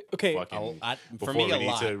But, okay. fucking for before me, we a need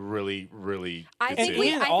lot. to really I think we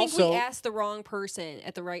consider? I think also- we asked the wrong person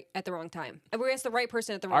at the wrong time. And we asked the right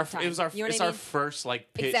person at the wrong our time. it was our you know it's what I our mean? first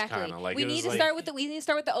like pitch Exactly. kind of like we it was need to like, start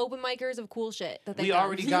with the open micers of cool shit that they we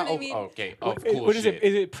already got you know what I mean? okay of What- cool what is shit. it?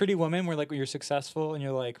 Is it Pretty Woman where like you're successful and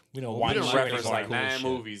you're like, we don't We want done you reference anymore? like 9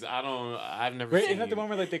 movies. I've never Right? seen Isn't that the one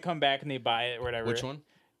where like they come back and they buy it or whatever? Which one?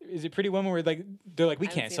 Is it Pretty Woman where like they're like, we I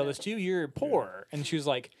haven't can't seen sell it. this to you, you're poor, and she was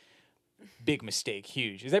like, big mistake,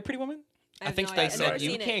 huge. Is that Pretty Woman? I I have think no they idea. I've never said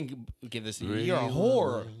you seen it. can't give this. You're a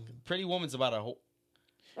whore. Pretty Woman's about a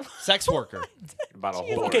sex worker. about a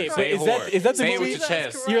whore. Okay, but Say is that- whore. is that the Say it movie? with your Jesus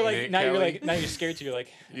chest? Christ. You're Kelly. like now you're scared to. You're like,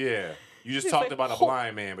 Yeah. You just He's talked like, about a whore.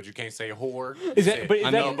 blind man, but you can't say whore. is that? But is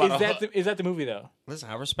I that know about is that the movie though? Listen,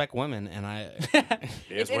 I respect women, and I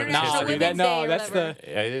It's International Women's Nah, History dude, Women's that, Day no, or that's whatever.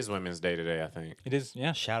 the. Yeah, it is Women's Day today, I think. It is,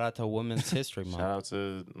 yeah. shout out to Women's History Month. Shout out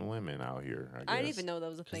to women out here. I didn't even know that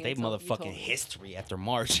was a thing. They until you told motherfucking me. history after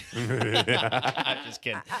March. Just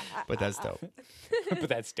kidding, but that's dope. But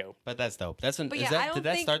that's dope. But that's dope. That's But is yeah, I that don't did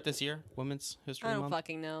that think- start this year? Women's History I don't Month.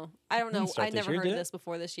 fucking know. I don't know. start I this never year, heard did of it? this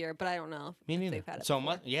before this year, but I don't know. Me if neither. they've had it So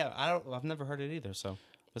before. much. Yeah, I've never heard it either. So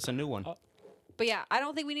it's a new one. But yeah, I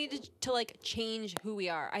don't think we need to like change who we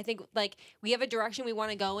are. I think like we have a direction we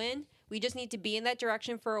want to go in. We just need to be in that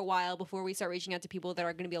direction for a while before we start reaching out to people that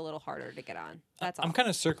are going to be a little harder to get on. That's all. I'm kind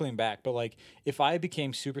of circling back, but like if I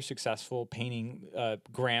became super successful painting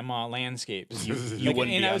grandma landscapes, You like,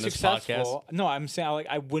 wouldn't and be I on was this successful. No, I'm saying like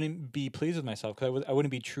I wouldn't be pleased with myself because I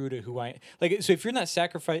wouldn't be true to who I like. So if you're not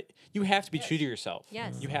sacrifice, you have to be true to yourself.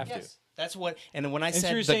 Yes. you have to. Yes. That's what. And when I so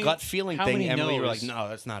said you're the saying, gut feeling how thing, many Emily, you were no's? like, "No,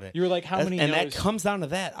 that's not it." You were like, how many And that no's? comes down to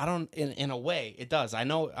that. I don't. In a way, it does. I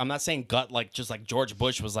know. I'm not saying gut like just like George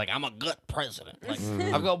Bush was like, "I'm a gut president." Like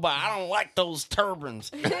I go, but I don't like those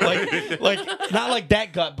turbans. like not like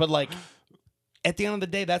that gut, but like. At the end of the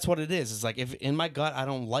day, that's what it is. It's like if in my gut I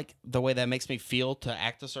don't like the way that makes me feel to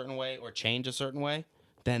act a certain way or change a certain way,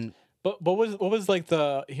 then But what was like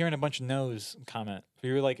the hearing a bunch of no's comment?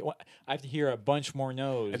 You were like, what? I have to hear a bunch more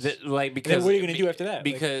no's. Like because what are you gonna do after that? Like-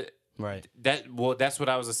 Because right. that's what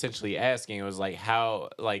I was essentially asking. It was like how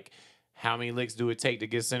many licks do it take to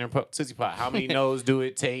get center Tootsie Pop? How many no's do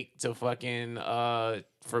it take to fucking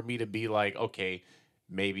for me to be like, okay,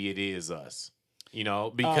 maybe it is us. You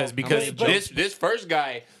know, because but- this first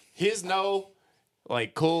guy, his no,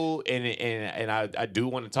 like cool, and I do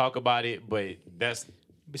want to talk about it, but that's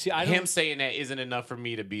But see, I him don't. saying that isn't enough for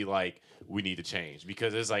me to be like, we need to change,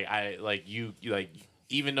 because it's like you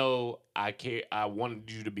even though I care, I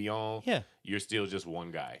wanted you to be on, Yeah. you're still just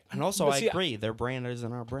one guy. And also, But I see, agree, their brand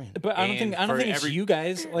isn't our brand. But I don't And think for it's every- you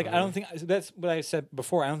guys. Like I don't think that's what I said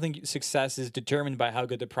before. I don't think success is determined by how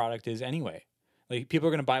good the product is anyway. Like people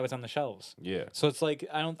are gonna buy what's on the shelves. Yeah. So it's like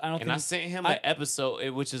I don't And think I sent him an episode,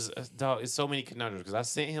 which is dog. It's so many conundrums because I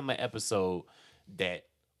sent him an episode that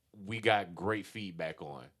we got great feedback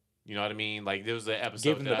on. You know what I mean? Like there was an episode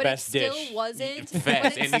Gave him the that but best it still dish. wasn't. facts,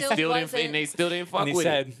 but it and they still wasn't, didn't, and they still didn't fuck and he with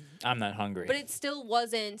said, it. "I'm not hungry." but it still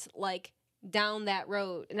wasn't like down that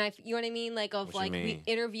road. And you know what I mean? Like of What you like mean?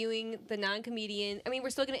 interviewing the non-comedian. I mean, we're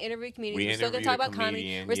still gonna interview comedians. We We're still gonna talk interviewed a about comedy.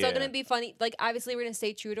 comedian, We're still yeah. gonna be funny. Like obviously we're gonna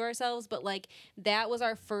stay true to ourselves, but like that was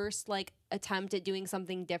our first like attempt at doing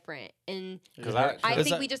something different. And I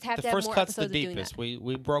think we just have the to have first more cut's the episodes of doing deepest. that.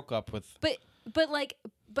 We broke up with.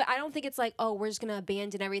 But I don't think it's like, oh, we're just gonna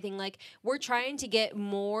abandon everything. Like we're trying to get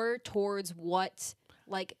more towards what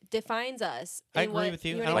like defines us. I and agree what- with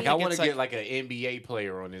you. know I what don't Like mean? I think want to it's get like an NBA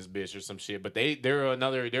player on this bitch or some shit, but they're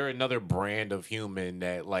another brand of human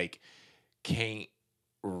that like can't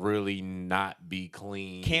really not be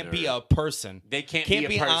clean. Can't be or- a person. They can't can't be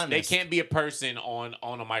be a person. They honest. can't be a person on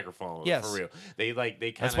a microphone. Yes. For real. They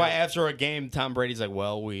kind That's why after a game, Tom Brady's like,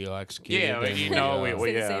 "Well, we executed." yeah, and you know,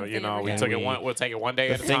 Say the yeah, same you thing know, every we day. took it And one. We'll take it one day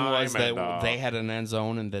The at a thing time. was that and, they had an end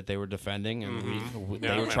zone and that they were defending, and they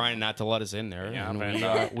Yeah, were man. trying not to let us in there. Yeah, and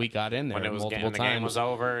man. we got in there when it was multiple the game times. was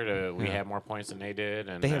over, we Yeah. had more points than they did,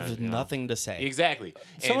 and They have you know. nothing to say. Exactly.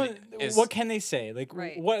 And Someone, it's- what can they say? Like,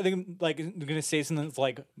 Right. what are they like? They're gonna say something that's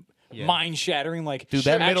like Yeah. mind shattering. Like, Dude,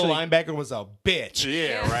 that middle actually- linebacker was a bitch.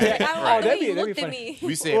 Yeah, Like, right. I don't Oh, like the that'd way you be looked at funny. me.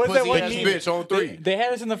 We said What was that pussy one ass meme? bitch on three. They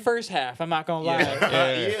had us in the first half. I'm not gonna lie. Yeah.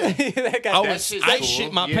 that guy, I That was, shit's I cool.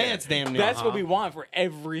 shit my Yeah. pants damn near. that's what we want for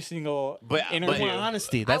every single But- interview. but-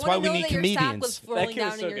 Honesty. I That's why wanna we know need that your sock comedians. was That rolling kid was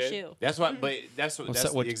down so in your good. shoe. That's why, but that's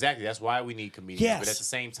what- exactly. That's why we need comedians. Yes. But at the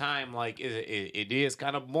same time, like it is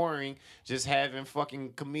kind of boring just having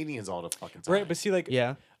fucking comedians all the fucking time. Right, but see, like,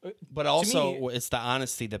 Yeah. But also, me- it's the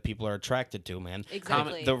honesty that people are attracted to, man.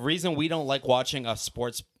 Exactly. The reason we don't like watching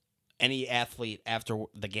any athlete after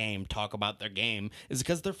the game talk about their game is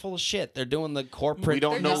because they're full of shit. They're doing the corporate. We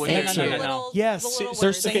don't They're know just what saying they're the saying. little- Yes, the little they're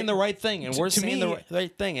words. saying the right thing, and we're to saying the me-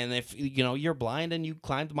 right thing. And if you're blind and you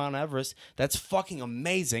climbed Mount Everest, that's fucking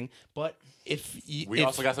amazing. But if We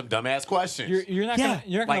also got some dumbass questions. you're not Yeah. gonna,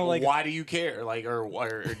 you're not gonna like, like. why do you care? Like, or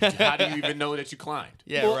how do you even know that you climbed?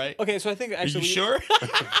 yeah, Well, right. Okay, so I think Are actually, you sure? Yeah,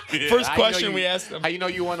 First how you know question you- we asked them. How you know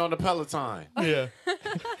you went on the Peloton? Yeah,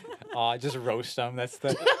 just roast them. That's the.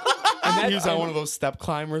 he was on one of those step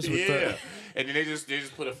climbers with Yeah. And then they just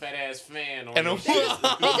put a fat ass fan on. And your a- shit.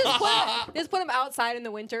 They just put them outside in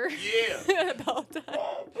the winter. Yeah. The whole time.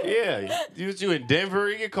 Yeah. You in Denver?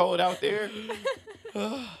 It get cold out there.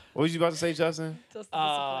 What was you about to say, Justin? Just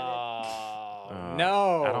disappointed.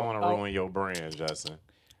 No, I don't want to ruin your brand, Justin.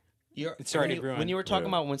 It's already when ruined. you were talking Yeah.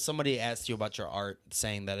 about when somebody asked you about your art,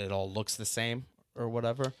 saying that it all looks the same or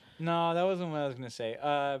whatever. No, that wasn't what I was gonna say.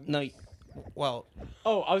 No, well,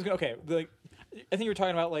 Oh, I was gonna. Okay, like, I think you were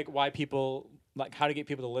talking about like why people like how to get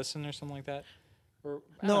people to listen or something like that. Or,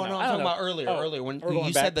 I no, don't know. no. I I'm don't talking know. about earlier. Oh, Earlier when we're going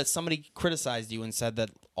you back. said that somebody criticized you and said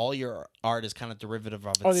that all your art is kind of derivative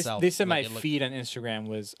of Oh, itself. they said my Like, it look- feed on Instagram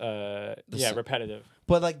was s- repetitive.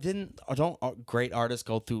 But like, don't great artists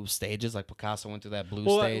go through stages? Like Picasso went through that blue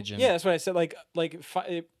Well, stage. And yeah, that's what I said.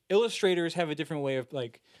 Illustrators have a different way of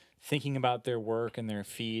like thinking about their work and their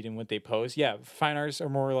feed and what they post. Yeah, fine artists are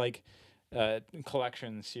more like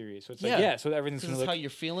collection series. So it's like so everything's gonna This is look. how you're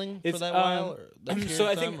feeling for It's, that while. Or that period so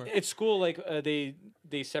I of think time, or- at school, like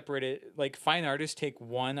they separate it. Like fine artists take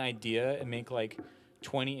one idea and make like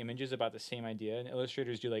 20 images about the same idea, and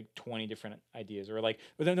illustrators do like 20 different ideas, or like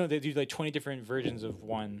no, they do like 20 different versions of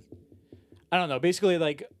one. I don't know. Basically,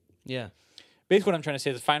 like basically what I'm trying to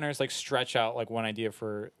say is fine artists like stretch out like one idea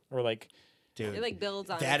for or like. Dude, It like builds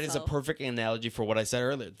on that is a itself. perfect analogy for what I said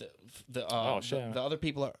earlier. The other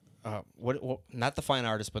people are what not the fine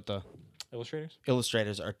artists, but the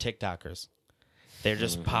illustrators are TikTokers. They're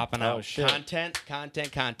just popping out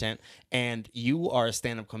content, and you are a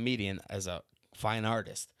stand-up comedian as a fine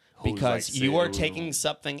artist. Because like, you are say, taking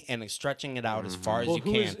something and stretching it out as far as Well, you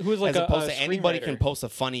who can. is- who is like as a opposed to anybody can screenwriter? post a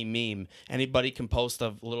funny meme. Anybody can post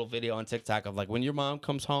a little video on TikTok of like when your mom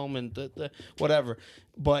comes home and whatever.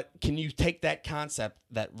 But can you take that concept,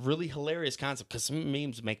 that really hilarious concept? Because some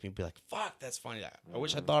memes make me be like, "Fuck, that's funny. I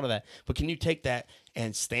wish I thought of that." But can you take that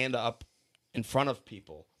and stand up in front of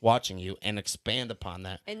people watching you and expand upon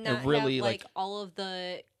that and not really have like all of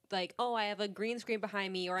the like, oh, I have a green screen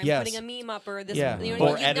behind me, or I'm Yes. putting a meme up, or this. Yeah. You know, Or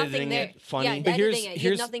you have nothing editing there. it funny. Yeah, But editing it. You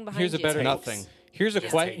have nothing behind here's a you. better Nothing. Here's a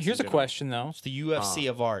takes here's a in general. question though. It's the UFC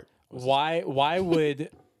of art. Why would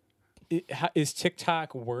is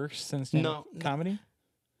TikTok worse than stand-up comedy?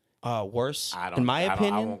 Worse, I don't. in my I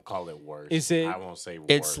opinion. won't call it worse. Is it- I won't say worse.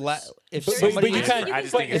 It's if But- somebody but you is- can't- I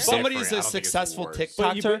just but think if it's somebody different. is I a don't think it's successful worse.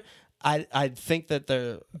 TikToker, I'd think that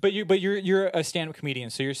they're But you're a stand-up comedian,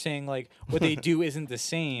 so you're saying like what they do isn't the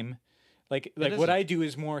same. Like what isn't. I do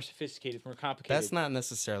is more sophisticated, more complicated. that's not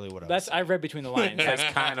necessarily what I was That's I read between the lines. That's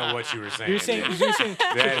kind of what you were saying. You're saying yeah. you're saying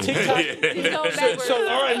That- TikTok. He's going backwards. So,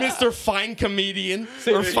 all right, Mr. Fine Comedian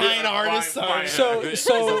or Fine Artist. fine. sorry.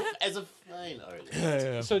 So as a fine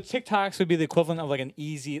artist. so TikToks would be the equivalent of like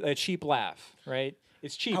a cheap laugh, right?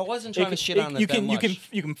 It's cheap. I wasn't trying to shit on it you that can much.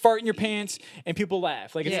 you can fart in your pants and people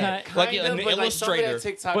laugh. Like it's Yeah, not like Kinda, an but, some of illustrator. that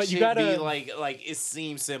TikTok But you shit gotta- be like it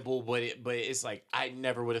seems simple, but it's like I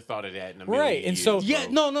never would have thought of that in a million Right, and years, so- Yeah,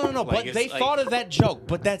 bro. no. Like, But it's they like- thought of that joke,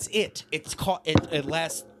 but that's it. It's called. It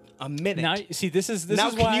lasts a minute. now. See, this is now,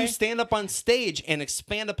 is can why you stand up on stage and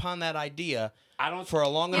expand upon that idea I don't for a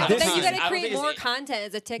long Yeah, enough but This then you is- got I to don't create think it's- more content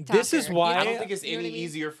as a TikToker. This is why- I don't think it's You know any what I mean?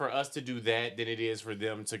 easier for us to do that than it is for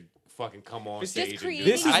them to fucking come on Just stage and do creating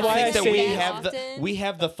This is I why think I that say we that have often. we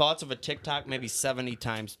have the thoughts of a TikTok maybe 70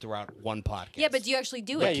 times throughout one podcast. Yeah, but do you actually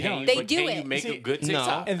do Yeah, it? you don't. They But do can it. you make See, a good no,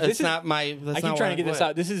 TikTok? And that's this is- not my. That's I keep not trying to what get this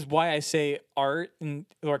out. This is why I say art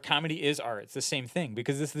or comedy is art. It's the same thing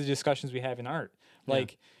because this is the discussions we have in art.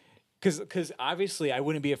 Like, because obviously I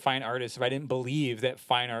wouldn't be a fine artist if I didn't believe that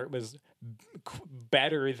fine art was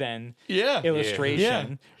better than Yeah.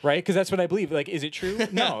 illustration, right? Because that's what I believe. Like, is it true?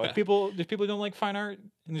 No. There's people who don't like fine art,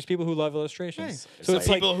 and there's people who love illustrations. So There's it's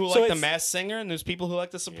like people who so like The it's- Masked Singer, and there's people who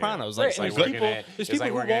like The Sopranos. Right, Like, It's like there's working people- at there's it's people like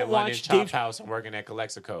who working at won't London watch Chop Dave- House and working at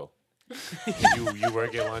Calexico. you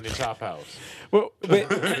work at London Chop House. Well, but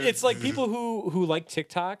it's like people who like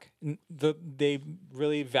TikTok, they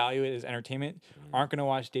really value it as entertainment, aren't going to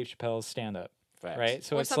watch Dave Chappelle's stand up, Facts. right?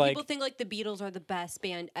 So Or it's some like people think like the Beatles are the best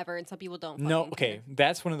band ever, and some people don't. no, fucking okay, care.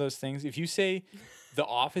 that's one of those things. If you say The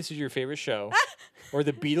Office is your favorite show, or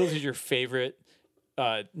The Beatles is your favorite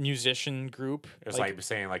musician group, It's like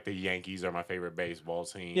saying like the Yankees are my favorite baseball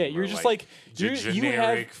team. yeah, you're or, just like like the you have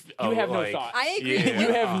generic you have no like- thoughts. I agree. Yeah.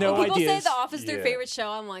 You have no When people ideas. say The Office is their Yeah. favorite show,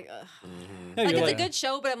 I'm like, ugh. No, Like you're it's a good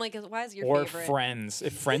show, but I'm like, why is it your or favorite? Friends.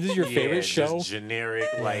 If Friends is your Yeah, favorite just show, generic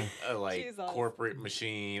like Jesus. corporate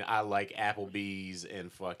machine. I like Applebee's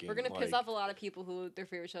and fucking. We're gonna piss like, off a lot of people who their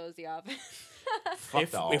favorite show is The Office. fuck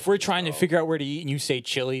if The if we're Office, trying to bro. figure out where to eat and you say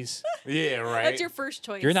Chili's, yeah, right. That's your first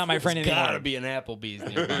choice. you're not my friend There's gotta anymore. be an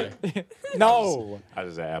Applebee's nearby. No, I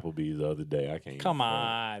just had Applebee's the other day. I can't. come even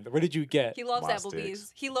on. What did you get? He loves My Applebee's.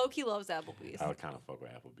 sticks. He low-key loves Applebee's. I would kind of fuck with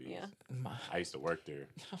Applebee's. Yeah. I used to work there.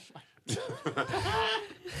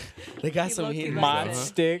 They got He some low-key heat. loves Mod it.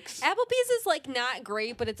 sticks. Applebee's is like not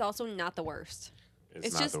great, but it's also not the worst. It's,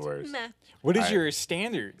 It's not just the worst. meh. What is Alright. your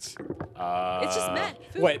standards? It's just meh.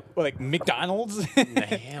 Food. What, like McDonald's?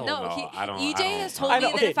 Hell No, no. I don't. EJ I don't, has told I me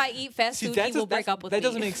know, that okay. if I eat fast See, food, that he will does- break up with that me.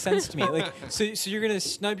 doesn't make sense to me. Like, so you're gonna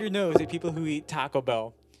snub your nose at people who eat Taco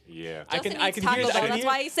Bell. Yeah. Justin I eats can Taco hear Bell. that. That's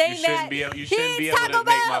why he's You saying shouldn't that. be able. You He shouldn't be eats able to Taco make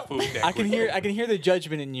my Bell. food that I can quick. hear the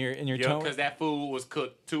judgment in your Yo, tone. because that food was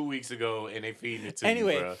cooked 2 weeks ago and they feeding it to you,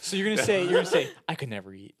 Anyway, bro. so you're gonna say I could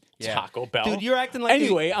never eat. Yeah. Taco Bell. Dude, you're acting like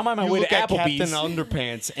Anyway, I'm on my you way look to at Applebee's. Captain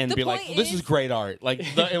Underpants and The be like, point "This is is- great art." Like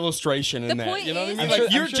the illustration in The that. point You know what I is- mean? I'm like sure-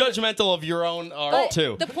 you're I'm sure- judgmental of your own art But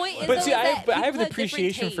too. the point is, But though, see, is I that have people the have different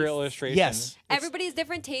appreciation for tastes. illustration. Yes. Everybody's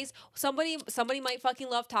different tastes. Somebody might fucking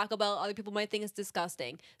love Taco Bell. Other people might think it's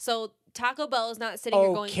disgusting. So Taco Bell is not sitting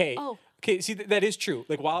here going, Okay. "Oh, Okay. See, that is true.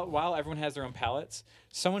 Like while everyone has their own palates,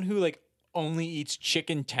 someone who like only eats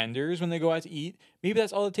chicken tenders when they go out to eat, maybe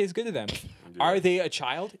that's all that tastes good to them. Are they a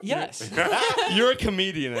child? Yes. You're a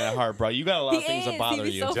comedian at heart, bro. You got a lot of He things is. that bother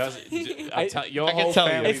He'd be you. so Your I can whole tell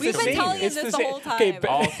you. family's It's We've been comedians. telling him It's this the the same- whole time." okay, but-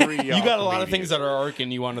 All three of y'all You got a lot of comedians. things that are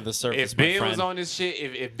irking you under the surface, If my Ben friend. was on this shit,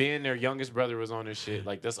 if Ben, their youngest brother, was on this shit,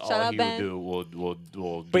 like that's Shout all out he Ben. would do.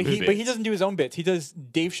 Will But do he bits. doesn't do his own bits. He does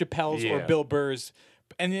Dave Chappelle's or Yeah. Bill Burr's,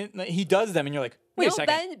 and then like, he does them, and you're like, wait a No,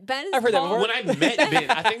 second. Ben is I've heard that called- before. When I met Ben,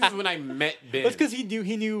 I think this is when I met Ben. That's because he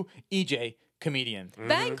knew EJ comedian.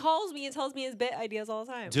 Ben calls me and tells me his bit ideas all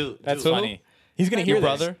the time. dude, That's dude, funny. He's gonna Your hear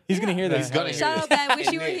brother? this. He's gonna hear this. He's gonna Shout hear out this. Ben. Wish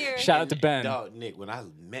And you were Nick, here. Shout out to Ben. Dog, Nick, when I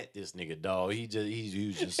met this nigga, dog, he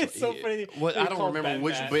was just. It's so funny. What, We I don't call remember Ben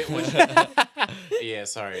which that. bit. Which, yeah,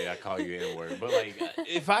 sorry, I call you N word, but like,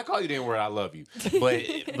 if I call you the N word, I love you. But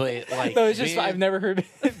like, No, it's just Ben- I've never heard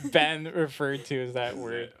Ben referred to as that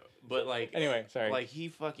word. But like, Anyway, sorry. Like he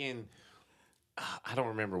fucking. I don't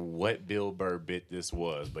remember what Bill Burr bit this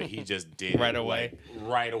was, but he just did Right it, away. like,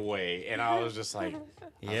 right away, and I was just like,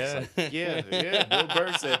 Yeah. yeah, Bill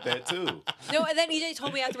Burr said that too. No, and then EJ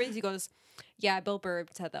told me afterwards, he goes, "Yeah, Bill Burr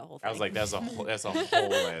said that whole thing." I was like, that's a whole ass.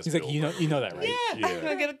 He's like, Bill Burr. you know that, right? I'm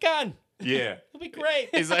gonna get a gun. Yeah. It'll be great.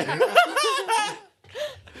 He's like,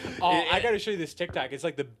 Oh, I gotta show you this TikTok. It's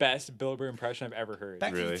like the best Bill Burr impression I've ever heard.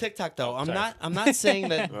 Back to Really? the TikTok though. I'm sorry. not saying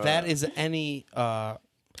that that is any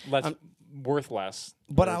Less worth less.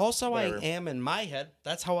 but Or also whatever. I am in my head.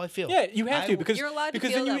 That's how I feel. Yeah, you have to because You're allowed to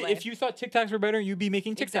because feel then that way. if you thought TikToks were better, you'd be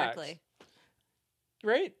making TikToks. Exactly.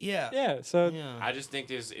 Right? Yeah. Yeah. So Yeah. I just think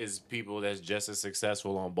there's is people that's just as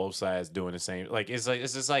successful on both sides doing the same. Like it's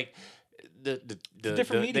just like the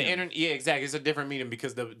different medium. internet. Yeah, exactly. It's a different medium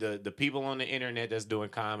because the people on the internet that's doing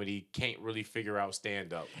comedy can't really figure out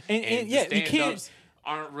stand up, And yeah, the you can't- stand-ups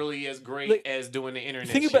aren't really as great Like, as doing the internet.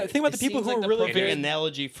 think shit. about the It people seems who like are the really perfect good.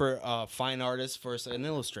 analogy for fine artist versus an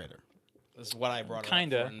illustrator. That's what I brought it up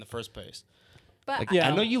Kinda. for in the first place. But Like, Yeah.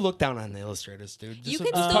 I know you look down on the illustrators, dude. you Just,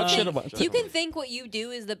 can just still talk shit think, about you can think what you do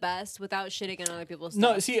is the best without shitting on other people's stuff.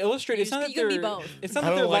 No, see, illustrate. It's You not that can be they're. both. It's not I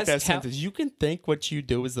that they're don't like less. that sentence. You can think what you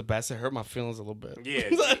do is the best. It hurt my feelings a little bit. Yeah,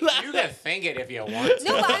 you can think it if you want to.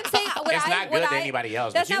 No, but I'm saying what It's I, not what good to I- anybody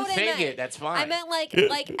else. That's But you not what think I meant. it, that's fine. I meant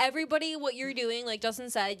like everybody, what you're doing, like Justin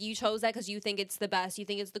said, you chose that because you think it's the best, you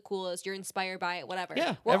think it's the coolest, you're inspired by it, whatever.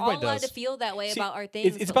 Yeah, we're all everybody allowed does. to feel that way See, about our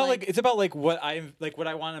things. It's but, about like what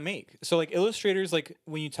I want to make. So like illustrators, like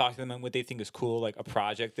when you talk to them and what they think is cool, like a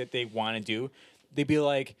project that they want to do, they'd be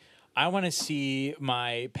like, I want to see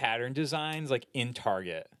my pattern designs like in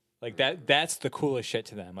Target. Like that's the coolest shit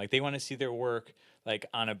to them. Like they want to see their work like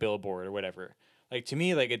on a billboard or whatever. Like to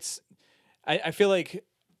me, like I feel like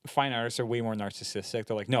fine artists are way more narcissistic.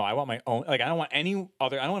 They're like, no, I want my own. Like I don't want any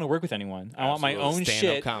other. I don't want to work with anyone. I want my Absolutely. own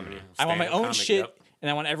Stand-up shit. comedy. I want my Stand-up own comic, shit. yep. And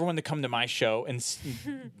I want everyone to come to my show and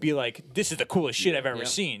be like, "This is the coolest shit I've ever Yep.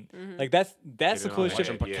 seen." Mm-hmm. Like that's Get the it coolest on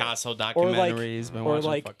shit. my head. Picasso Or like, documentaries. been or watching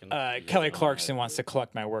like fucking- Kelly Clarkson wants to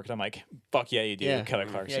collect my work. And I'm like, fuck yeah, you do, Yeah. Kelly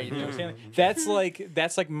Clarkson. Yeah, you You know do. what I'm saying?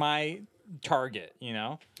 That's like my target. You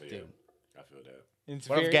know, Dude, I feel that. it's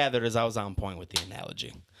What very, I've gathered is I was on point with the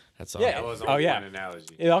analogy. That's all. Yeah. That was Oh, only yeah. one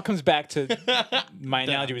analogy. It all comes back to my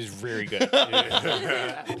analogy was very good.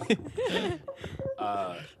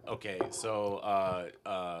 Okay, so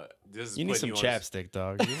this is You need putting some on the- chapstick,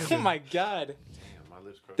 dog. Oh my god, Damn, my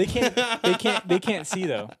lips crooked. they can't see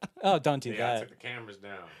though. Oh, don't do Yeah, I that. took the cameras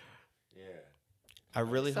down. Yeah, I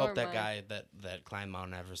really So hope am that I. guy that climbed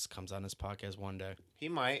Mount Everest comes on this podcast one day. he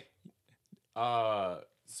might.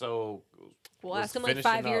 So we'll let's ask him like finish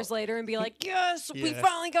 5 it years up. later and be like, yes, we Yeah.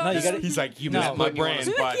 finally got No, you it. gotta- He's like, you No. missed my Putting you on brain.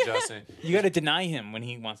 the spot, Justin. You got to deny him when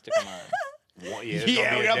he wants to come on. Well, yeah, it's Yeah,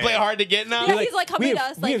 gonna we be a gotta play day. hard to get now. Yeah, he's like, come we meet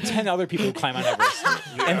have, us. we Like, have 10 other people who climb on Everest,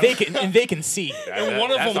 and they can see. And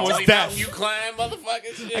one of That's them the was only deaf. mountain You climb,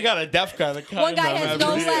 motherfuckers. Shit. I got a deaf guy that One guy climbed has Mount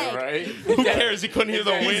no Everest. leg. right? Who cares? He couldn't hear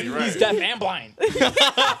the Exactly, wind. right. He's deaf and blind.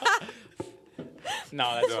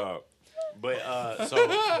 No, that's Dog. But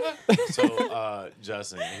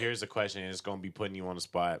Justin, here's a question. It's gonna be putting you on the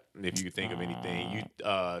spot. If you think of anything, you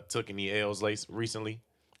took any L's recently?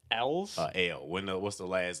 L's. L. What's the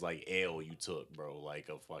last like L you took, bro? Like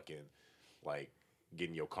a fucking like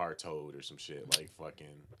getting your car towed or some shit. Like fucking.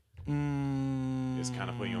 It's kind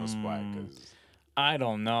of putting you on the spot because I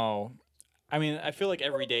don't know. I mean, I feel like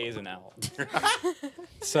every day is an L.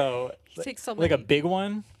 So, Takes so like a many. big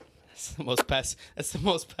one. That's the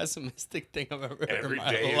most pessimistic thing I've ever heard Every in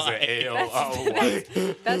my day is life. an L. Oh my.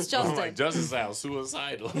 That's I'm Justin. like, Justin sounds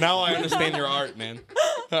suicidal. Now I understand your art, man.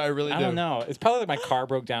 I really do. I don't know. It's probably like my car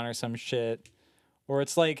broke down or some shit, or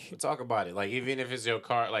it's like Talk about it. Like even if it's your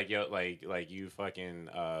car, like you fucking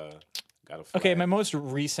got a okay, my most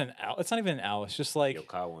recent L. It's not even an L. It's just like your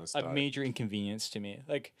car won't a start. major inconvenience to me.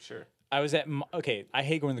 Like Sure. I was at okay. I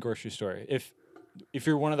hate going to the grocery store. If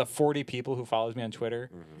you're one of the 40 people who follows me on Twitter,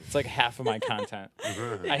 it's like half of my content.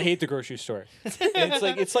 I hate the grocery store. And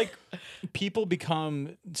it's like people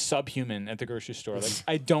become subhuman at the grocery store. Like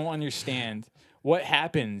I don't understand what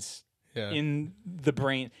happens in the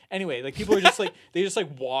brain. Anyway, like people are just like they just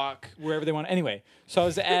like walk wherever they want. Anyway, so I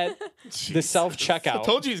was at the self I checkout.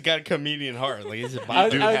 told you he's got a comedian heart. Like he's I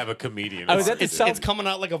was- You do I was- have a comedian. I was heart, at the dude. self- it's coming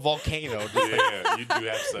out like a volcano. Just like, Yeah, you do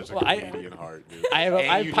have such a Well, I- comedian heart, dude. I have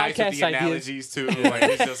And you nice with podcast the ideas. analogies too. Like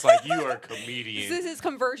it's just like you are a comedian. This is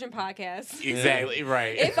conversion podcast. Exactly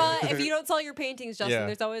right. If you don't sell your paintings, Justin, Yeah.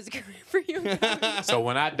 there's always a career for you. So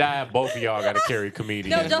when I die, both of y'all got to carry comedian.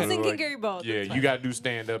 No, Justin Like, can carry both. Yeah, It's you fine. got to do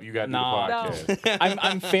stand up. You got to No. do the podcast.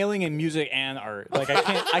 I'm failing in music and art. Like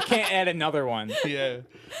I can't add another one. yeah.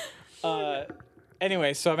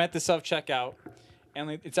 Anyway, so I'm at the self checkout, and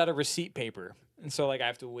like, it's out of receipt paper, and so like I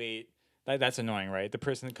have to wait. That's annoying, right? The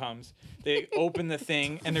person that comes, they open the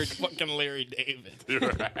thing, and they're Fucking Larry David.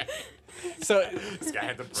 Right. so This guy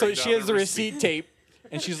had to so break she down has the receipt tape,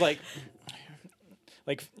 and she's like,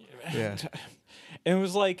 Yeah. and it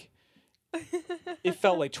was like, it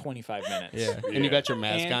felt like 25 minutes. Yeah. And you got your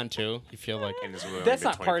mask And- on too. You feel like And it's really That's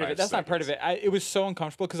only not been part of 25 it. That's not part of seconds. it. It was so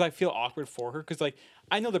uncomfortable because I feel awkward for her because like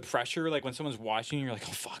I know the pressure like when someone's watching you're like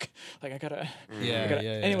oh fuck like I gotta yeah, gotta-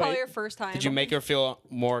 yeah, yeah. anyway. Probably your first time. Did you make her feel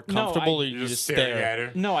more No, comfortable, or I- you You're just staring stare at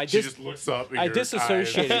her. No, I She just- just looks up. in I your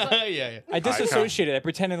disassociated. eyes. yeah, yeah. I disassociated. I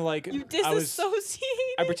pretended like You I was.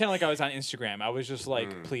 disassociated. I pretended like I was on Instagram. I was just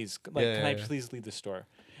like, please, like, Yeah, can I yeah. please leave the store?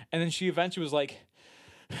 And then she eventually was like,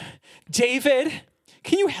 David,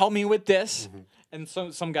 can you help me with this? And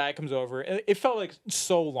some guy comes over. It felt like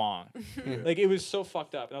so long, like it was so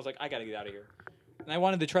fucked up. And I was like, I gotta get out of here. And I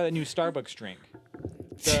wanted to try that new Starbucks drink.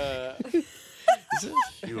 The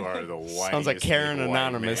You are the whitest. Sounds like Karen white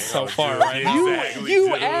Anonymous man. so Oh, far dude, right now. exactly, You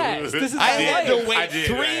dude. asked. This is I my had life. to wait I did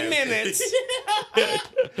 3 ask. minutes.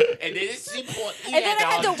 And then she put, And then I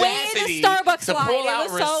had to wait in the Starbucks to line. pull It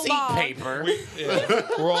out was so receipt long.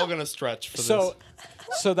 paper. We're all gonna stretch for so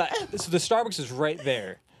this. so the Starbucks is right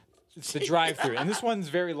there. It's the drive-through, and this one's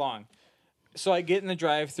very long. So I get in the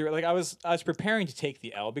drive-through, like I was preparing to take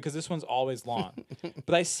the L because this one's always long,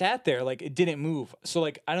 but I sat there like it didn't move. So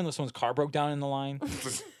like I don't know, someone's car broke down in the line.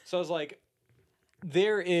 So I was like,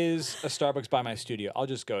 there is a Starbucks by my studio. I'll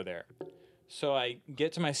just go there. So I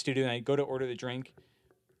get to my studio and I go to order the drink,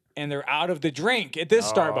 and they're out of the drink at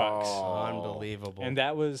this Starbucks, Unbelievable. and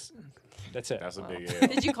that's it. That's a big L.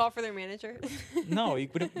 Did you call for their manager? No,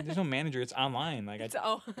 there's no manager. It's online. Like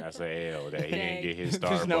Oh, That's a L that he Dang. didn't get his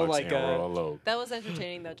There's Starbucks no, like, and roll low. that was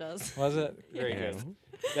entertaining though, Juz. was it very Yeah. good?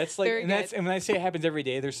 That's like, Very and that's good. and when I say it happens every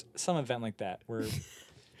day, there's some event like that where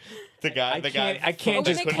the guy, I can't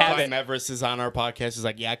just from have Climb it. Everest is on our podcast. Is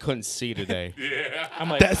like, yeah, I couldn't see today. Yeah. I'm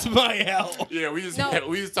like, That's my L. Yeah, we just No.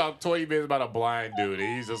 we just talked 20 minutes about a blind dude,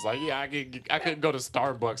 and he's just like, yeah, I couldn't go to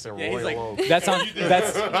Starbucks and yeah, he's roll like, low.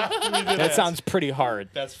 that sounds pretty hard.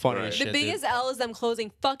 That's funny Right. as The shit. biggest L is them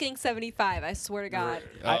closing fucking 75. I swear to God.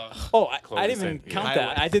 I Close didn't even it. count Yeah.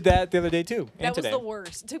 that. I did that the other day too. That and was today. the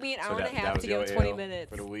worst. It took me an hour and a that half was to go your 20 L minutes.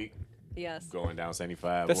 for the week. Yes. Going down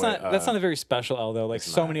 75. That's What, not a very special L though. Like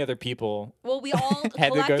it's so not. many other people. Well, we all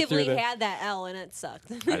Had to go through collectively the- had that L and it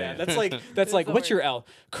sucked. Yeah, that's like what's the your L?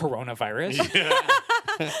 Coronavirus.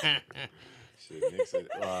 Shit, Nick, said,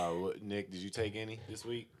 Nick, did you take any this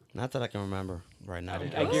week? Not that I can remember right now.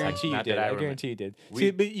 I guarantee you Not did. that I I remember. guarantee you did. We-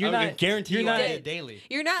 See, but you're not guarantee You're you not I did daily.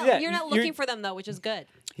 You're not Yeah, you're not you're- looking for them though, which is good.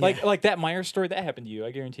 like that Meyer story that happened to you.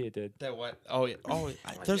 I guarantee it did. That what? Oh yeah.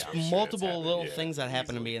 There's yeah, I'm sure multiple it's happened, little yeah, things that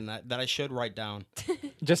happen to me and that I should write down.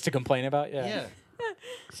 Just to complain about. Yeah. Yeah.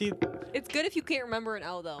 See, It's good if you can't remember an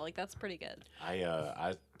L though. Like that's pretty good.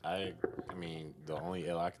 I mean, the only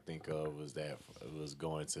L I could think of was that it was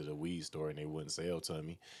going to the weed store and they wouldn't sell to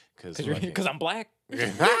me because I'm black.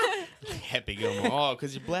 Happy Gilmore. Oh,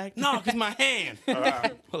 because you're black? No, because my hand.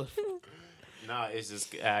 No, it's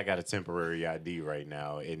just I got a temporary ID right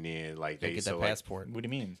now, and then like they Get so that like, passport. What do you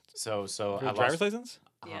mean? so For I a driver's lost, license?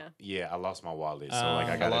 Yeah. yeah, I lost my wallet, so Oh. like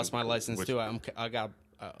I got lost my license too. I got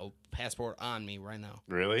a passport on me right now.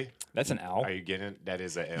 Really? That's an L. Are you getting that?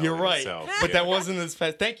 Is an L. You're in right, itself. but Yeah. that wasn't as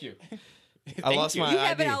fast. Thank you. I lost my You ID.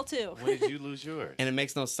 have an L too. When did you lose yours? And it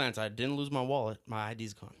makes no sense. I didn't lose my wallet. My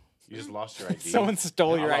ID's gone. You just lost your ID. Someone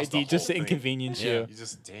stole I your lost the ID just to whole thing. inconvenience Yeah. you. You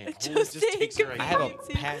just damn. Just Who just takes your ID? I have a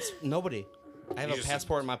Crazy. Nobody. I have You a just-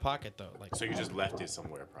 passport in my pocket though. Like, So you just left it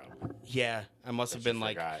somewhere, probably. yeah, I must have been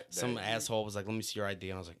like forgot that some you- asshole was like, "Let me see your ID,"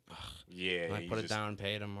 and I was like, Ugh. Yeah. And I you put it just- down,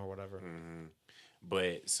 paid him or whatever.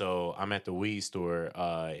 But so I'm at the weed store,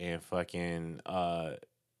 and fucking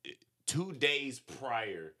 2 days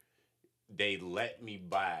prior, they let me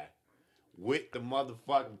buy with the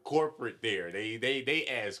motherfucking corporate there. They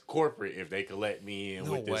asked corporate if they could let me in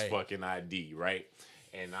No with this way. fucking ID, right?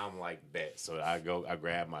 And I'm like, bet. So I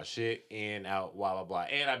grab my shit in, out, blah, blah, blah.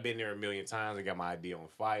 And I've been there a million times. I got my ID on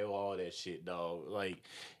file, all that shit, dog. Like,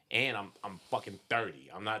 and I'm fucking 30.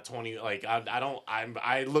 I'm not 20. Like,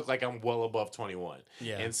 I look like I'm well above 21.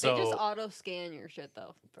 Yeah. And They so just auto scan your shit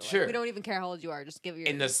though. For, like, Sure. We don't even care how old you are. Just give your.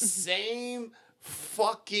 and the same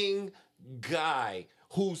fucking guy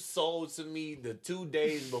who sold to me the 2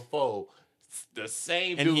 days before, the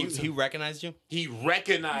same And dude. he recognized you. He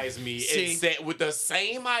recognized me See? and said with the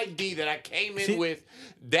same ID that I came in with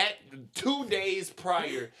that 2 days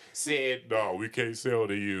prior said, "No, we can't sell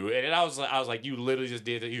to you." And I was like, "You literally just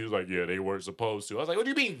did it." He was like, "Yeah, they weren't supposed to." I was like, "What do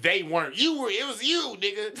you mean they weren't? You were. It was you,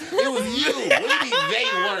 nigga. It was you. What do you mean they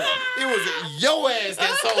weren't? It was your ass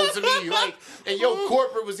that sold to me. Like, and your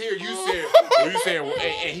corporate was here. You said, well, you said,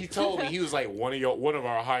 and he told me he was like one of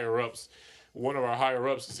our higher ups. One of our higher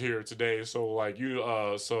ups is here today, so like you,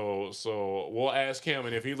 so we'll ask him,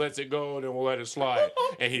 and if he lets it go, then we'll let it slide.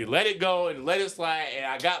 And he let it go and let it slide, and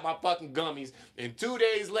I got my fucking gummies. And 2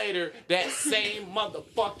 days later, that same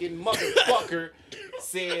motherfucker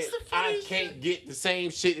said, "I can't get the same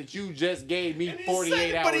shit that you just gave me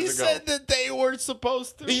 48 hours But he ago." said that they weren't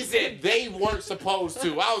supposed to. He said they weren't supposed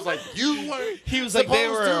to. I was like, "You weren't." He was like, they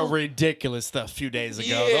were supposed to? ridiculous a few days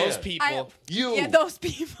ago. Yeah. Those people, You. Yeah, those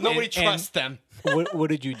people. nobody And- trusts them. What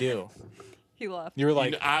did you do? He left. You were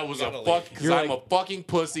like, I was a gotta fuck leave. because You're I'm like- a fucking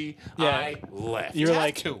pussy. Yeah. I left.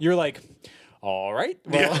 you're like, all right.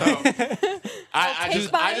 Well,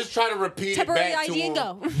 I just try to repeat it Temporary back to ID him. and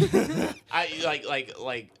go.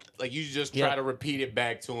 I like you just try to repeat it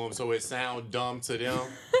back to them so it sounds dumb to them.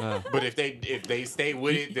 But if they stay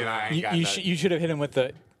with it, then I ain't got nothing. you should have hit him with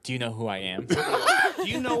the. Do you know who I am? Do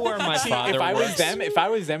you know where my father if I was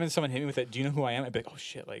works? them, and someone hit me with it, do you know who I am? I'd be like, oh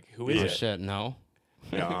shit, like who is Oh it? shit, no.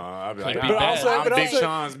 I'll be like, But I'm, also- I'm but Big also-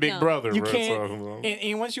 Sean's big No. brother. You bro, can't. so-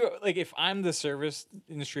 And once you like, if I'm the service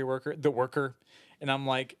industry worker, and I'm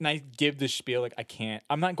like, and I give this spiel, like I can't.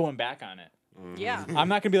 I'm not going back on it. Yeah. I'm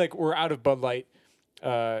not gonna be like, we're out of Bud Light.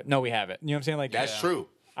 No, we have it. You know what I'm saying? Like That's true.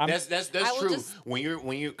 That's I will true. just-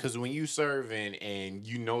 When you serving and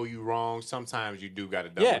you know you wrong, sometimes you do got to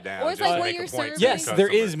double down. Or it's just like to when make you're a point to serving- the yes, there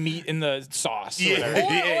is customer. meat in the sauce. or Yeah. whatever. Or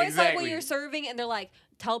it's like when exactly. you're serving and they're like,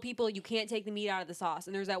 tell people you can't take the meat out of the sauce.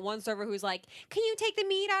 And there's that one server who's like, can you take the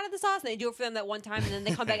meat out of the sauce? And they do it for them that one time, and then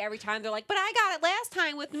they come back every time. They're like, but I got it last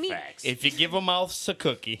time with the meat. Facts. If you give a mouse a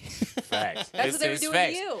cookie, Facts. That's what they were It's doing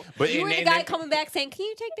facts. to you. But you and- were the and guy then- coming back saying, can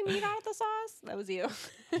you take the meat out of the sauce? That was you.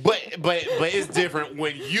 But it's different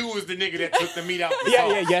when you was the nigga that took the meat out the Yeah,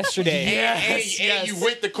 sauce. yeah. Yesterday. And you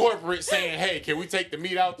with the corporate saying, hey, can we take the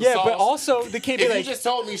meat out the Yeah, sauce? but also they can't be if like. you just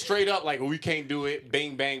told me straight up, like, well, we can't do it,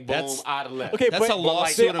 bing, bang, boom, That's- out of left. Okay, That's but a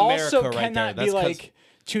lawsuit they in also America right cannot there. be That's 'cause- like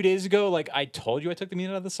 2 days ago. Like I told you I took the meat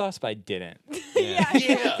out of the sauce, but I didn't.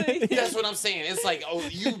 Yeah, that's what I'm saying. It's like, oh,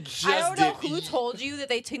 you just I don't know did. who told you that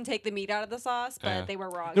they can take the meat out of the sauce, but they were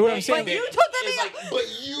wrong. No, what I'm saying- But you took the It's meat like,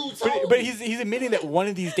 but you But, told but me. he's admitting that one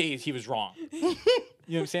of these days he was wrong.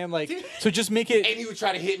 You know what I'm saying? Like, so just make it. And he would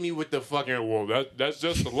try to hit me with the fucking, well, that's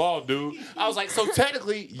just the law, dude. I was like, so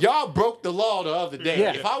technically, y'all broke the law the other day.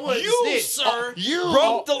 Yeah. If I wanted You, to snitch, sir, you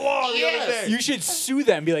broke the law the other Yes. day. You should sue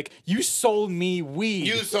them. Be like, you sold me weed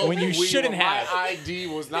You sold when me you weed shouldn't when have. My ID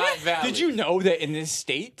was not valid. Did you know that in this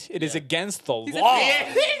state it is against the a law?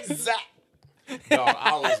 Yeah, exactly. No,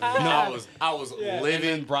 I was and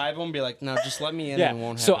living. bribe them, be like, no, just let me in Yeah. and it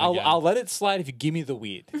won't So happen again. I'll let it slide if you give me the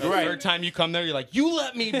weed. The Right. third time you come there, you're like, you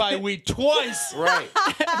let me buy weed twice. Right.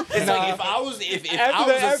 It's like if I was if I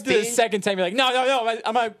After, was a after the sting, second time, you're like, no,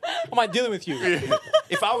 I'm not dealing with you.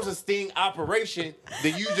 if I was a sting operation,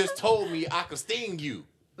 then you just told me I could sting you.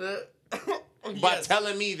 By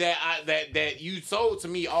telling me that that you sold to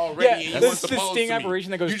me already. Yeah, and you this weren't is the supposed sting to me.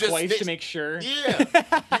 operation that goes You just twice to snitched. make sure. Yeah,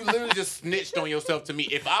 you literally just snitched on yourself to me.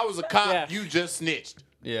 If I was a cop, Yeah. you just snitched.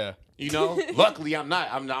 Yeah. You know. Luckily, I'm not.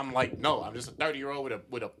 I'm like, no, I'm just a 30-year-old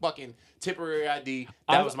with a fucking temporary ID.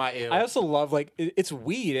 That was my L. I also love like it's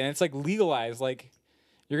weed and it's like legalized. Like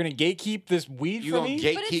You're gonna gatekeep this weed You from gonna me?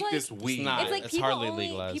 But it's gatekeep like- this weed? not. It's like It's people hardly only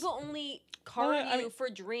legalized. people only card I you mean- for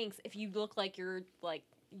drinks if you look like you're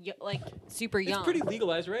like super young. It's pretty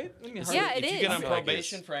legalized, right? I mean, Yeah, it if is. you get on I feel like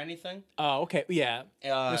probation for anything, Oh, okay. Yeah.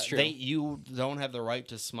 That's true. you don't have the right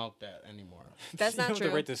to smoke that anymore. That's You not don't have true.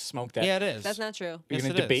 the right to smoke that. Yeah, it is. That's not true. You're Yes,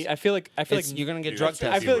 gonna it is. debate. I feel like You're gonna get You drug got tested.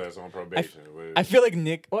 I feel like- Tito's on probation. I feel like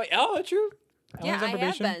Nick. Oh, true. Yeah, Alan's on I have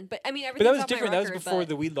probation. been, but I mean But everything's that was off my different. That was record, before but,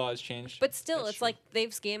 the weed laws changed. But still, it's like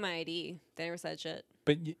they've scanned my ID. They never said shit.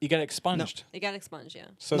 But you got expunged. They got expunged. Yeah.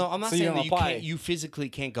 So, No, I'm not so saying don't that you apply. can't. You physically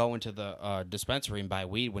can't go into the dispensary and buy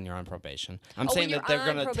weed when you're on probation. I'm Oh, when saying you're that they're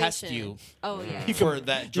on gonna test probation. you Oh yeah. for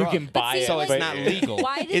that You drug. can buy see, it, so it's like- not legal.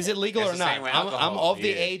 Why did- Is it legal It's or the not? same with I'm alcohol, of the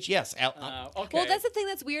yeah. age. Yes. Okay. Well, that's the thing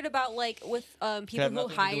that's weird about like with people have who nothing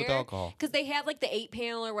to do hire with alcohol. because they have like the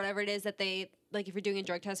 8-panel or whatever it is that they like if you're doing a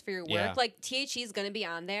drug test for your work, Yeah. like THC is gonna be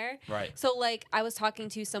on there. Right. So like I was talking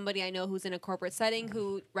to somebody I know who's in a corporate setting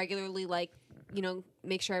who regularly like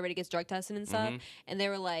make sure everybody gets drug tested and stuff, and they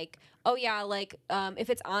were like, oh yeah, like if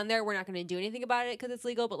it's on there, we're not gonna do anything about it because it's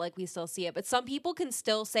legal, but like we still see it. But some people can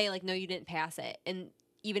still say like, no, you didn't pass it, and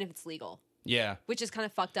even if it's legal. Yeah. Which is kind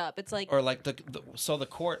of fucked up. It's like Or like the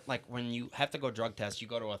court, like when you have to go drug test, you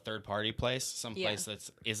go to a third party place, some place that's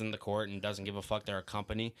isn't the court and doesn't give a fuck. They're a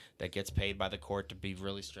company that gets paid by the court to be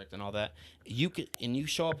really strict and all that. You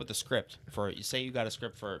show up with a script for you say you got a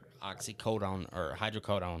script for oxycodone or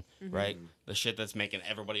hydrocodone, right? The shit that's making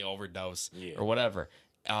everybody overdose or whatever.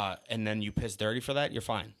 And then you piss dirty for that, you're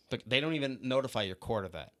fine. But they don't even notify your court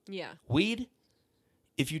of that. yeah. Weed,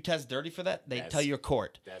 if you test dirty for that, they tell your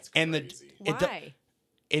court. That's and crazy. Why?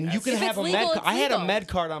 And you can If have it's a legal, med. it's I had a legal. med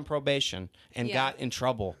card on probation and Yeah. got in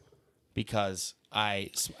trouble because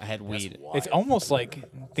I had weed. It's almost like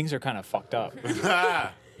things are kind of fucked up.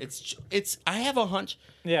 It's. I have a hunch.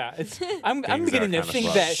 Yeah, I'm Things beginning are to kinda think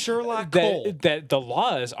fucked. that Sherlock Cole. that the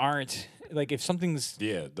laws aren't like if something's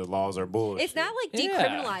Yeah, the laws are bullshit. It's not like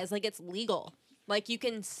Yeah. decriminalized, like it's legal. Like you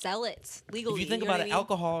can sell it legally. If you think know about what it, I mean?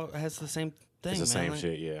 alcohol has the same thing. It's the man. same Like,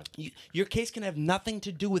 shit, yeah. Your case can have nothing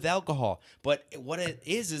to do with alcohol, but what it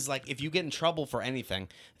is like if you get in trouble for anything,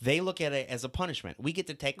 they look at it as a punishment. We get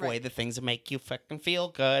to take away Right. the things that make you fucking feel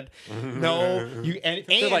good. No, and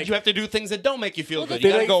like- you have to do things that don't make you feel good. they,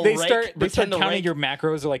 You gotta go they rake, start they pretend start to counting rake. your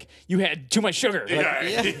macros. They're like you had too much sugar.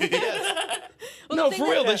 Like, Well, No, the for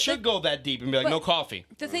thing real, that- they should go that deep and be like, no coffee.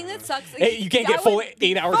 The thing that sucks. Hey, you can't I get full would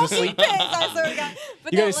 8 hours of fucking sleep. piss, I swear to God.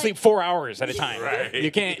 But You no, gotta like, sleep 4 hours at a time. Right.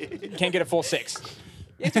 You can't get a full 6.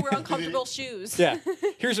 You have to wear uncomfortable shoes. Yeah.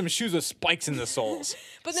 Here's some shoes with spikes in the soles.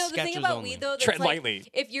 But no, the thing Skechers about only. weed though, that's Tread like, lightly.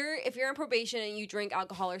 if you're on probation and you drink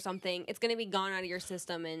alcohol or something, it's gonna be gone out of your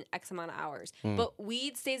system in X amount of hours. But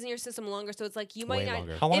weed stays in your system longer, so it's like you might Way not.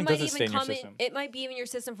 longer. How long it might does it even stay in your come system? It might be in your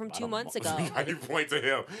system from 2 months ago. Why you point to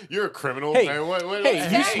him? You're a criminal, Hey, man. What, hey,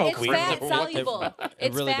 It's you fat, smoke it's weed. fat What soluble.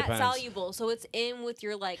 It's really fat depends. soluble, so it's in with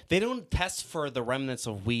your like. They don't test for the remnants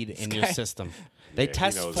of weed in your guy- systm. They he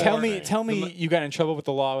test knows for. that. Tell me you got in trouble with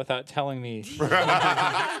the law without telling me.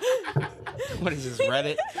 What is this,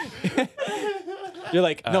 Reddit? You're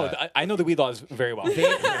like, no, I know the weed laws very well.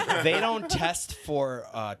 They don't test for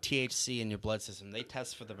THC in your blood system. They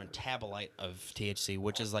test for the metabolite of THC,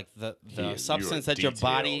 which is like the You are substance that your detailed.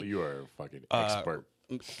 body You are a fucking expert.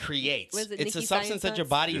 creates. Was it It's a Nikki substance Science that your Nuts?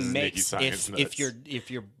 body This is Nikki makes Science if Nuts.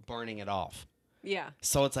 you're burning it off. Yeah.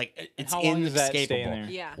 So it's like it's how long does that stay in inescapable.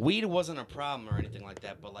 there? Yeah. Weed wasn't a problem or anything like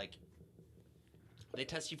that, but like they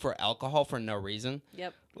test you for alcohol for no reason.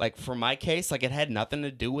 Yep. Like for my case, like it had nothing to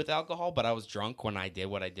do with alcohol, but I was drunk when I did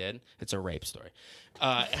what I did. It's a rape story.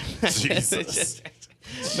 Jesus.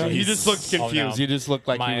 No, he just looked Oh, no. confused. He just looked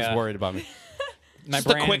like My, he was worried about me. My Just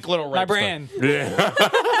a quick little my rape story. brand.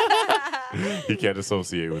 Yeah. He can't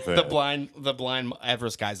associate with that. The blind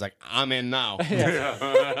Everest guy's like, I'm in now.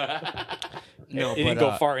 No, It didn't but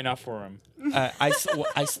go far enough for him. I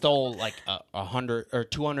stole like $100 or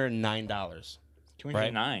 $209.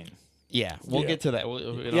 209. Yeah, we'll Yeah. get to that. We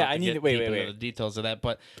don't Yeah, have I to need get to- wait, deep wait, into wait. the details of that,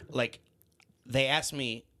 but like they asked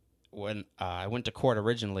me when I went to court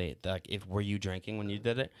originally, like, if were you drinking when you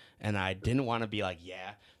did it, and I didn't want to be like,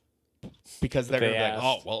 yeah, because they're They gonna be like,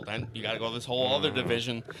 oh, asked. well, then you gotta go this whole other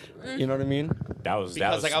division. You know what I mean? that was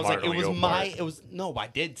Because like I was smart like, it on was your my, part. it was no, I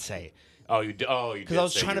did say. Oh, you did. Oh, you. Because I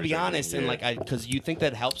was trying to be honest and like because you think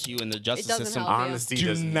that helps you in the justice doesn't system. help you. honesty Do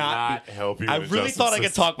does not not help you. I in the really justice thought I could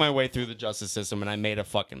system. talk my way through the justice system, and I made a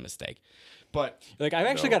fucking mistake. But Like I've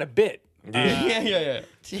actually No. got a bit. yeah.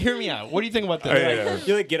 Hear me out. What do you think about this? Yeah.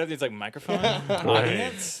 You like get up, there's like microphone,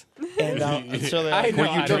 audience. And so I know,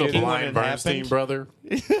 When you I took know. a blind it Bernstein happened. brother,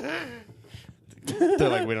 They're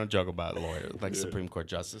like, we don't joke about lawyers, like Supreme Court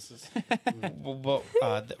justices.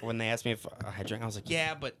 When they asked me if I had drank, I was like,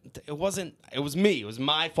 yeah, but it wasn't. It was me. It was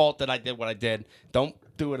my fault that I did what I did. Don't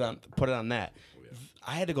put it on that.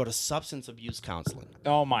 I had to go to substance abuse counseling.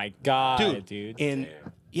 Oh my god, dude.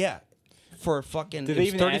 For fucking Did they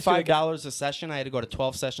even ask you, $35 a session. I had to go to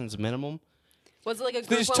 12 sessions minimum. Was it like a group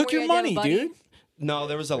They just one took where your you had to have money, a buddy? dude. No,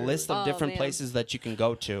 there was a list of Oh, different man. places that you can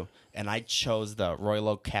go to, and I chose the Royal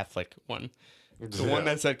Oak Catholic one. The one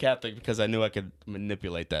that said Catholic because I knew I could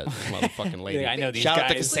manipulate that motherfucking lady. Yeah, I know these Shout out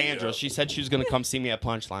to guys. Cassandra. She said she was going to come see me at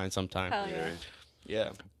Punchline sometime. Hell yeah. Yeah.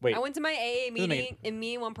 Wait, I went to my AA Doesn't make- meeting, and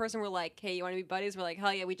me and one person were like, "Hey, you want to be buddies?" We're like,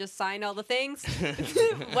 "Hell yeah!" We just signed all the things,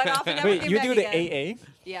 went off, and never wait, came you back had to go to again. AA?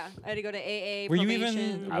 Yeah, I had to go to AA. Were you probation.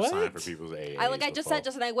 even- I've signed for What? people's AA. I just said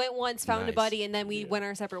Justin. I went once, found a Nice. buddy, and then we went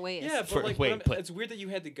our separate ways. Yeah, but For- like, wait, but- it's weird that you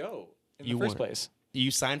had to go in You the first weren't. place. You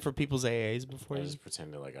signed for people's AAs before I you? just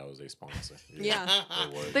pretended like I was a sponsor. Yeah.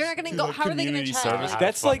 It was. They're not gonna go. How are they gonna community check? service. Like,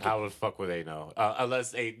 That's like- how the fuck would they know?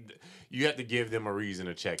 Unless you have to give them a reason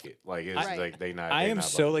to check it. Like it's Right. like they not. I they am not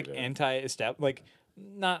so about like to do that. anti-establishment, like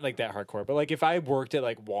not like that hardcore, but like if I worked at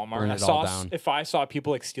like Walmart, Burn and it all down. if I saw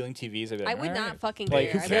people like stealing TVs, I'd be like, I would "All not right." fucking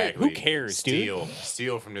Like, care. who I'd be cares? like, Who cares, dude?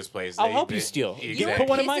 Steal from this place. I'll help you steal. Exactly. Put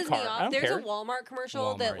one in my pisses me car. off. I don't There's care. a Walmart commercial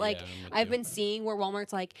Walmart, that like yeah, I'm with I've you. been seeing where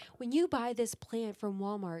Walmart's like, when you buy this plant from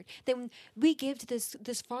Walmart, then we give to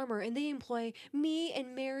this farmer and they employ me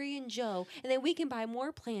and Mary and Joe, and then we can buy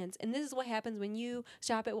more plants. And this is what happens when you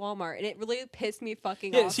shop at Walmart. And it really pissed me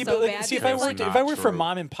fucking Yeah, off see, so but like, bad. see if because I it's worked like, if I not worked for true.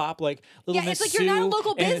 mom and pop like Little Yeah, Miss it's like you're not a Sue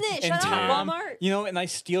local and- business. and Shut up, Tom, Walmart. you know, and I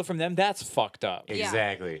steal from them, that's fucked up. Yeah.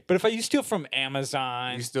 Exactly. But if you steal from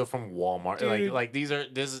Amazon, You steal from Walmart. Dude. Like these are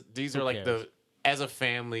like cares? as a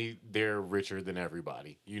family, they're richer than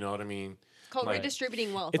everybody. You know what I mean? called like-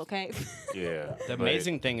 redistributing wealth. Okay. Yeah. The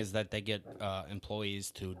amazing thing is that they get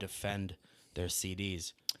employees to defend their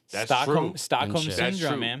CDs. That's Stockholm true. Stockholm And shit. That's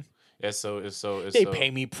syndrome, true. man. It's so. They pay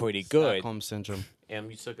me pretty good. Stockholm syndrome.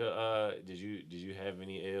 You took a. Did you have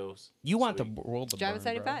any L's? You want the Sweet. world to Driving burn,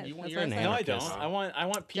 bro. 75. You, That's you're what an I said. No, I anarchist. don't. I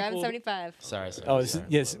want people. Driving 75. Sorry. Oh,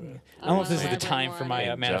 yes. I don't know if this is the Elaborate time more for on my it.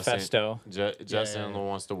 And manifesto. Justin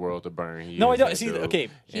wants the world to burn. He No, I is don't. that See, dude. okay.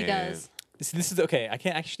 He And does. This is okay. I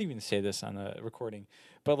can't actually even say this on the recording,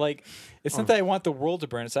 but like, it's not that I want the world to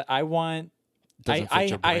burn. It's that I want. Doesn't fit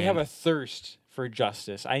your I have brand. a thirst for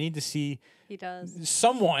justice. I need to see He does.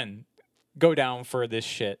 someone go down for this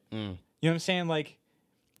shit. Mm. You know what I'm saying? Like,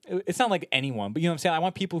 it's not like anyone, but you know what I'm saying? I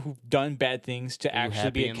want people who've done bad things to Are you actually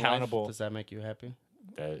happy be in life? accountable. Does that make you happy?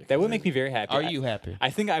 That would make me very happy. Are you happy?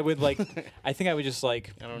 I think I would like. I think I would just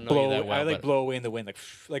like I don't know blow. you that well, I like but- blow away in the wind,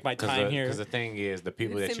 like my time here. Because the thing is, the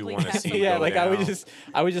people that you Simply want to happy. see. Yeah, go like down,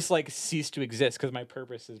 I would just like cease to exist because my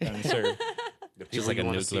purpose has been served. The people like you a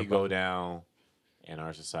want to see nuclear go bomb. down in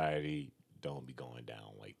our society don't be going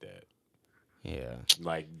down like that. Yeah.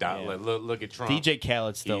 Like, Yeah. look at Trump. DJ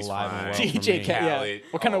Khaled's still He's alive and fine. well. for DJ me. Khaled. Yeah. Khaled,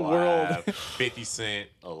 What kind of world? alive. 50 Cent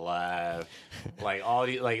alive. Like all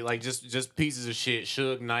the like just pieces of shit.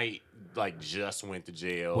 Suge Knight like just went to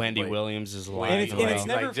jail. Wendy like, Williams is alive. and it's, and and well. it's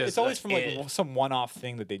never. Like, just, it's always from like it- some one-off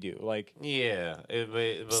thing that they do. Like Yeah,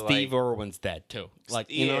 but Steve like, Irwin's dead too.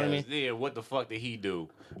 Like you know what I mean? Yeah, what the fuck did he do?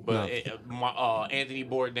 But No. Anthony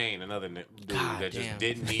Bourdain, another dude God that just damn.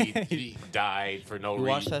 didn't need, he died for no You reason.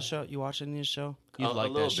 watch that show? You watching this show? You A like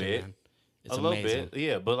little that shit, bit. man. It's a amazing. little bit,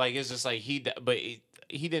 yeah. But like, it's just like he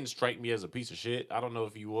didn't strike me as a piece of shit. I don't know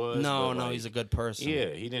if he was. No, but, no, like, he's a good person. Yeah,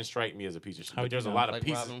 he didn't strike me as a piece of shit. How But would you there's a know? lot of Like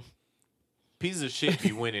Robin. pieces of shit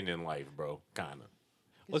be winning in life, bro. Kinda.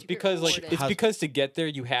 well, it's you get because like rewarded. it's because to get there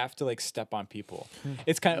you have to like step on people.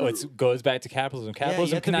 It's kind of it goes back to capitalism. Yeah, you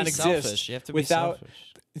Capitalism have to cannot be exist selfish. You have to be without. selfish.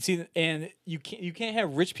 See, and you can't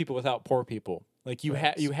have rich people without poor people. Like you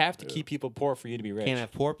have to keep people poor for you to be rich. Can't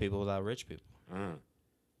have poor people without rich people.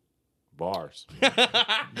 Bars.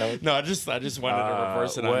 No, I just wanted to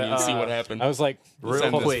reverse it on you and see what happened. I was like, Real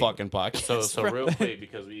Send this quick. fucking podcast. So real quick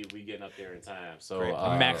because we getting up there in time. So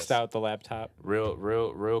maxed out the laptop.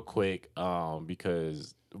 Real quick,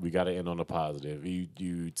 because we got to end on a positive.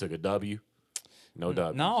 You took a W. No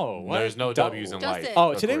W. No, what? There's no W's in Justin. life.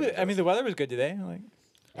 Oh, today according was, to I mean the weather was good today. Like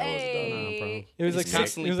That was a W. Hey. it was He's like six,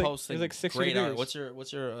 constantly it was like, posting it was like 60 great degrees. art.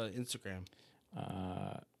 What's your Instagram?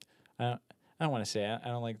 I don't want to say it. I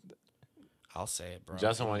don't like. I'll say it, bro.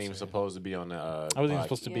 Justin Don't wasn't even say it. supposed to be on the. I wasn't even pod-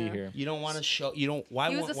 supposed to be Yeah. here. You don't want to show. You don't. Why?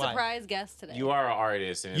 He was a why? surprise guest today. You are an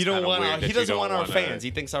artist, and it's You don't kinda want. weird Our, that he you doesn't don't want our wanna- fans.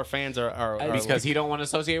 He thinks our fans are because he don't want to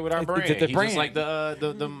associate with our It's brand. the He's brand. just like the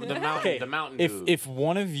mountain Okay, the mountain if dude. if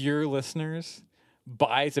one of your listeners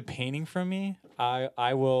buys a painting from me,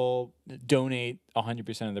 I will donate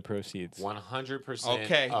 100% of the proceeds. 100%.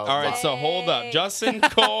 Okay. All right. So hold up, Hey. Justin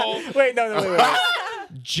Cole. Wait, no, wait.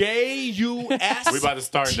 JUS. We about to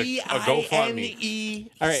start a GoFundMe.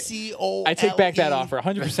 TINECOLE. I take back that offer.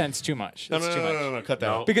 100% is too much. No, It's too much. no. Cut that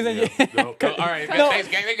No. out. Because then No. All right. No. Thanks,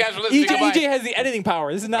 guys. Thank you guys for listening. Goodbye. EJ has the editing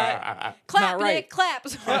power. This is not. Clap, Not right. Nick,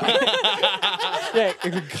 claps. Yeah,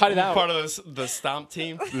 cut it out. Part of the stomp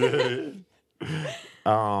team.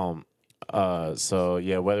 So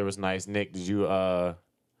yeah, weather was nice. Nick, did you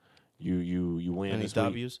you win Any this week?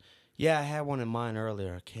 W's? Yeah, I had one in mind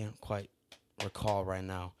earlier. I can't quite recall right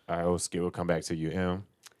now. All right, we'll come back to you, M.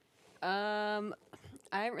 I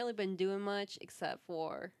haven't really been doing much except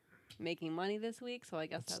for making money this week, so I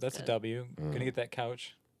guess that's a good. W. Gonna get that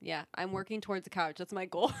couch. Yeah, I'm working towards the couch. That's my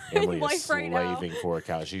goal Emily in is life right now. slaving for a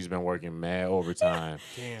couch. She's been working mad overtime.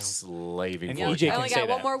 Damn. Slaving And for a EJ I only couch. say got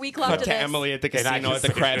one that. more week left Cut of to this. Emily at the And I casino can at the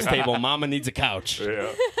say craps that. table. Mama needs a couch.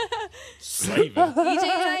 Yeah. Slaving. EJ and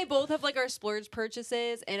I both have like our splurge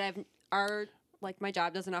purchases, and my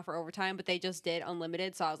job doesn't offer overtime, but they just did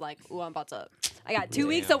unlimited. So I was like, ooh, I got 2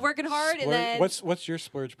 weeks of working hard, and then What's your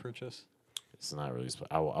splurge purchase? It's not really.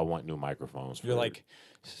 I want new microphones. You're like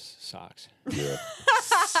socks. Yeah.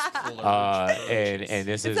 and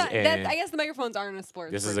this is it's not, and I guess the microphones aren't a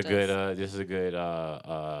splurge. this is a good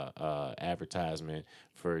advertisement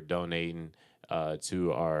for donating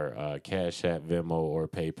to our Cash App, Venmo, or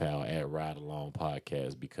PayPal at Ride Along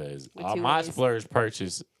Podcast, because With 2 my A's. splurge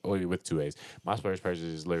purchase, with 2 A's, my splurge purchase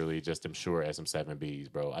is literally just them Shure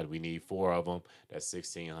SM7Bs, bro. We need 4 of them. That's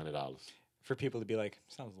 $1,600. For people to be like,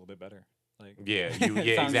 sounds a little bit better. Like Yeah, Sounds-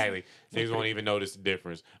 exactly. Niggas won't even notice the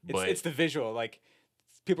difference, but it's the visual. Like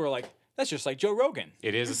people are like, that's just like Joe Rogan.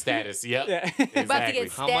 it is a status. Yep, Yeah. About to exactly.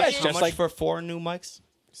 get How stabbed. much? Just How much like- for 4 new mics?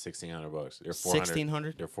 $1,600. They're 400.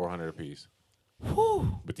 1,600? They're 400 a piece.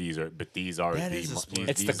 Whew. But these are That the is a mo- splurge.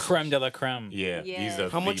 It's the these- creme de la creme. Yeah, Yeah. these are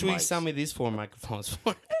How much the will you mics. sell me these 4 microphones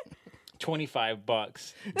for?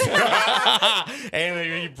 $25.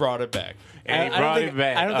 And you brought it back. And he I don't brought think- it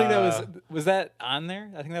back. I don't think that was that on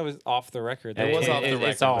there. I think that was off the record. It was off the It's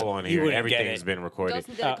record, all but on you here. wouldn't get Everything's it. been recorded.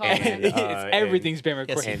 Justin did a call and, back. Everything's been Yes,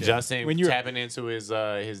 recorded. he And did. Justin When you're- tapping into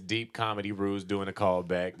his deep comedy ruse, doing a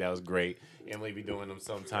callback. That was great. Emily be doing them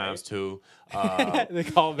sometimes too. the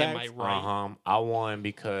callback. Am I right? I won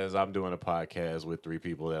because I'm doing a podcast with 3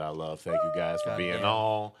 people that I love. Thank you guys for being Goddamn.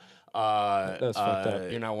 on. That was fucked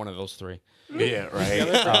up. You're not one of those 3. Yeah,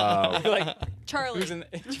 right. Like Charlie. who's in?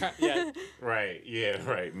 Yeah. Right. Yeah.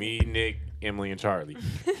 Right. Me, Nick, Emily, and Charlie.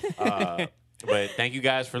 But thank you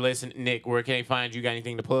guys for listening. Nick, where can they find you? Got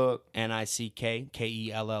anything to plug?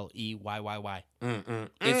 NICKKELLEYYY.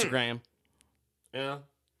 Instagram. Yeah.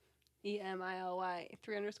 EMILY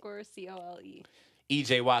 3_COLE.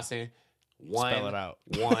 EJ Watson. Spell it out.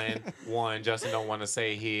 1. Justin don't want to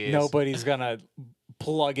say his. Nobody's gonna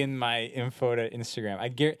plug in my info to Instagram. I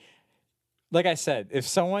guarantee. Like I said, if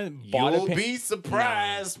someone bought You'll a be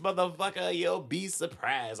surprised, motherfucker. You'll be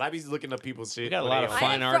surprised. I be looking up people's shit. We got a when lot they of on-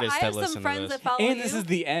 fine artists I that have listen some to friends this. that follow and you. this is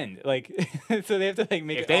the end. Like, so they have to like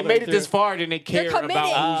make If it. they all the made way it this through. far, then they care committed.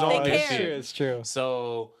 about who's They on this care. shit. It's true.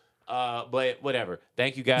 So, but whatever.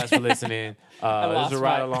 Thank you guys for listeing. This lost is a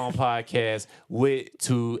Ride my- Along podcast with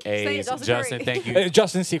 2 A's. Justin, Justin, hurry. thank you.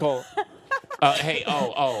 Justin Seacole. Hey,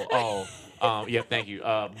 yep, thank you.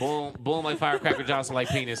 Boom like firecracker, Johnson like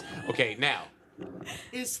penis. Okay, now.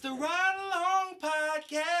 It's the Ride Along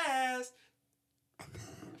Podcast.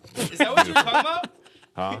 Is that what you were talking about?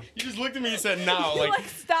 Huh? You just looked at me and said no. You, Like,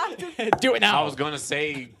 stop. Do it now. I was gonna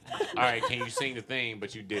say, all right, can you sing the thing?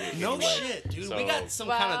 But you did it. no anyway. shit, dude. So- we got some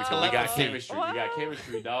Wow. kind of Because we got telepathy. chemistry. We got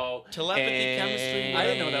chemistry, dog. Telepathy, And- chemistry. I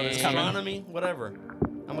didn't know that was coming. Astronomy, whatever.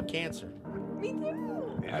 I'm a Cancer. Me too.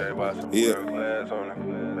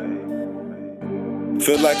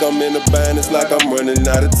 Feel like I'm in a bind, it's like I'm running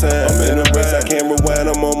out of time. I'm in a race, I can't rewind,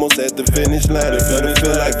 I'm almost at the finish line. It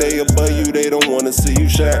feel like they above you, they don't wanna see you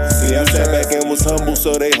shine. See, I sat back and was humble,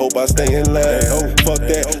 so they hope I stay in line. Fuck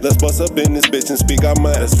that, let's bust up in this bitch and speak our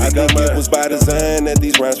mind. I think it was by design that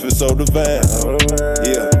these rhymes feel so divine.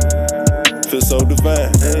 Yeah, feel so divine.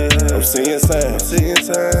 I'm seeing signs.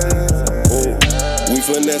 We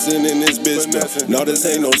finessing in this bitch, no, this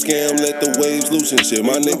ain't no scam. Let the waves loose and shit.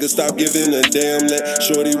 My niggas stop giving a damn. Let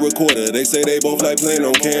Shorty record her. They say they both like playing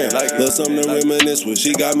on cam. Love something to reminisce with.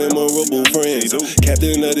 She got memorable friends.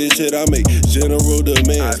 Captain of this shit, I make general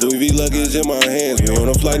demands. Louis V luggage in my hands. We on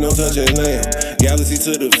a flight, no touching land. Galaxy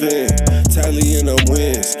to the fin. Tallying up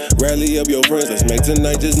wins. Rally up your friends. Let's make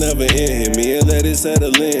tonight just never end. Hit me and let it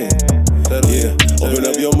settle in. Yeah, open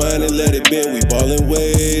up your mind and let it bend. We ballin'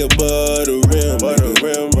 way above the rim.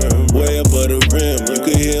 way above the rim. You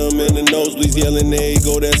can hear him in the nosebleeds yelling, there you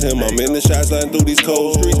go, that's him. I'm in the shots line through these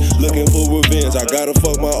cold streets, looking for revenge. I gotta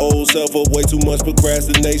fuck my old self up, way too much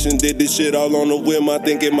procrastination. Did this shit all on a whim, I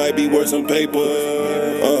think it might be worth some paper.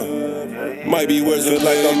 Might be worse, feel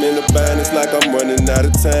like I'm in the bind, it's like I'm running out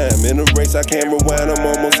of time. In a race I can't rewind, I'm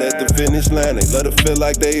almost at the finish line. They let it feel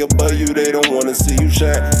like they above you, they don't wanna see you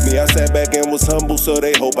shine. Me, I sat back and was humble, so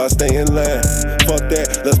they hope I stay in line. Fuck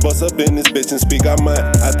that, let's bust up in this bitch and speak our mind.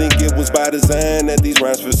 I think it was by design that these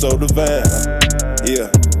rhymes feel so divine.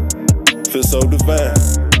 Yeah, feel so divine,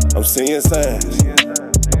 I'm seeing signs.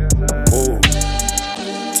 Ooh,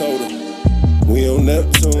 total. We on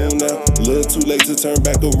Neptune now. Little too late to turn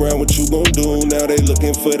back around. What you gon' do now? They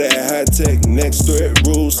looking for that high tech. Next threat,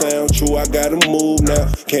 rules sound true. I gotta move now.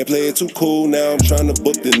 Can't play it too cool now. I'm trying to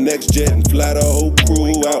book the next jet and fly the whole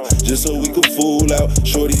crew out, just so we could fool out.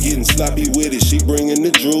 Shorty getting sloppy with it. She bringing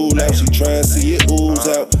the drool out. She trying to see it ooze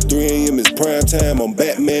out. 3 a.m. is prime time. I'm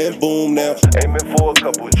Batman. Boom now. Aiming for a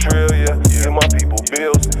couple trillion. Give my people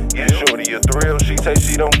bills. Get shorty a thrill. She say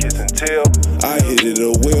she don't kiss and tell. I hit it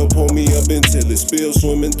a well. Pull me up until it spills.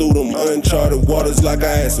 Swimming through them uncharted waters like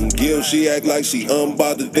I had some gills. She act like she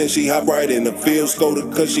unbothered, then she hop right in the field.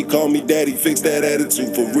 Scolded cause she called me daddy, fix that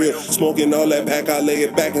attitude for real. Smoking all that pack, I lay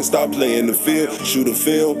it back and start playing the field. Shoot a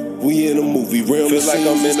film, we in a movie realm. Feel like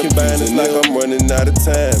I'm in the bind, it's like I'm running out of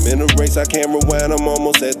time. In a race I can't rewind, I'm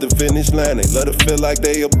almost at the finish line. They let it feel like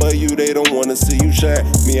they above you, they don't wanna see you shine.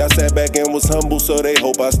 Me, I sat back and was humble, so they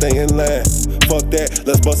hope I stay in line. Fuck that,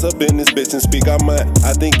 let's bust up in this bitch and speak our mind.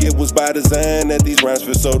 I think it was by design that these rhymes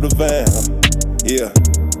feel so divine. Yeah,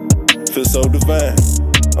 feel so divine,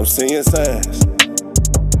 I'm seeing signs.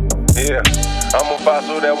 Yeah, I'm a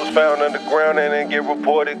fossil that was found underground and then get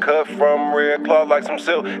reported. Cut from red cloth like some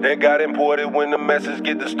silk that got imported. When the message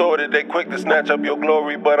get distorted, they quick to snatch up your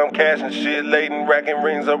glory. But I'm cashing shit, laden, racking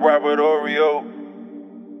rings of Robert Oreo.